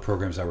a lot of the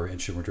programs I were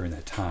interested in were during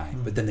that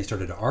time. But then they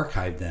started to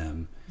archive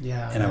them,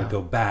 Yeah. and I would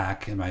go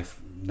back in my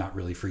not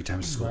really free time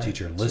as a school Right,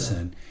 teacher and sure.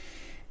 listen,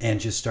 and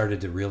just started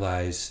to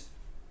realize,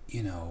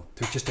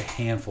 there's just a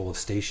handful of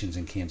stations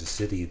in Kansas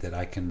City that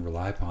I can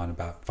rely upon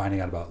about finding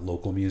out about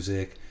local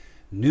music,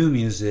 new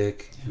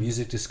music,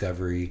 music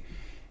discovery,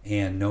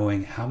 and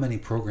knowing how many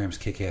programs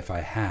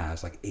KKFI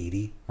has, like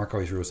 80. Mark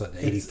always rules that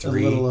 83. It's a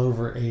little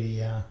over 80.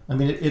 Yeah. I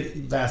mean, it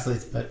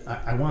vacillates, but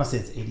I want to say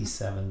it's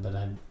 87, but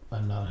I'm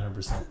not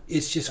 100%.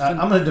 It's just I'm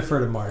going to defer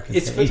to Mark. And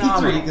it's say 83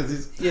 phenomenal.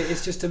 because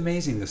it's just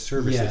amazing the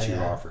service that you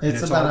offer. And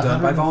It's it's about all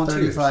done by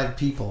volunteers. 135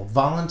 people,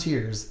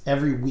 volunteers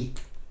every week.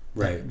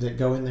 Right. That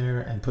go in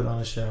there and put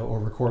on a show or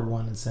record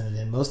one and send it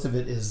in. Most of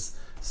it is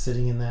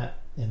sitting in that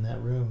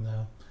room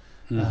though.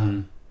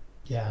 Mm-hmm.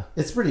 Yeah,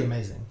 it's pretty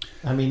amazing.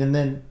 I mean, and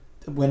then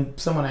when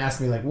someone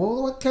asks me like,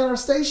 well, what kind of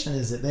station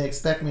is it? They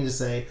expect me to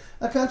say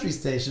a country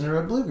station or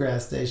a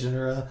bluegrass station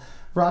or a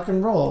rock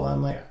and roll.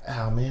 I'm like,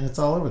 oh man, it's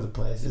all over the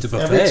place. It's a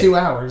buffet. Every 2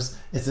 hours,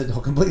 it's a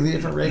completely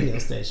different radio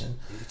station.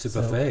 It's a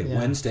So, buffet. yeah.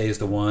 Wednesday is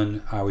the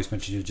one I always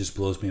mention. It just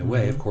blows me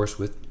away, of course,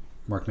 with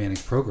Mark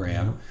Manning's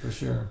program. Yeah, for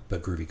sure.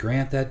 But Groovy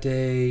Grant that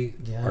day,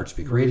 Yeah.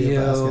 Artspeak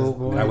Radio Vasquez Radio.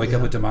 Boyd, And I wake up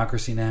yeah. with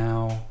Democracy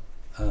Now!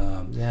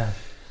 Yeah.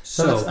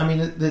 So, So, it's, I mean,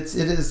 it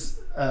is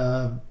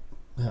a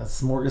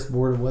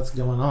smorgasbord of what's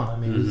going on. I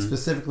mean, we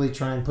specifically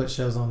try and put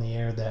shows on the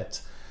air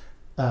that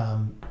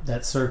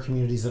that serve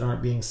communities that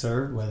aren't being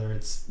served, whether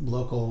it's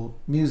local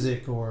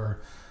music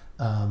or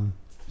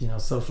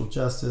social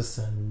justice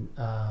and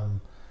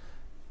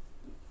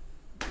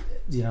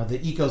the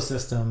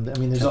ecosystem. I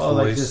mean, there's Tough all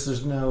like voice. this.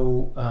 There's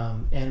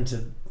no end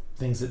to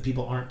things that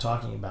people aren't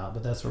talking about,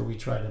 but that's where we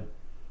try to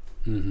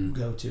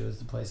go to, is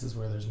the places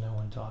where there's no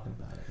one talking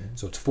about it.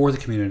 so it's for the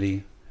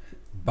community,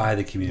 by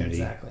the community,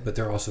 Exactly. but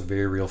there are also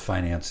very real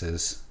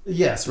finances.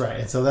 Yes, right.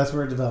 And so that's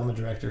where a development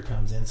director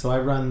comes in. So I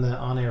run the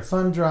on-air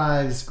fund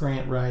drives,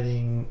 grant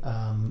writing,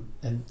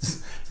 and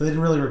so they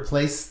didn't really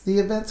replace the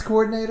events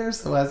coordinator.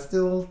 So I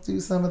still do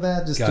some of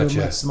that, just to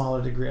Gotcha. a much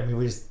smaller degree. I mean,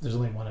 there's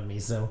only one of me,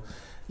 so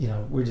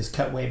we just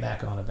cut way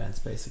back on events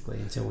basically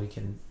until we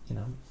can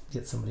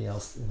get somebody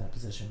else in that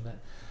position. But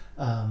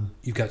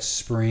You've got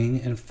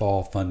spring and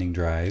fall funding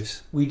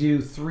drives. we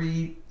do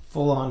 3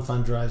 full-on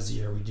fund drives a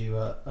year. We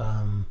do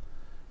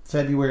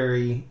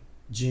February,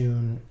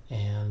 June,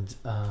 and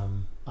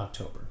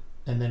October,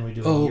 and then we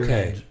do a Oh, year-end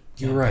okay.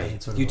 You're campaign,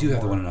 right. sort of You a do have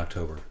the more- one in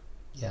October.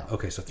 Yeah.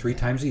 Okay, so 3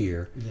 times a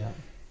year. Yeah.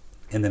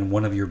 And then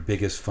one of your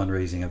biggest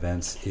fundraising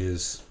events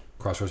is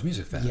Crossroads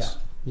Music Fest. Yeah.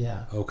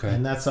 Yeah. Okay.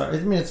 And that's our. I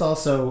mean, it's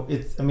also.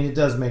 It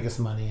does make us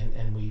money,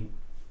 and we,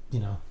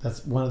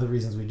 that's one of the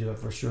reasons we do it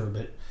for sure.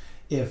 But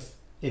if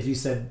you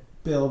said,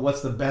 Bill,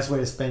 what's the best way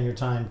to spend your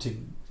time to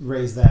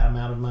raise that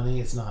amount of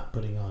money? It's not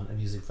putting on a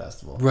music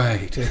festival.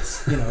 Right.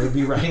 It's it'd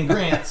be writing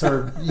grants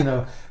or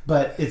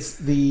but it's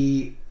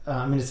the.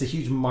 It's a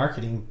huge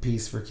marketing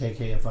piece for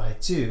KKFI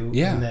too.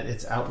 Yeah. In that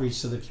it's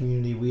outreach to the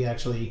community. We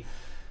actually,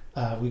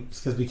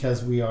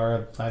 because we are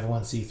a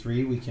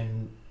 501c3, we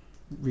can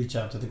reach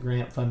out to the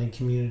grant funding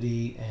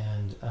community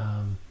and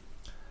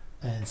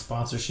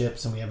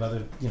sponsorships, and we have other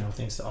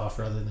things to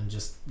offer other than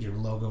just your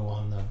logo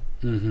on the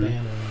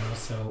banner.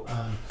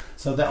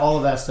 So that all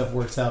of that stuff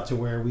works out to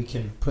where we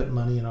can put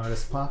money in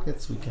artists'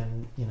 pockets. We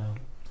can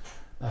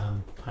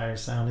hire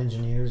sound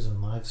engineers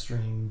and live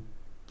stream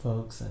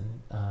folks,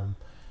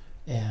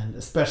 and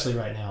especially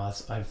right now,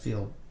 I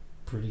feel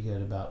pretty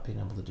good about being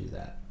able to do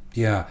that.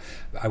 Yeah,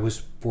 I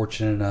was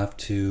fortunate enough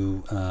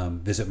to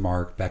visit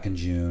Mark back in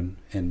June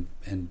and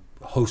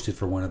hosted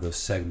for one of those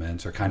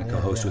segments, or kind of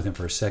co-hosted with him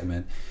for a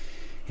segment.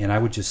 And I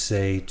would just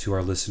say to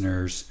our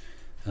listeners,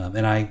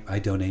 and I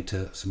donate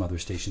to some other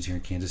stations here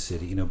in Kansas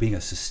City, being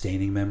a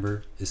sustaining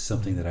member is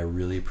something that I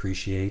really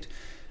appreciate.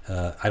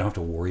 I don't have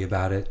to worry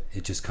about it.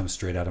 It just comes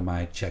straight out of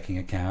my checking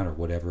account or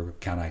whatever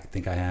account I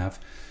think I have.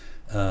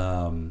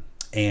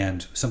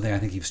 And something I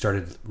think you've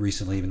started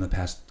recently, even the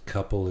past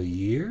couple of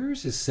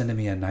years, is sending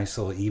me a nice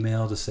little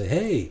email to say,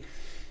 hey,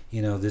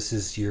 this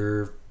is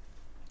your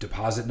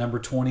deposit number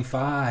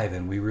 25,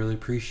 and we really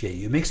appreciate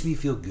you. It makes me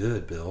feel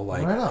good, Bill.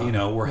 Like, Right on.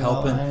 we're Well,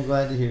 helping. I'm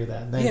glad to hear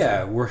that. Thank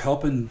Yeah, you. we're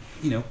helping,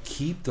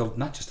 keep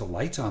not just the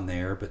lights on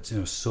there, but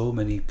so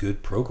many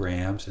good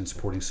programs and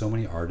supporting so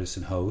many artists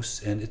and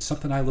hosts, and it's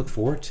something I look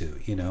forward to.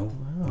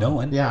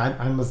 Knowing. Yeah,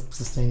 I'm a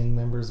sustaining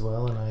member as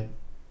well, and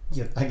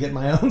I get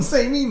my own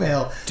same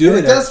email. Do And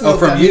it. does feel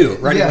From kind you,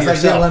 of, writing yes, to I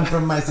get yourself. one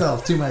from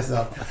myself to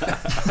myself.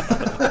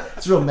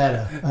 It's real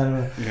meta. I don't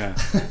know. Yeah.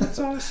 That's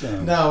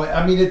awesome. No,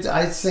 I mean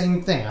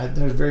same thing.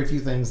 There's very few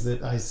things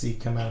that I see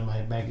come out of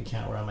my bank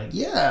account where I'm like,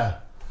 yeah,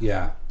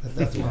 Yeah. but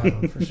that's one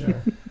of them for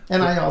sure.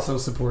 And I also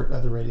support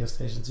other radio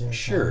stations here in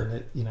Sure.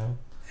 town that,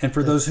 And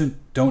for those who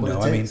don't what it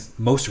know, I mean, takes.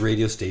 most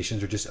radio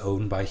stations are just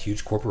owned by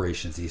huge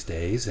corporations these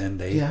days, and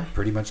they Yeah.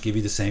 pretty much give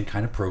you the same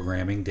kind of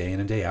programming day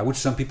in and day out, which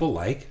some people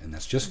like, and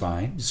that's just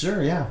fine.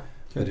 Sure, yeah.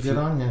 But if Good you-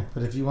 on you.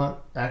 But if you want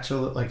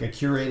actual, like a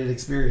curated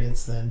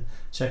experience, then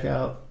check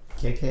out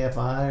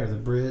KKFI or The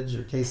Bridge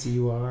or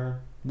KCUR.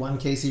 One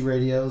KC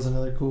Radio is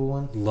another cool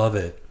one. Love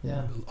it.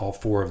 Yeah. All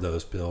 4 of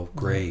those, Bill.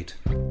 Great.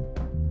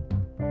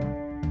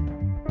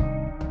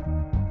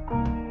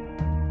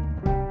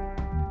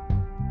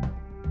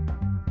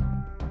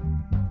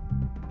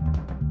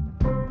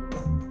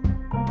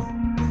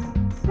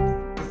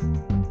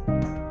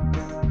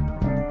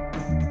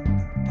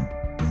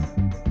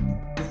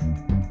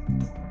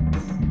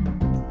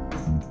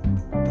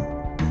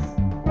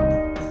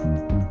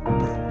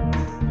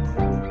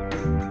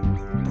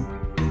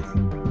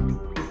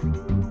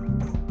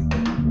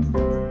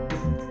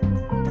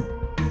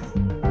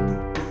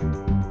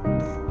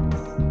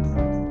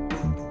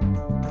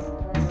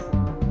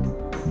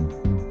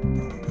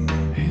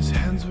 His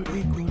hands were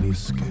equally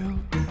skilled.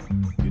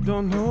 You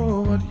don't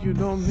know what you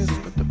don't miss,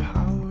 but the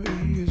power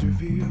is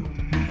revealed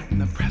in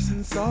the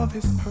presence of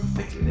his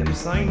perfect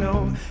lips. I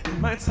know it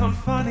might sound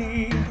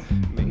funny,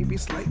 maybe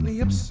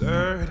slightly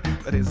absurd,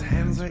 but his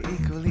hands are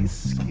equally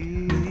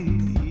skilled.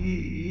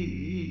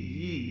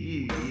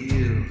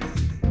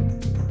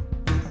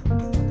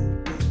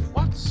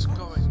 What's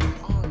going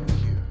on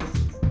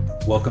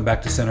here? Welcome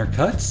back to Center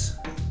Cuts.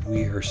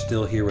 We are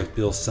still here with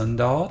Bill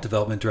Sundahl,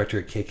 Development Director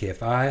at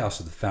KKFI,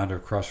 also the founder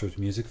of Crossroads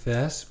Music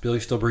Fest. Bill, you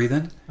still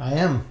breathing? I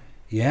am.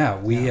 Yeah,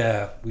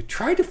 we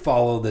tried to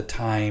follow the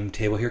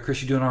timetable here.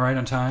 Chris, you doing all right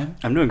on time?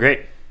 I'm doing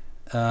great.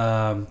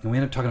 And we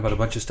ended up talking about a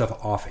bunch of stuff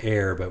off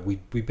air, but we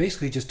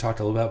basically just talked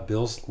a little about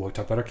we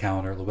talked about our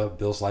calendar, a little about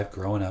Bill's life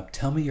growing up.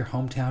 Tell me your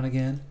hometown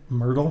again.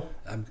 Myrtle?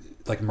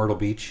 Like Myrtle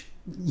Beach.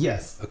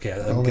 Yes. Okay,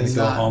 I'm Only going to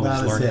go not- home and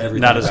not just as learn hip.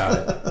 everything Not as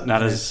about it.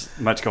 not as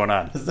much going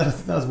on. It's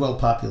not as well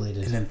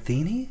populated. And then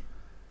Theney?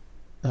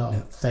 Oh,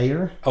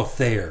 Thayer? Oh,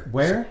 Thayer.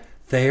 Where?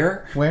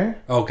 Thayer? Where?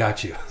 Oh,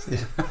 got you.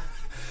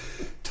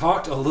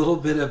 Talked a little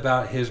bit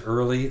about his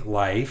early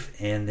life,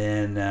 and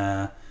then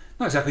not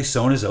exactly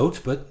sowing his oats,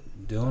 but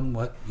doing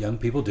what young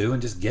people do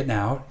and just getting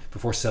out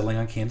before settling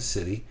on Kansas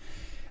City.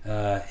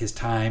 His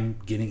time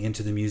getting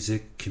into the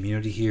music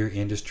community here,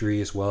 industry,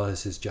 as well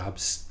as his job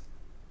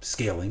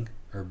scaling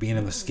or being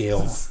in the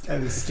scale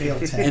Scale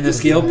tech. in the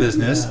scale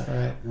business.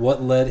 Yeah, right.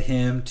 What led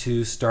him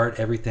to start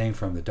everything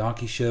from the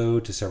Donkey Show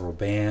to several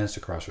bands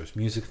to Crossroads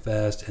Music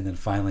Fest, and then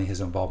finally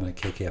his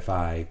involvement at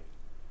KKFI.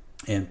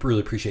 And really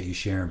appreciate you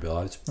sharing,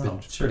 Bill. It's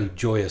been sure. pretty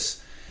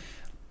joyous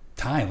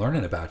time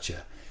learning about you.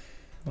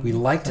 We'd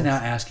like to now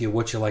ask you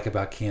what you like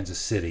about Kansas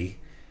City.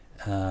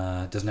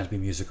 Doesn't have to be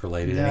music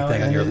related. No,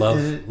 Anything on and your it love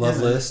isn't.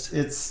 list?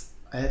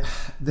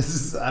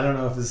 I don't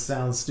know if this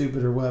sounds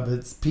stupid or what, but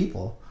it's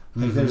people.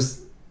 Like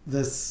there's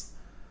this,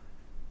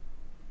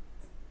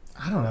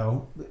 I don't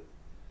know.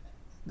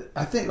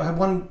 I think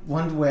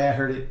one way I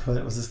heard it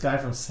put was this guy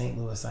from St.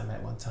 Louis I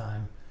met one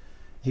time.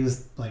 He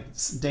was like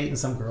dating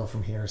some girl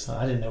from here, so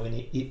I didn't know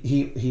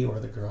he or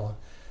the girl.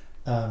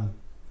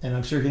 And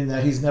I'm sure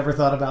he's never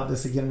thought about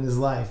this again in his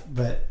life,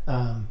 but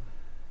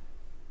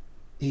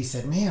he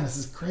said, "Man, this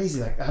is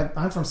crazy. Like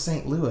I'm from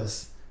St.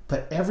 Louis,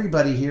 but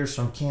everybody here's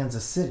from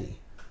Kansas City."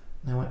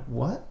 And I went,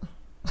 "What?"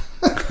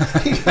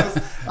 He goes,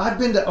 "I've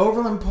been to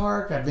Overland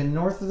Park. I've been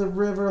north of the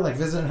river, like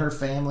visiting her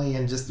family,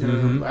 and just I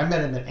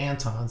met him at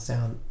Anton's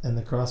down in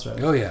the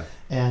Crossroads. Oh, yeah.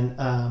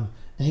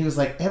 And he was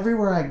like,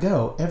 everywhere I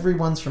go,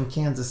 everyone's from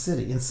Kansas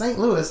City. In St.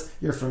 Louis,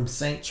 you're from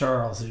St.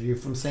 Charles, or you're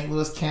from St.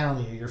 Louis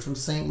County, or you're from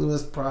St.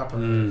 Louis proper,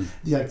 or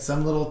like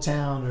some little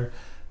town, or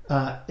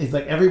it's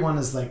like everyone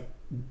is like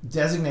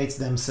designates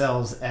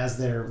themselves as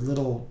their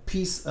little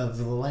piece of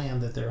the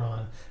land that they're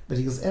on. But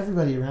he goes,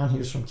 everybody around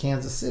here is from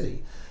Kansas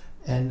City,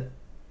 and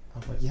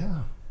I'm like,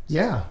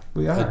 yeah,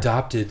 we are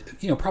Adopted,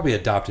 probably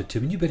adopted too.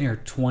 I mean, you've been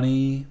here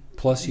 20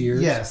 plus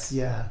years. Yes,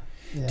 yeah.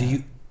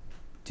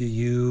 Do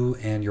you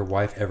and your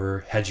wife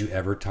had you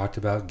ever talked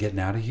about getting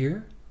out of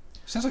here?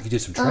 Sounds like you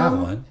did some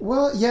traveling.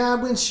 Well, yeah,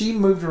 when she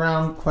moved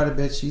around quite a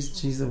bit,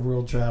 she's a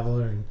world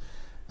traveler,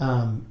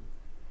 and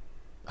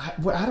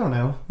I don't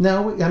know.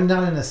 No, I'm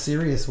not in a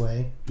serious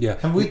way. Yeah.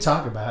 And we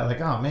talk about it,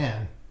 like, oh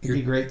man, it'd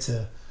be great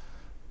to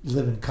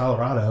live in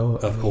Colorado.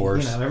 Of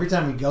course. You know, every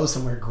time we go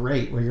somewhere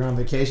great where you're on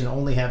vacation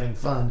only having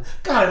fun,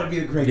 God, it would be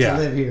great Yeah,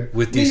 to live here.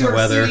 with decent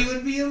weather. New York City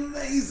would be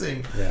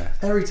amazing. Yeah.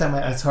 Every time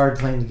it's hard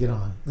plane to get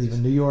on.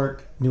 Leaving New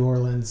York, New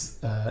Orleans,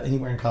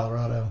 anywhere in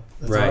Colorado.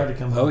 It's hard to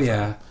come home. Oh,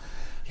 yeah.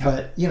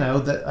 But, you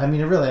know, I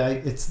mean,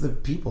 it's the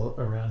people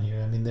around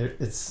here. I mean,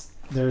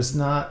 there's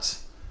not,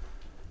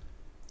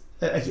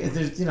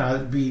 there's, you know,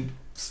 it'd be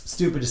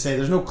stupid to say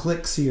there's no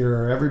cliques here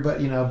or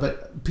everybody, you know,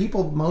 but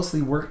people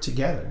mostly work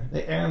together.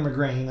 Erin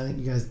McGrain, I think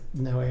you guys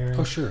know Erin.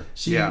 Oh, sure.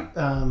 She, I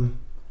don't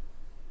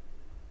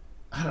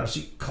know,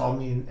 she called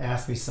me and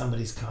asked me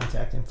somebody's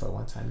contact info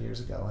one time years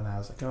ago, and I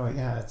was like, oh,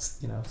 yeah, it's,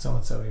 you know,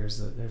 so-and-so, here's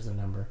their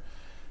number.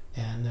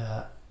 And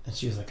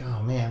she was like,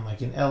 oh, man,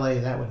 like in LA,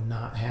 that would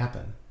not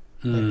happen.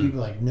 Like people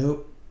are like,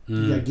 nope.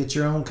 You gotta get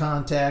your own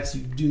contacts.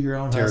 You do your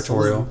own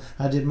territorial. hustles.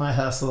 I did my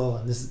hustle,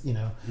 and this is, you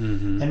know,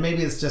 and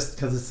maybe it's just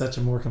because it's such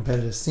a more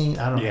competitive scene.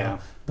 I don't know,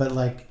 but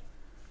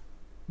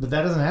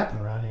that doesn't happen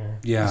around here.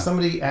 Yeah. If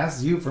somebody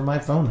asks you for my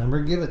phone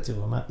number, give it to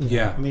them. I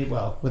mean,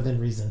 well, within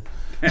reason.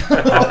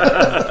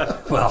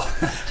 Well,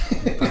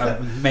 I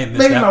may have missed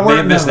Maybe that, my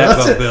work missed number.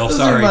 that boat, Bill. Those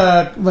Sorry.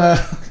 are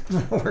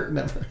my work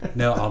number.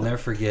 No, I'll never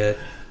forget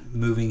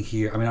moving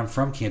here. I mean, I'm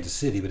from Kansas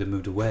City, but I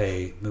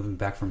moved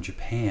back from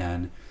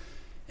Japan.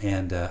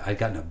 And I'd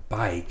gotten a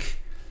bike,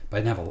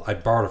 but I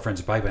borrowed a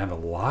friend's bike, but I didn't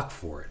have a lock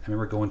for it. I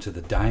remember going to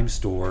the dime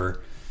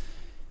store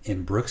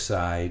in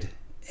Brookside,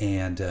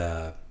 and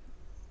they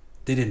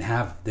didn't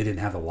have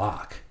the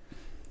lock.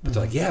 But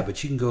they're like, yeah,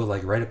 but you can go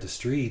like right up the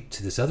street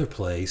to this other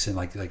place, and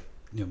like you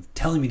know,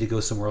 telling me to go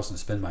somewhere else and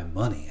spend my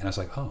money. And I was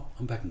like, oh,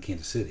 I'm back in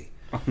Kansas City.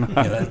 You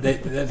know,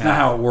 that's not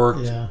how it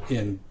worked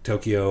in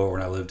Tokyo or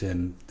when I lived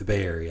in the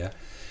Bay Area.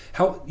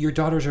 How your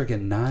daughters are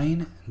again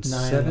 9 and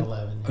 7? and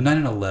 11. Yeah. Oh, 9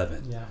 and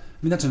 11. Yeah.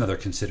 I mean, that's another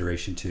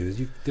consideration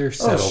too. They're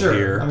settled sure.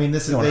 here. I mean,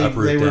 this is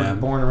they were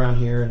born around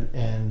here,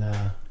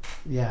 and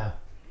yeah.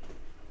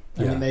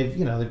 I mean,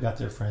 they've got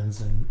their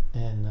friends and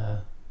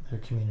their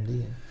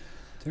community. And,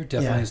 they're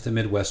definitely it's the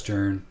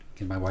Midwestern.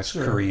 And my wife's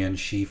Korean.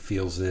 She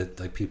feels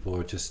it. Like people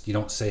are just, you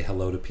don't say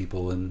hello to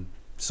people in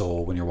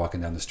Seoul when you're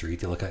walking down the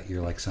street. They look at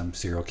you like some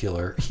serial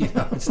killer. You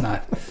know, it's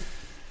not.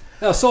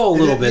 No, Seoul a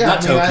little bit, not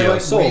Tokyo. I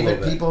Seoul a wave little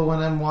at bit. people when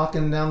I'm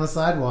walking down the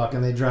sidewalk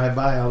and they drive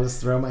by. I'll just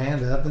throw my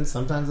hand up, and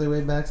sometimes they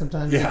wave back,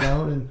 sometimes they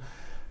don't, and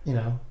you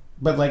know.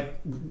 But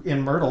like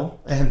in Myrtle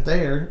and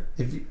Thayer,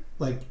 if you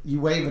you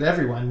wave at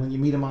everyone when you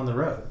meet them on the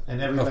road,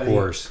 and everybody, of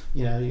course,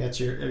 you know, you got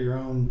your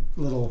own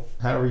little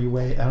however you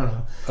wave. I don't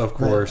know. Of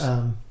course, but,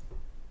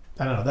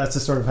 I don't know. That's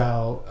just sort of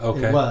how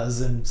it was,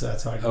 and so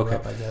that's how I grew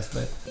up, I guess.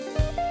 But.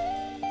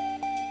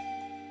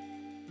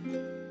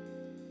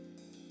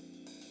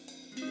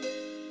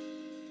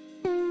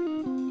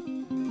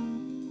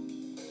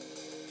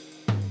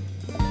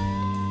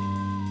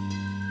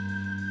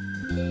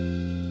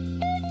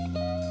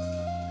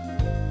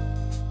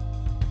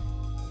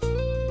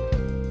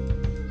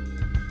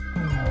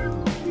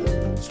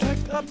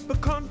 A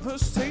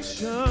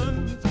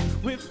conversation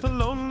with a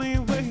lonely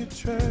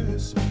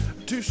waitress.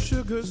 2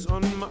 sugars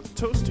on my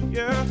toast,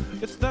 yeah.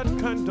 It's that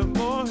kind of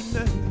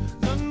morning.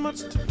 Not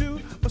much to do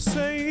or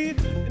say.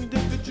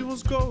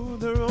 Individuals go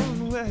their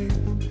own way.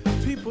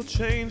 People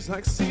change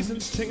like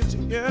seasons change,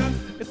 yeah.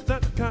 It's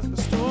that kind of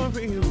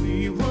story.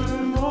 We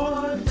were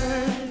more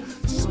than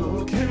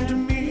smoke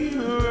and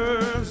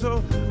mirrors.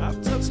 Oh,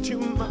 I've touched you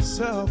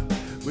myself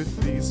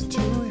with these 2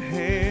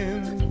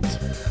 hands.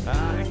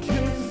 I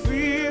can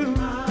feel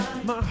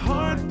my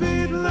heart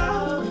beat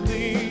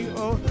loudly.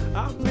 Oh,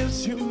 I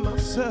miss you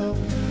myself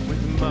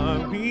with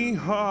my wee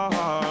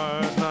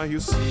heart. Now you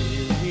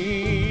see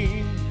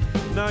me,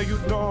 now you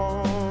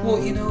don't.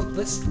 Well, you know,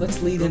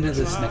 let's lead into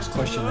this next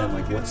question then.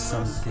 Like, what's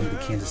something the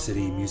Kansas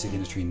City music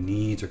industry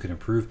needs or could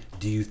improve?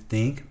 Do you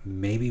think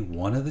maybe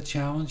one of the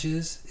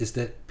challenges is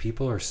that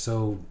people are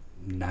so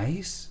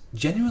nice,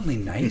 genuinely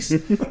nice,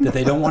 that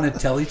they don't want to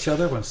tell each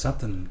other when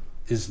something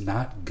is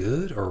not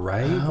good or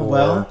right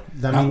or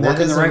not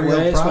working the right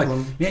way? It's like,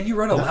 man, you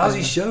run a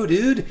lousy show,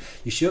 dude.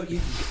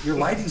 Your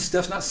lighting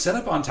stuff's not set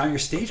up on time. Your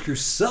stage crew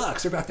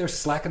sucks. They're back there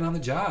slacking on the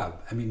job.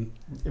 I mean,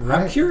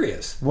 I'm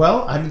curious.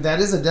 Well, I mean, that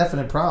is a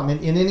definite problem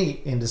in any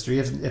industry.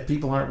 If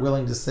people aren't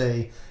willing to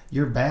say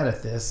you're bad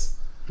at this,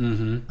 I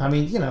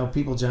mean, you know,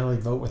 people generally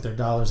vote with their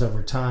dollars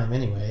over time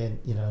anyway, and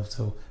you know,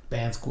 so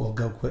band school,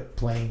 go quit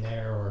playing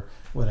there or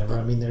whatever.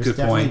 I mean, there's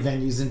definitely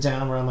venues in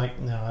town where I'm like,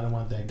 no, I don't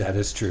want that. That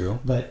is true.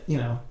 But you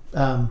know,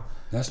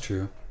 that's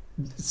true.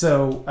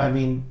 So I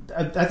mean,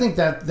 I think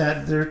that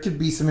there could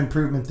be some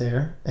improvement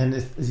there, and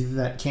if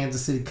that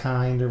Kansas City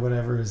kind or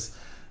whatever is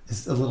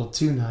a little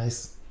too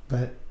nice,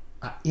 but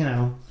you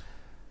know.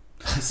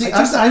 See,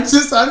 I don't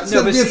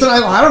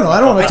know.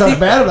 I don't want to talk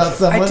bad about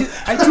someone.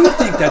 I do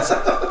think that's.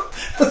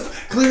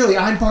 Clearly,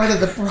 I'm part of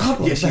the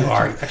problem. Yes, you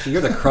are. Actually,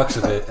 you're the crux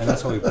of it, and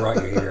that's why we brought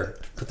you here.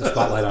 Put the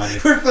spotlight on you.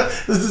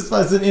 This is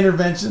an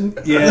intervention.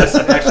 Yes,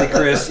 actually,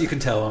 Chris, you can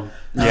tell him.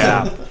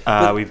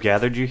 Yeah, we've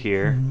gathered you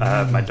here.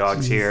 My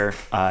dog's here,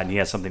 and he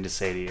has something to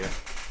say to you.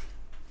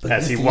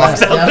 as he Yeah,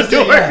 walks out the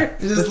door. Yeah,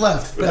 he just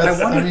left. But I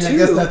wonder, I too,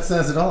 guess that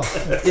says it all.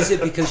 Is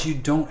it because you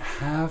don't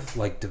have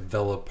like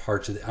developed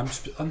parts of it? I'm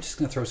just going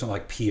to throw something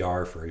like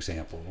PR, for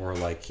example, or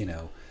like,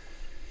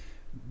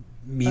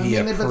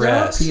 media but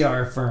press. there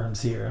are PR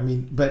firms here. I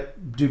mean,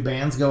 but do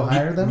bands go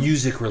hire them?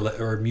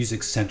 Or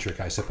music centric,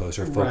 I suppose,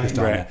 or focused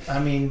on Right. that. I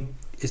mean,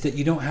 Is that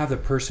you don't have the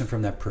person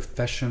from that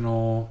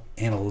professional,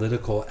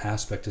 analytical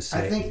aspect to I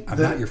say, think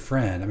I'm not your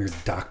friend, I'm your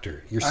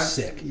doctor. You're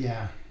sick.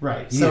 Yeah,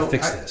 right. You need to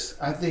fix this.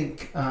 I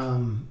think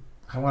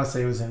I want to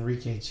say it was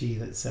Enrique Chi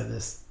that said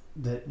this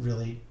that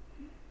really,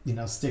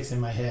 sticks in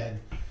my head.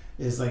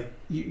 Is like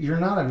you're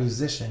not a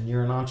musician,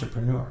 you're an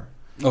entrepreneur.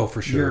 Oh,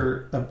 for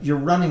sure. You're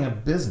running a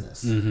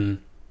business, Mm-hmm.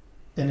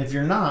 and if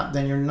you're not,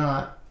 then you're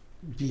not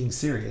being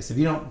serious. If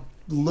you don't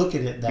look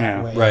at it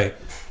that way, Right.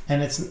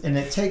 and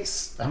it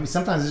takes. I mean,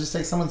 sometimes it just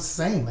takes someone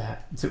saying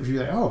that to be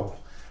like, oh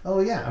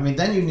yeah. I mean,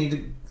 then you need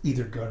to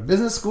either go to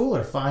business school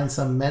or find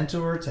some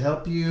mentor to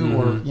help you,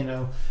 or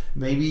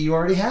maybe you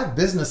already have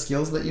business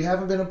skills but you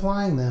haven't been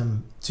applying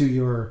them to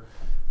your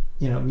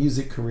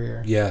music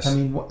career. Yes. I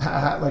mean,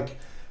 like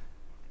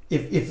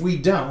if we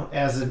don't,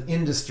 as an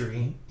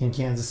industry in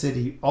Kansas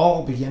City,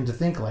 all begin to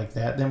think like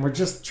that, then we're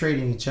just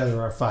trading each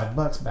other our $5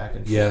 back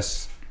and forth.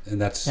 Yes.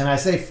 And I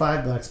say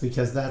 $5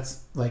 because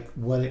that's like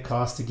what it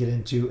costs to get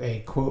into a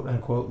quote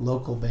unquote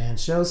local band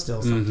show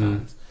still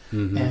sometimes.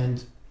 Mm-hmm.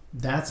 And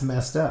that's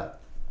messed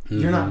up. Mm-hmm.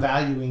 You're not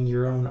valuing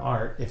your own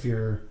art if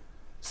you're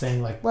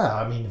saying like, well,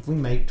 I mean, if we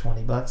make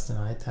 $20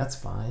 tonight, that's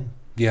fine.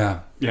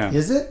 Yeah. Yeah.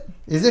 Is it?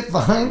 Is it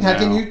fine? How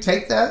can No. you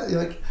take that?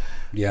 You're like,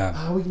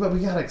 Yeah. but we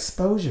got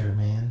exposure,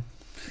 man.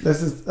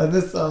 This is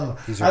These are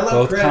I love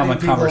both crediting common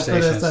people for this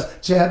conversations.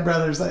 stuff. Chad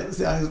Brothers,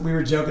 we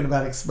were joking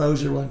about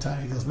exposure one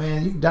time. He goes,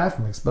 "Man, you can die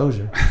from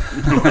exposure."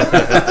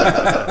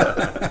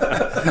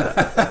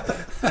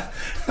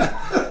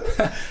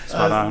 That's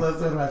one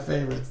of my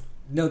favorites.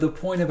 No, the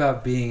point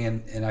about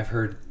being and I've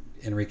heard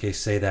Enrique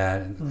say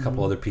that, and a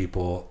couple other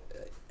people.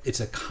 It's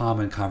a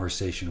common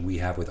conversation we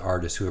have with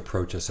artists who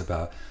approach us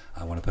about,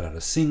 I want to put out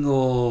a single,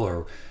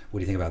 or what do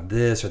you think about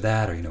this or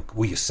that, or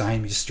will you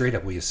sign me? Just straight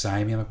up, will you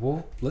sign me? I'm like,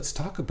 well, let's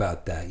talk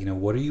about that.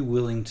 What are you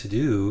willing to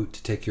do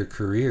to take your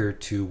career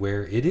to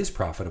where it is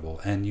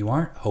profitable, and you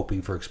aren't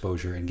hoping for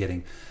exposure and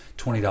getting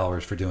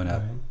 $20 for doing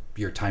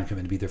your time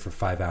commitment to be there for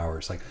 5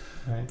 hours. Like,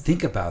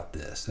 think about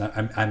this.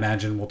 And I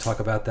imagine we'll talk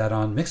about that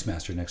on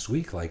Mixmaster next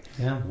week. Like,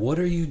 what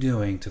are you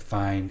doing to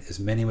find as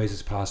many ways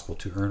as possible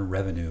to earn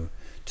revenue,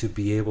 to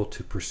be able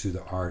to pursue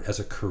the art as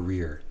a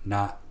career,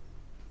 not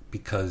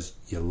because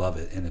you love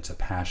it and it's a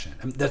passion.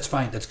 I mean, that's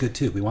fine. That's good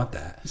too. We want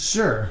that.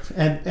 Sure.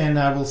 And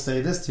I will say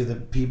this too: the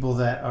people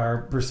that are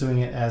pursuing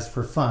it as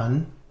for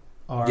fun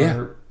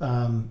are,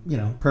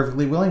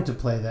 perfectly willing to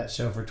play that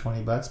show for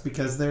 $20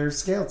 because they're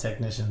scale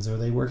technicians or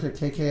they work at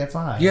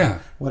KKFI. Yeah.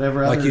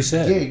 Whatever Like other you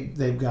said, gig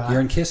they've got. you're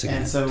in Kiss again.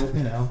 And so,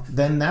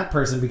 then that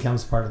person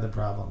becomes part of the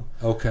problem.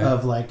 Okay.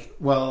 Of like,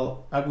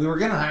 well, we were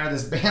going to hire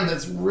this band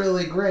that's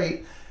really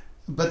great,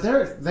 but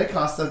they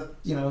cost us,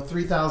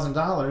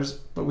 $3,000,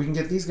 but we can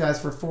get these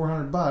guys for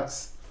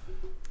 $400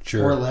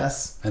 Sure. or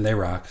less. And they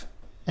rock.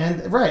 And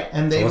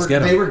they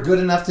were good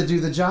enough to do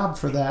the job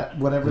for that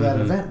whatever that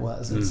event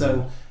was. And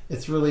so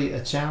it's really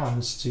a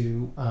challenge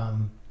to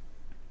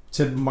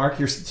mark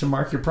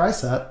your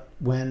price up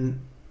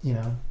when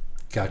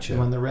Gotcha.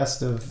 when the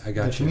rest of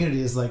the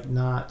community is like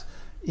not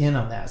in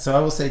on that. So I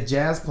will say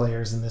jazz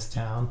players in this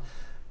town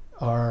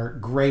are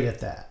great at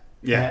that.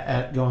 Yeah.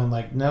 At going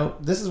like, no,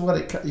 this is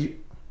what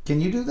can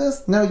you do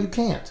this? No, you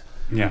can't.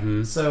 Yeah.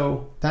 Mm-hmm.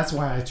 So that's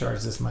why I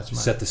charge this much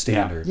money. Set the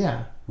standard.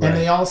 Yeah. Right. And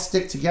they all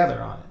stick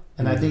together on it.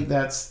 And I think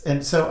I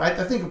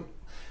think,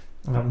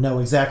 I don't know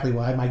exactly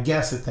why. My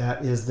guess at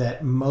that is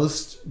that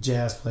most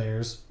jazz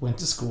players went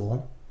to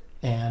school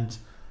and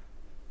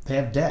they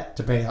have debt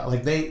to pay out.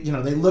 Like they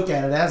look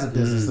at it as a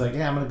business. Like,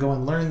 yeah, I'm going to go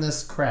and learn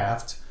this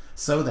craft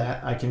so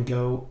that I can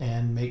go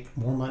and make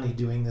more money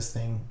doing this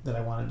thing that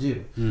I want to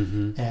do.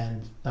 Mm-hmm.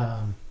 And,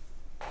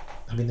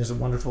 there's a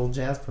wonderful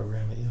jazz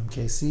program at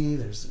UMKC.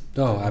 There's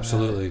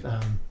absolutely.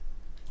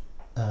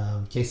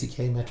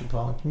 KCK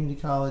Metropolitan Community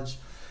College.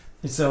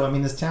 And so,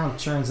 this town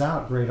churns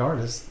out great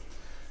artists,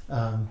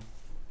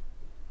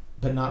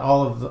 but not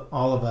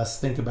all of us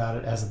think about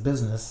it as a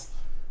business.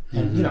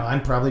 And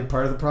I'm probably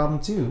part of the problem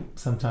too.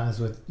 Sometimes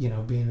with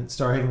being at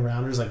Starhaven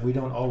Rounders, like we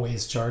don't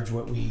always charge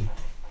what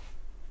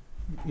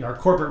our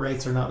corporate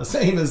rates are not the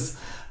same as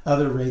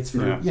other rates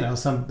for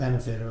some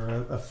benefit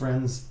or a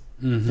friend's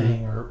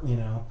thing or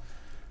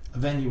a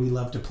venue we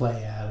love to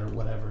play at or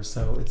whatever.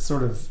 So it's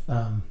sort of I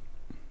don't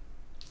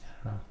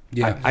know.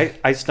 Yeah.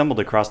 I stumbled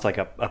across like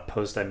a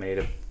post I made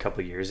a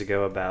couple years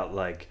ago about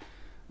like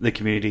the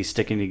community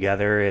sticking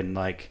together and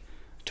like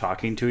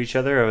talking to each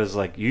other. I was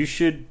like, you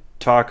should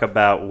talk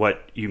about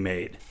what you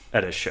made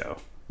at a show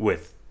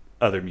with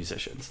other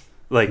musicians.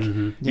 Like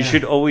you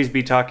should always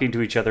be talking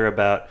to each other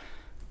about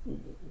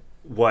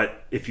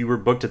what, if you were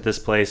booked at this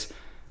place,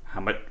 how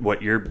much,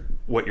 what your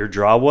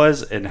draw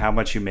was and how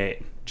much you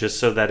made, just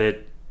so that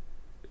it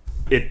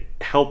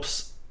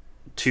helps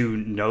to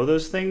know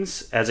those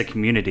things as a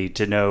community,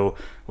 to know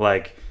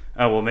like,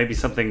 oh, well, maybe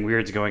something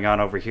weird's going on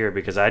over here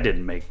because I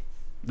didn't make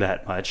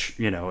that much,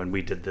 and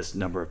we did this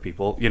number of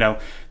people,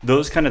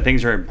 those kind of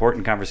things are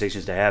important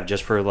conversations to have,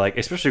 just for like,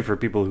 especially for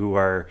people who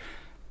are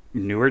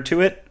newer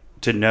to it,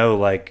 to know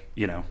like,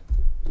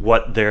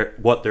 what their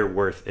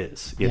worth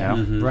is, Yeah.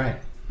 know? Mm-hmm. Right.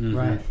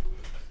 Right.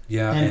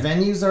 Yeah. And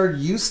venues are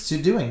used to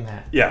doing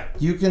that. Yeah.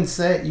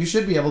 You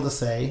should be able to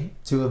say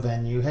to a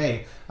venue,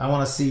 hey, I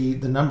want to see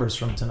the numbers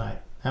from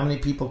tonight. How many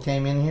people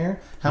came in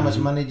here? How much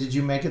money did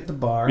you make at the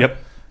bar? Yep.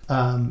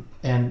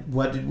 And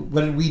what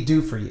did we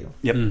do for you?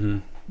 Yep. Mm-hmm.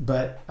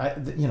 But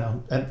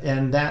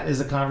and that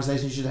is a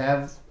conversation you should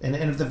have. And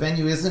if the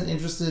venue isn't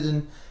interested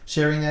in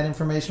sharing that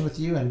information with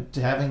you and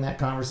to having that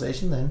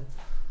conversation, then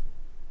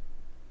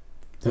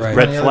there's Right.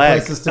 plenty Red other flag.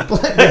 places to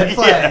play. Red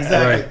flag,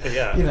 exactly.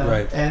 Right. Yeah.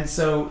 Right. And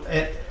so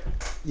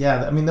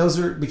yeah, I mean, those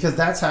are, because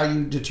that's how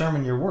you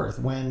determine your worth.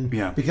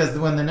 Because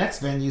when the next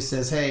venue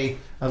says, hey,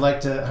 I'd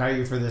like to hire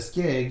you for this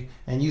gig,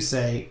 and you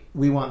say,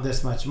 we want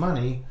this much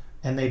money,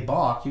 and they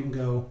balk, you can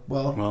go,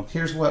 well,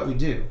 here's what we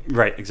do.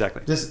 Right.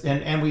 Exactly. This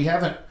and we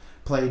haven't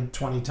played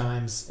 20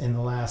 times in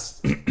the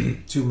last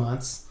 2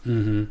 months.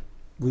 Mm-hmm.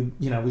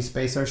 We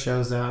space our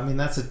shows out. I mean,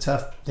 that's a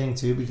tough thing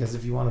too, because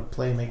if you want to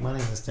play and make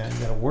money in this town, you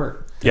got to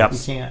work. Yep. You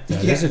can't.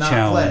 That You is can't a not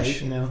challenge.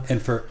 play.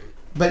 And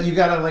But you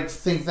gotta like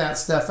think that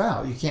stuff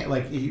out. You can't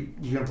like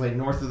you're gonna play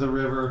north of the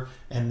river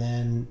and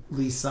then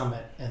Lee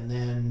Summit and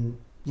then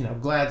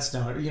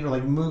Gladstone, or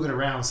like move it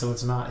around so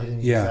it's not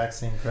hitting the exact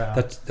same crowd.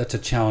 that's a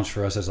challenge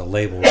for us as a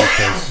label,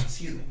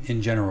 because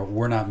in general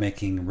we're not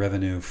making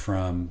revenue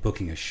from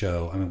booking a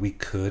show. I mean, we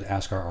could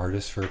ask our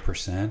artists for a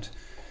percent,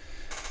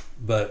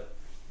 but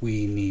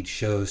we need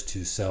shows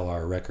to sell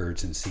our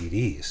records and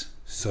CDs.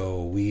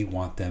 So we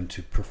want them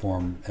to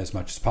perform as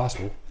much as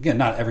possible. Again,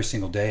 not every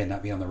single day and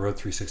not be on the road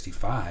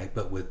 365,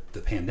 but with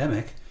the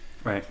pandemic,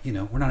 Right.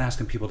 we're not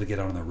asking people to get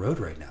out on the road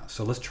right now.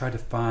 So let's try to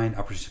find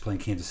opportunities to play in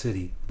Kansas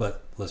City,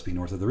 but let's be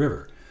north of the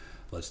river.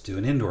 Let's do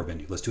an indoor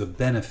venue. Let's do a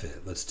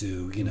benefit. Let's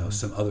do,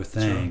 some other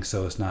thing.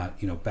 So it's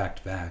not, back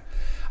to back.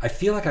 I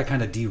feel like I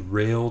kind of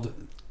derailed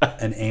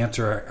an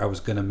answer I was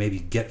going to maybe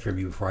get from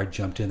you before I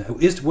jumped in.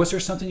 Was there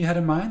something you had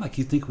in mind? Like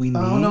you think we need?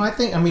 Oh no, I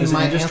mean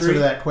my industry? answer to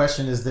that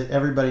question is that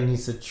everybody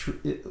needs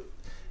to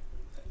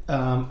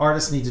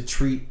artists need to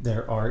treat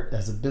their art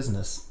as a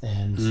business,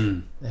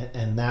 and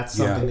that's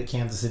something that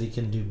Kansas City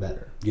can do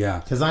better. Yeah,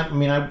 because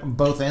I'm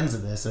both ends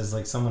of this, as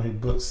like someone who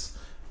books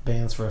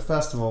bands for a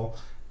festival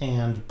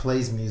and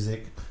plays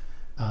music.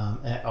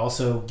 And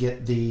also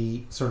get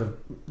the sort of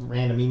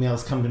random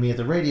emails come to me at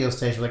the radio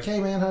station like, hey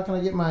man, how can I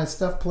get my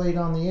stuff played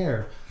on the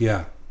air?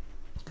 Yeah.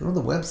 Go to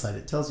the website.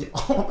 It tells you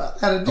all about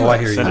how to do it. I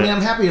hear you. I mean,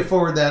 I'm happy to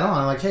forward that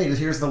on. Like, hey,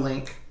 here's the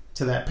link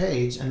to that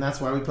page, and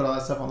that's why we put all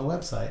that stuff on the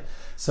website.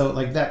 So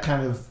like that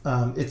kind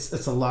of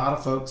it's a lot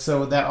of folks.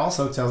 So that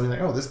also tells me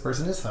like, oh, this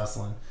person is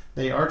hustling.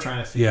 They are trying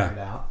to figure it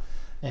out.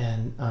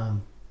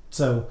 And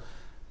so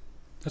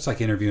that's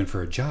like interviewing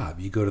for a job.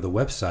 You go to the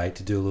website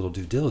to do a little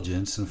due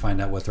diligence and find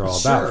out what they're all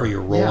about for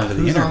your role into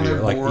the interview.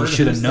 Like you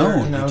should have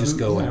known. You just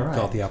go and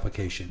fill out the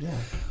application. Yeah.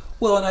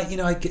 Well, and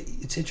I get,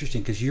 it's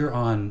interesting because you're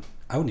on,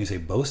 I wouldn't even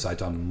say both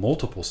sides, on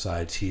multiple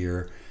sides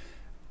here,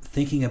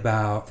 thinking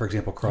about, for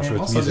example,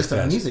 Crossroads also Music just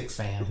Fest. a music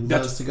fan who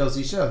loves to go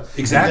see shows.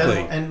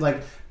 Exactly.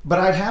 But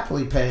I'd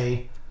happily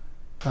pay.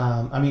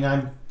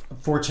 I'm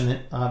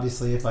fortunate,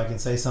 obviously, if I can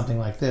say something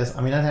like this.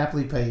 I'd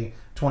happily pay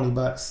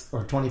 $20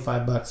 or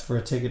 $25 for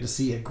a ticket to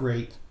see a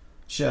great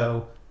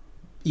show.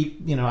 I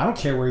don't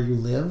care where you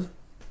live.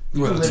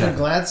 You can live in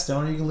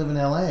Gladstone or you can live in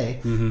LA,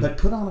 but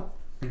put on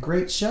a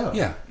great show.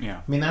 Yeah.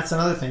 That's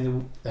another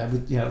thing that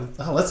would,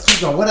 let's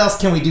keep going. What else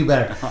can we do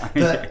better?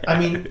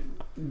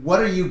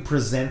 What are you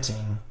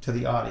presenting to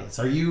the audience?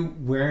 Are you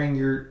wearing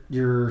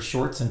your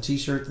shorts and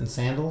t-shirts and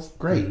sandals?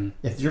 Great.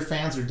 Mm-hmm. If your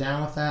fans are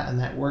down with that and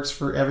that works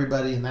for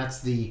everybody and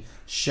that's the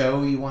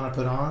show you want to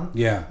put on.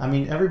 Yeah.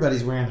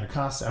 Everybody's wearing their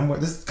costume.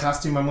 This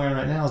costume I'm wearing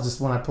right now is just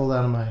one I pulled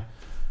out of my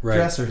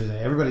dresser today.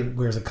 Everybody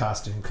wears a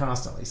costume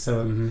constantly.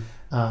 So this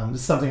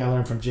is something I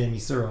learned from Jamie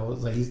Searle.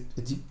 It's like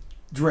it's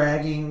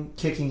dragging,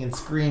 kicking, and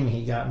screaming.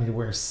 He got me to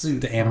wear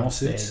suits. The animal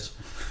suits?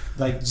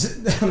 No,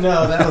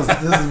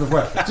 this is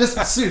before.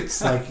 Just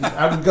suits. Like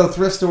I would go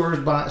thrift stores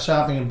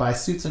shopping and buy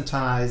suits and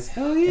ties.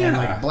 Hell yeah. And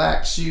like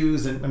black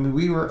shoes. And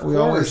we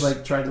always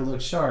like tried to look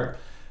sharp.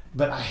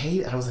 But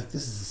I was like,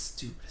 this is the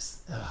stupidest.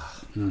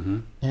 Mm-hmm.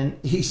 And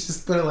he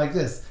just put it like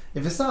this: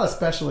 if it's not a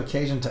special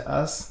occasion to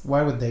us,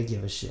 why would they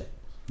give a shit?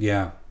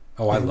 Yeah.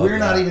 Oh, I love that. We're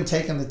not even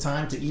taking the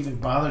time to even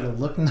bother to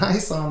look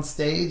nice on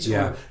stage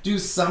or do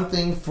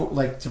something for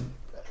to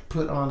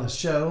put on a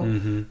show.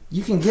 Mm-hmm.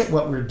 You can get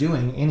what we're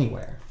doing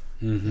anywhere.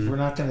 Mm-hmm. If we're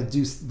not going to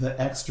do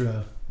the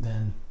extra,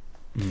 then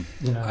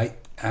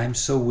I'm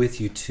so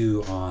with you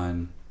too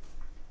on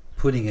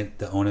putting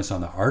the onus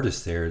on the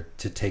artist there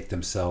to take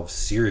themselves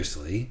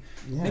seriously.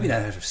 Yeah. Maybe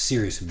not have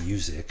serious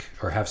music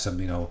or have some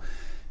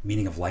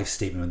meaning of life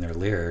statement in their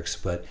lyrics,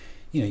 but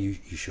you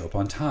show up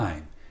on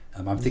time.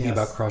 I'm thinking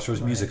about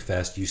Crossroads Music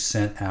Fest. You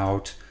sent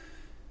out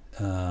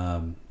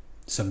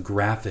some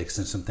graphics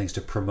and some things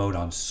to promote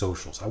on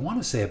socials. I want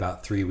to say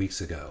about 3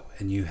 weeks ago,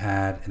 and you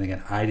had, and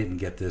again, I didn't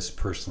get this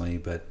personally,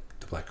 but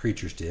the Black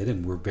Creatures did,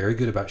 and we're very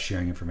good about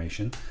sharing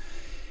information.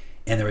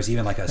 And there was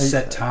even like a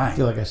set time. I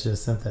feel like I should have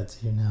sent that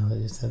to you now that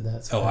you said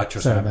that. Oh, I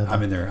trust me.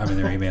 I'm in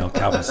their email.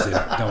 Calvin's too.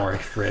 Don't worry,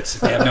 Fritz.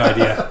 They have no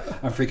idea.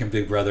 I'm freaking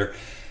Big Brother.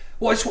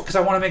 Well, it's because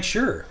I want to make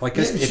sure. Like,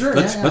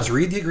 let's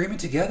read the agreement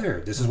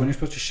together. This is when you're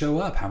supposed to show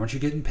up. How much you're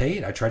getting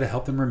paid. I try to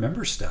help them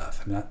remember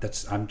stuff.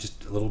 I'm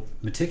just a little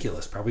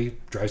meticulous. Probably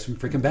drives them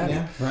freaking batty.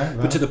 Yeah, right.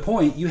 But to the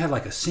point, you had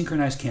like a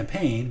synchronized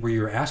campaign where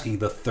you were asking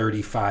the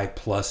 35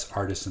 plus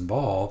artists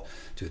involved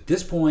to, at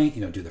this point,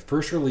 do the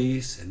first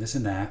release and this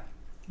and that.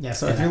 Yeah,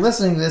 so if you're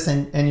listening to this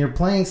and you're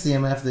playing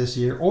CMF this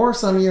year or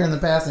some year in the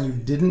past and you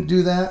didn't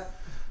do that,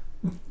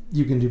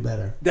 you can do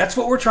better. That's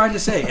what we're trying to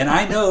say. And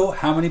I know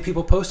how many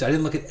people posted. I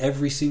didn't look at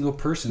every single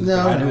person that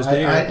I knew was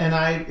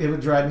there. It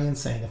would drive me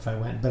insane if I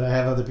went, but I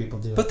have other people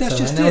do it. But that's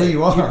just I know it.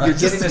 You are. You're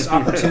getting this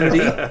opportunity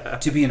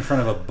to be in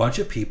front of a bunch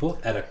of people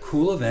at a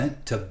cool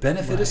event to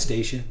benefit a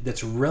station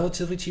that's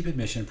relatively cheap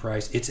admission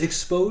price. It's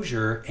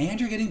exposure, and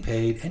you're getting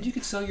paid, and you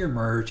can sell your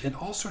merch and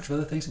all sorts of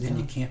other things, and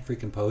you can't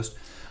freaking post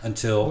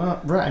until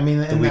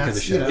the week of the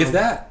show. If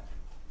that.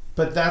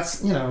 But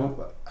that's,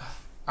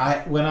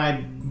 when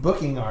I'm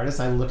booking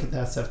artists, I look at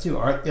that stuff too.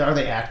 Are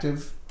they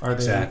active? Are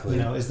they,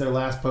 is their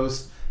last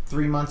post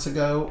 3 months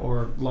ago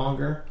or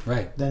longer?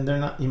 Right. Then they're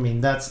not,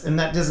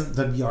 that isn't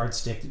the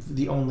yardstick.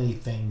 The only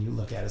thing you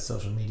look at is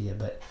social media,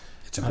 but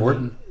it's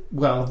important.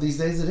 These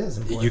days it is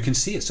important. You can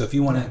see it. So if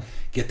you want to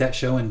get that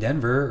show in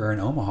Denver or in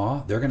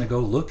Omaha, they're going to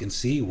go look and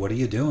see, what are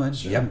you doing?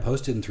 Sure. You haven't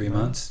posted in 3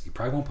 months. You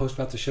probably won't post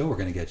about the show we're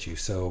going to get you.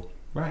 So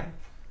right.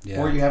 Yeah.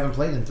 Or you haven't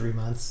played in 3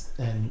 months,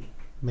 and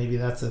maybe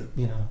that's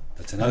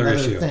that's another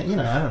issue. Thing.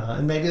 I don't know,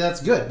 and maybe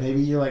that's good. Maybe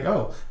you're like,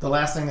 oh, the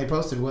last thing they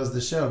posted was the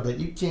show, but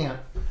you can't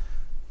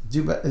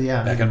do. But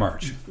back in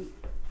March.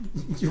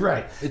 You're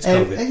right. It's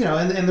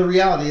COVID. And the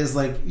reality is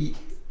like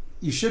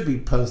you should be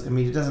post.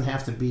 It doesn't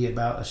have to be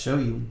about a show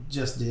you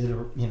just did,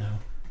 or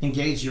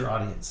engage your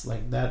audience.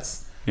 Like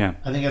that's. Yeah,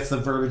 I think that's the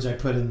verbiage I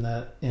put in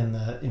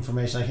the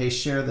information. Like, hey,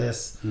 share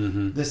this.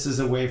 Mm-hmm. This is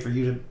a way for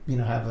you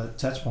to have a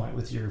touch point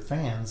with your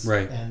fans,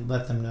 right? And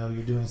let them know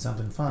you're doing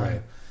something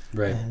fun,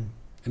 right? And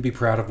be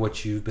proud of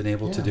what you've been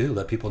able to do.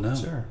 Let people know.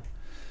 Sure.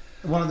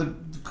 One of the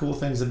cool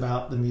things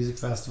about the music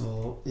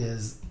festival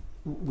is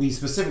we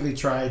specifically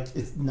try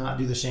to not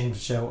do the same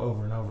show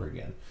over and over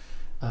again,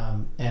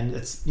 and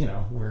it's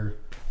we're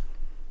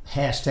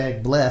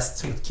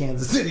 #blessed with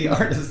Kansas City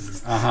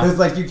artists. It's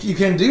like you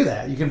can do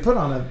that. You can put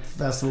on a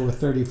festival with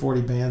 30,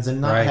 40 bands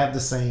and not have the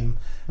same.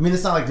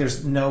 It's not like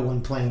there's no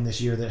one playing this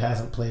year that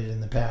hasn't played it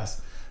in the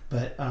past.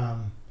 But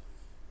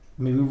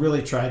we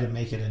really try to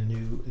make it a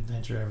new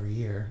adventure every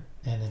year,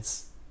 and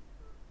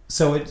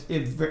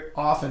it very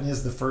often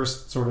is the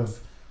first sort of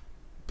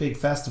big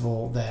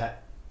festival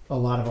that a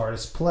lot of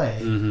artists play,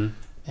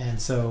 and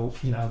so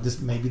this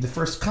may be the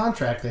first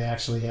contract they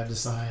actually have to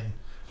sign.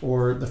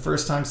 Or the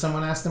first time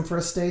someone asked them for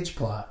a stage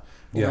plot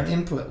or an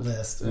input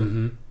list.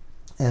 And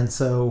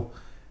so,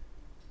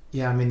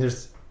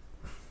 there's,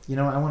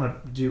 I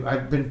want to do,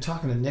 I've been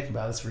talking to Nick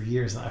about this for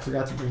years, and I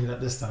forgot to bring it up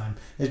this time.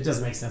 It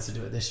doesn't make sense to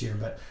do it this year,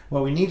 but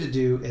what we need to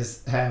do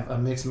is have a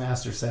mix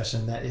master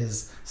session that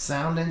is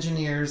sound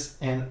engineers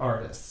and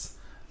artists.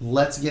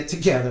 Let's get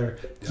together.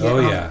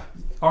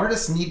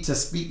 Artists need to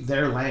speak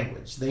their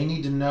language. They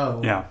need to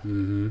know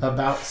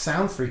about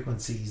sound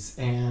frequencies.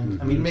 And,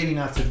 maybe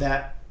not to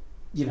that,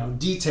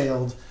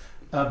 detailed,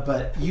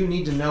 but you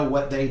need to know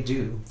what they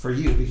do for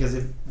you, because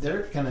if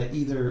they're going to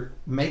either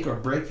make or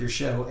break your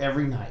show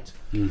every night,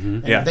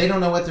 and if they don't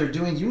know what they're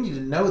doing, you need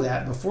to know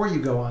that before you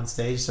go on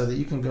stage so that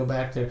you can go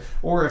back there.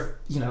 Or if,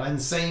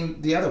 and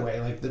same the other way,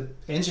 like the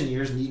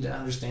engineers need to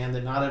understand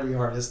that not every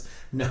artist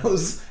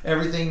knows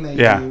everything they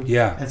do.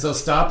 Yeah. And so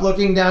stop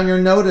looking down your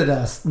nose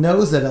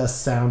at us,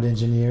 sound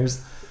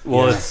engineers.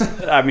 Well, it's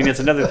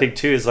another thing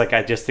too, is like,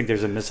 I just think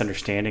there's a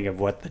misunderstanding of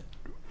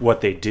what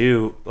they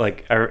do.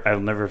 Like, I'll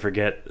never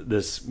forget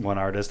this one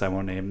artist, I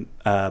won't name,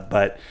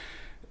 but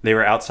they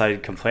were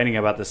outside complaining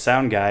about the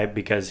sound guy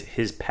because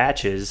his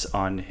patches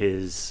on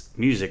his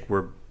music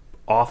were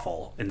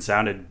awful and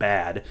sounded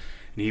bad. And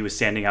he was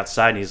standing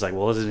outside and he's like,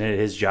 well, isn't it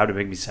his job to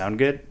make me sound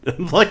good?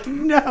 I'm like,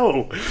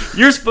 no,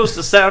 you're supposed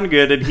to sound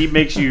good and he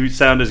makes you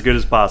sound as good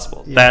as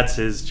possible. Yeah. That's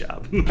his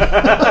job. There's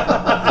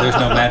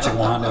no magic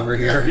wand over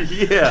here.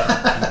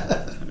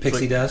 Yeah.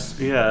 Pixie dust?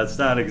 Yeah, it's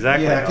not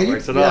exactly how it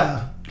works at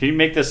all. Can you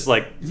make this,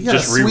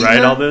 just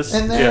rewrite all this?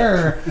 In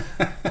there.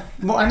 Yeah.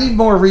 I need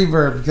more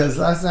reverb because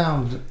I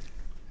sound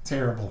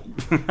terrible.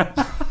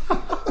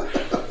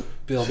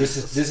 Bill,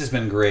 this has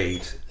been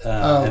great,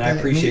 and I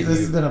appreciate this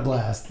has been a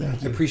blast.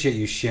 Thank you. I appreciate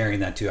you sharing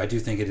that too. I do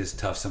think it is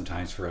tough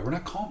sometimes for us. We're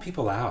not calling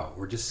people out.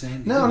 We're just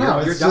saying,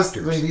 you're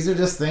doctors. These are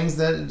just things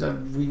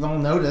that we've all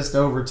noticed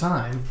over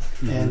time,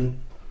 and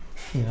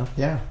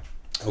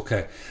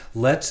Okay,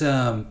 let's.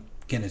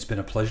 Again, it's been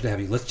a pleasure to have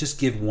you. Let's just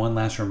give one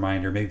last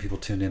reminder. Maybe people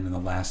tuned in the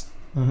last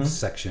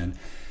section.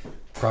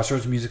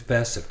 Crossroads Music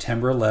Fest,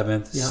 September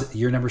 11th,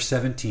 year number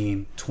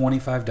 17,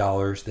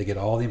 $25. They get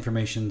all the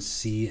information,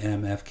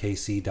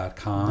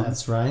 cmfkc.com.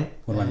 That's right.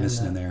 What am I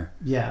missing in there?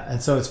 Yeah,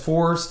 and so it's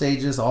 4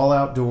 stages, all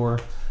outdoor,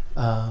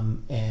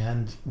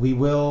 and we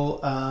will.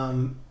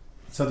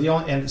 So the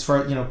only, and as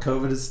far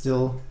COVID is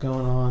still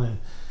going on,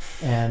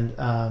 and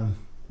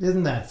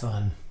isn't that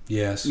fun?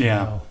 Yes.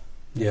 Yeah. No,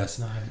 Yes. it's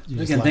not. You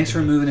just Again, like thanks to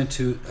for be- moving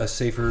into a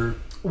safer.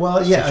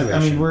 Well, yeah, I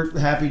situation. mean, we're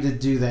happy to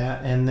do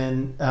that, and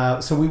then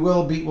so we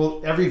will be.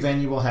 Well, every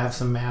venue will have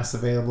some masks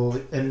available,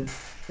 and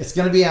it's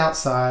going to be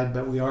outside,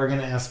 but we are going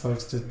to ask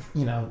folks to,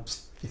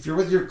 if you're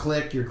with your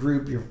clique, your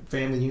group, your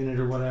family unit,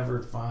 or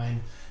whatever,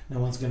 fine. No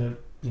one's going to,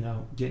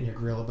 get in your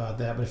grill about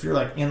that. But if you're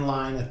like in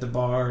line at the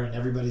bar and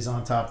everybody's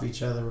on top of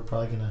each other, we're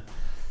probably going to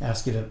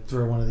ask you to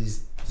throw one of these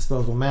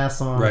disposable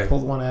masks on, Right. pull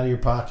one out of your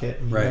pocket.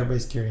 I mean, Right.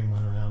 everybody's carrying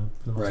one around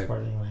for the most Right.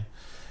 part anyway,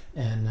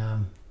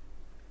 and.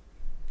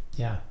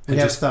 Yeah, we And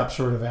have just- stopped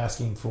short of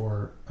asking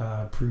for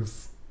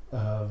proof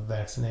of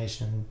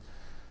vaccination,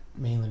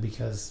 mainly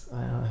because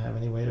I don't have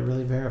any way to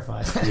really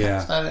verify.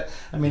 Yeah.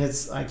 I mean,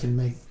 I can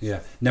make.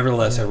 Yeah.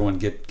 Nevertheless, Yeah. everyone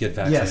get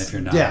vaccinated Yes, if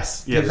you're not.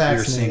 yes, Yeah, get We're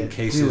vaccinated. seeing Do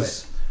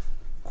cases,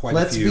 it. quite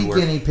Let's a few. be where-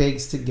 guinea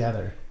pigs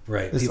together.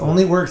 right. This people-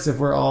 only works if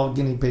we're all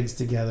guinea pigs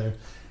together.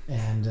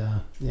 And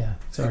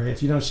sorry,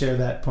 if you don't share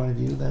that point of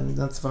view, then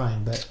that's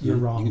fine. But you're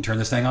You wrong. can turn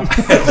this thing off.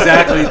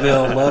 Exactly,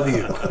 Bill. Love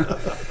you.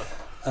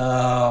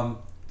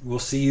 We'll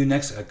see you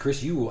next.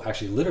 Chris, you will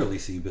actually literally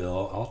see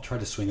Bill. I'll try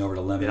to swing over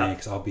to Lemonade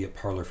because I'll be at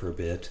Parlor for a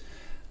bit.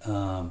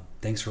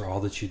 Thanks for all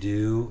that you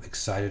do.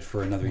 Excited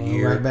for another Well,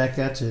 year. right back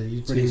at you.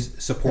 You two Ready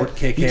to support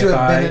You two have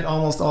been at KKFI.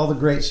 almost all the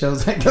great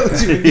shows I go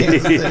to in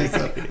Kansas City.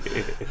 So.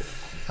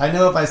 I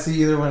know if I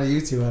see either one of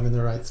you two, I'm in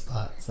the right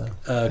spot. So,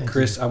 thank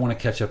Chris, you. I want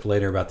to catch up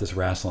later about this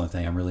wrestling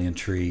thing. I'm really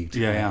intrigued.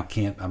 Yeah.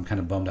 I'm kind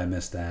of bummed I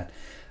missed that.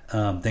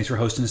 Thanks for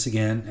hosting us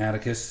again,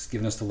 Atticus.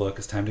 Giving us the look.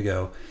 It's time to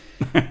go.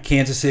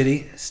 Kansas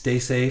City, stay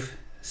safe,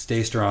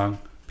 stay strong.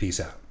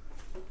 Peace out.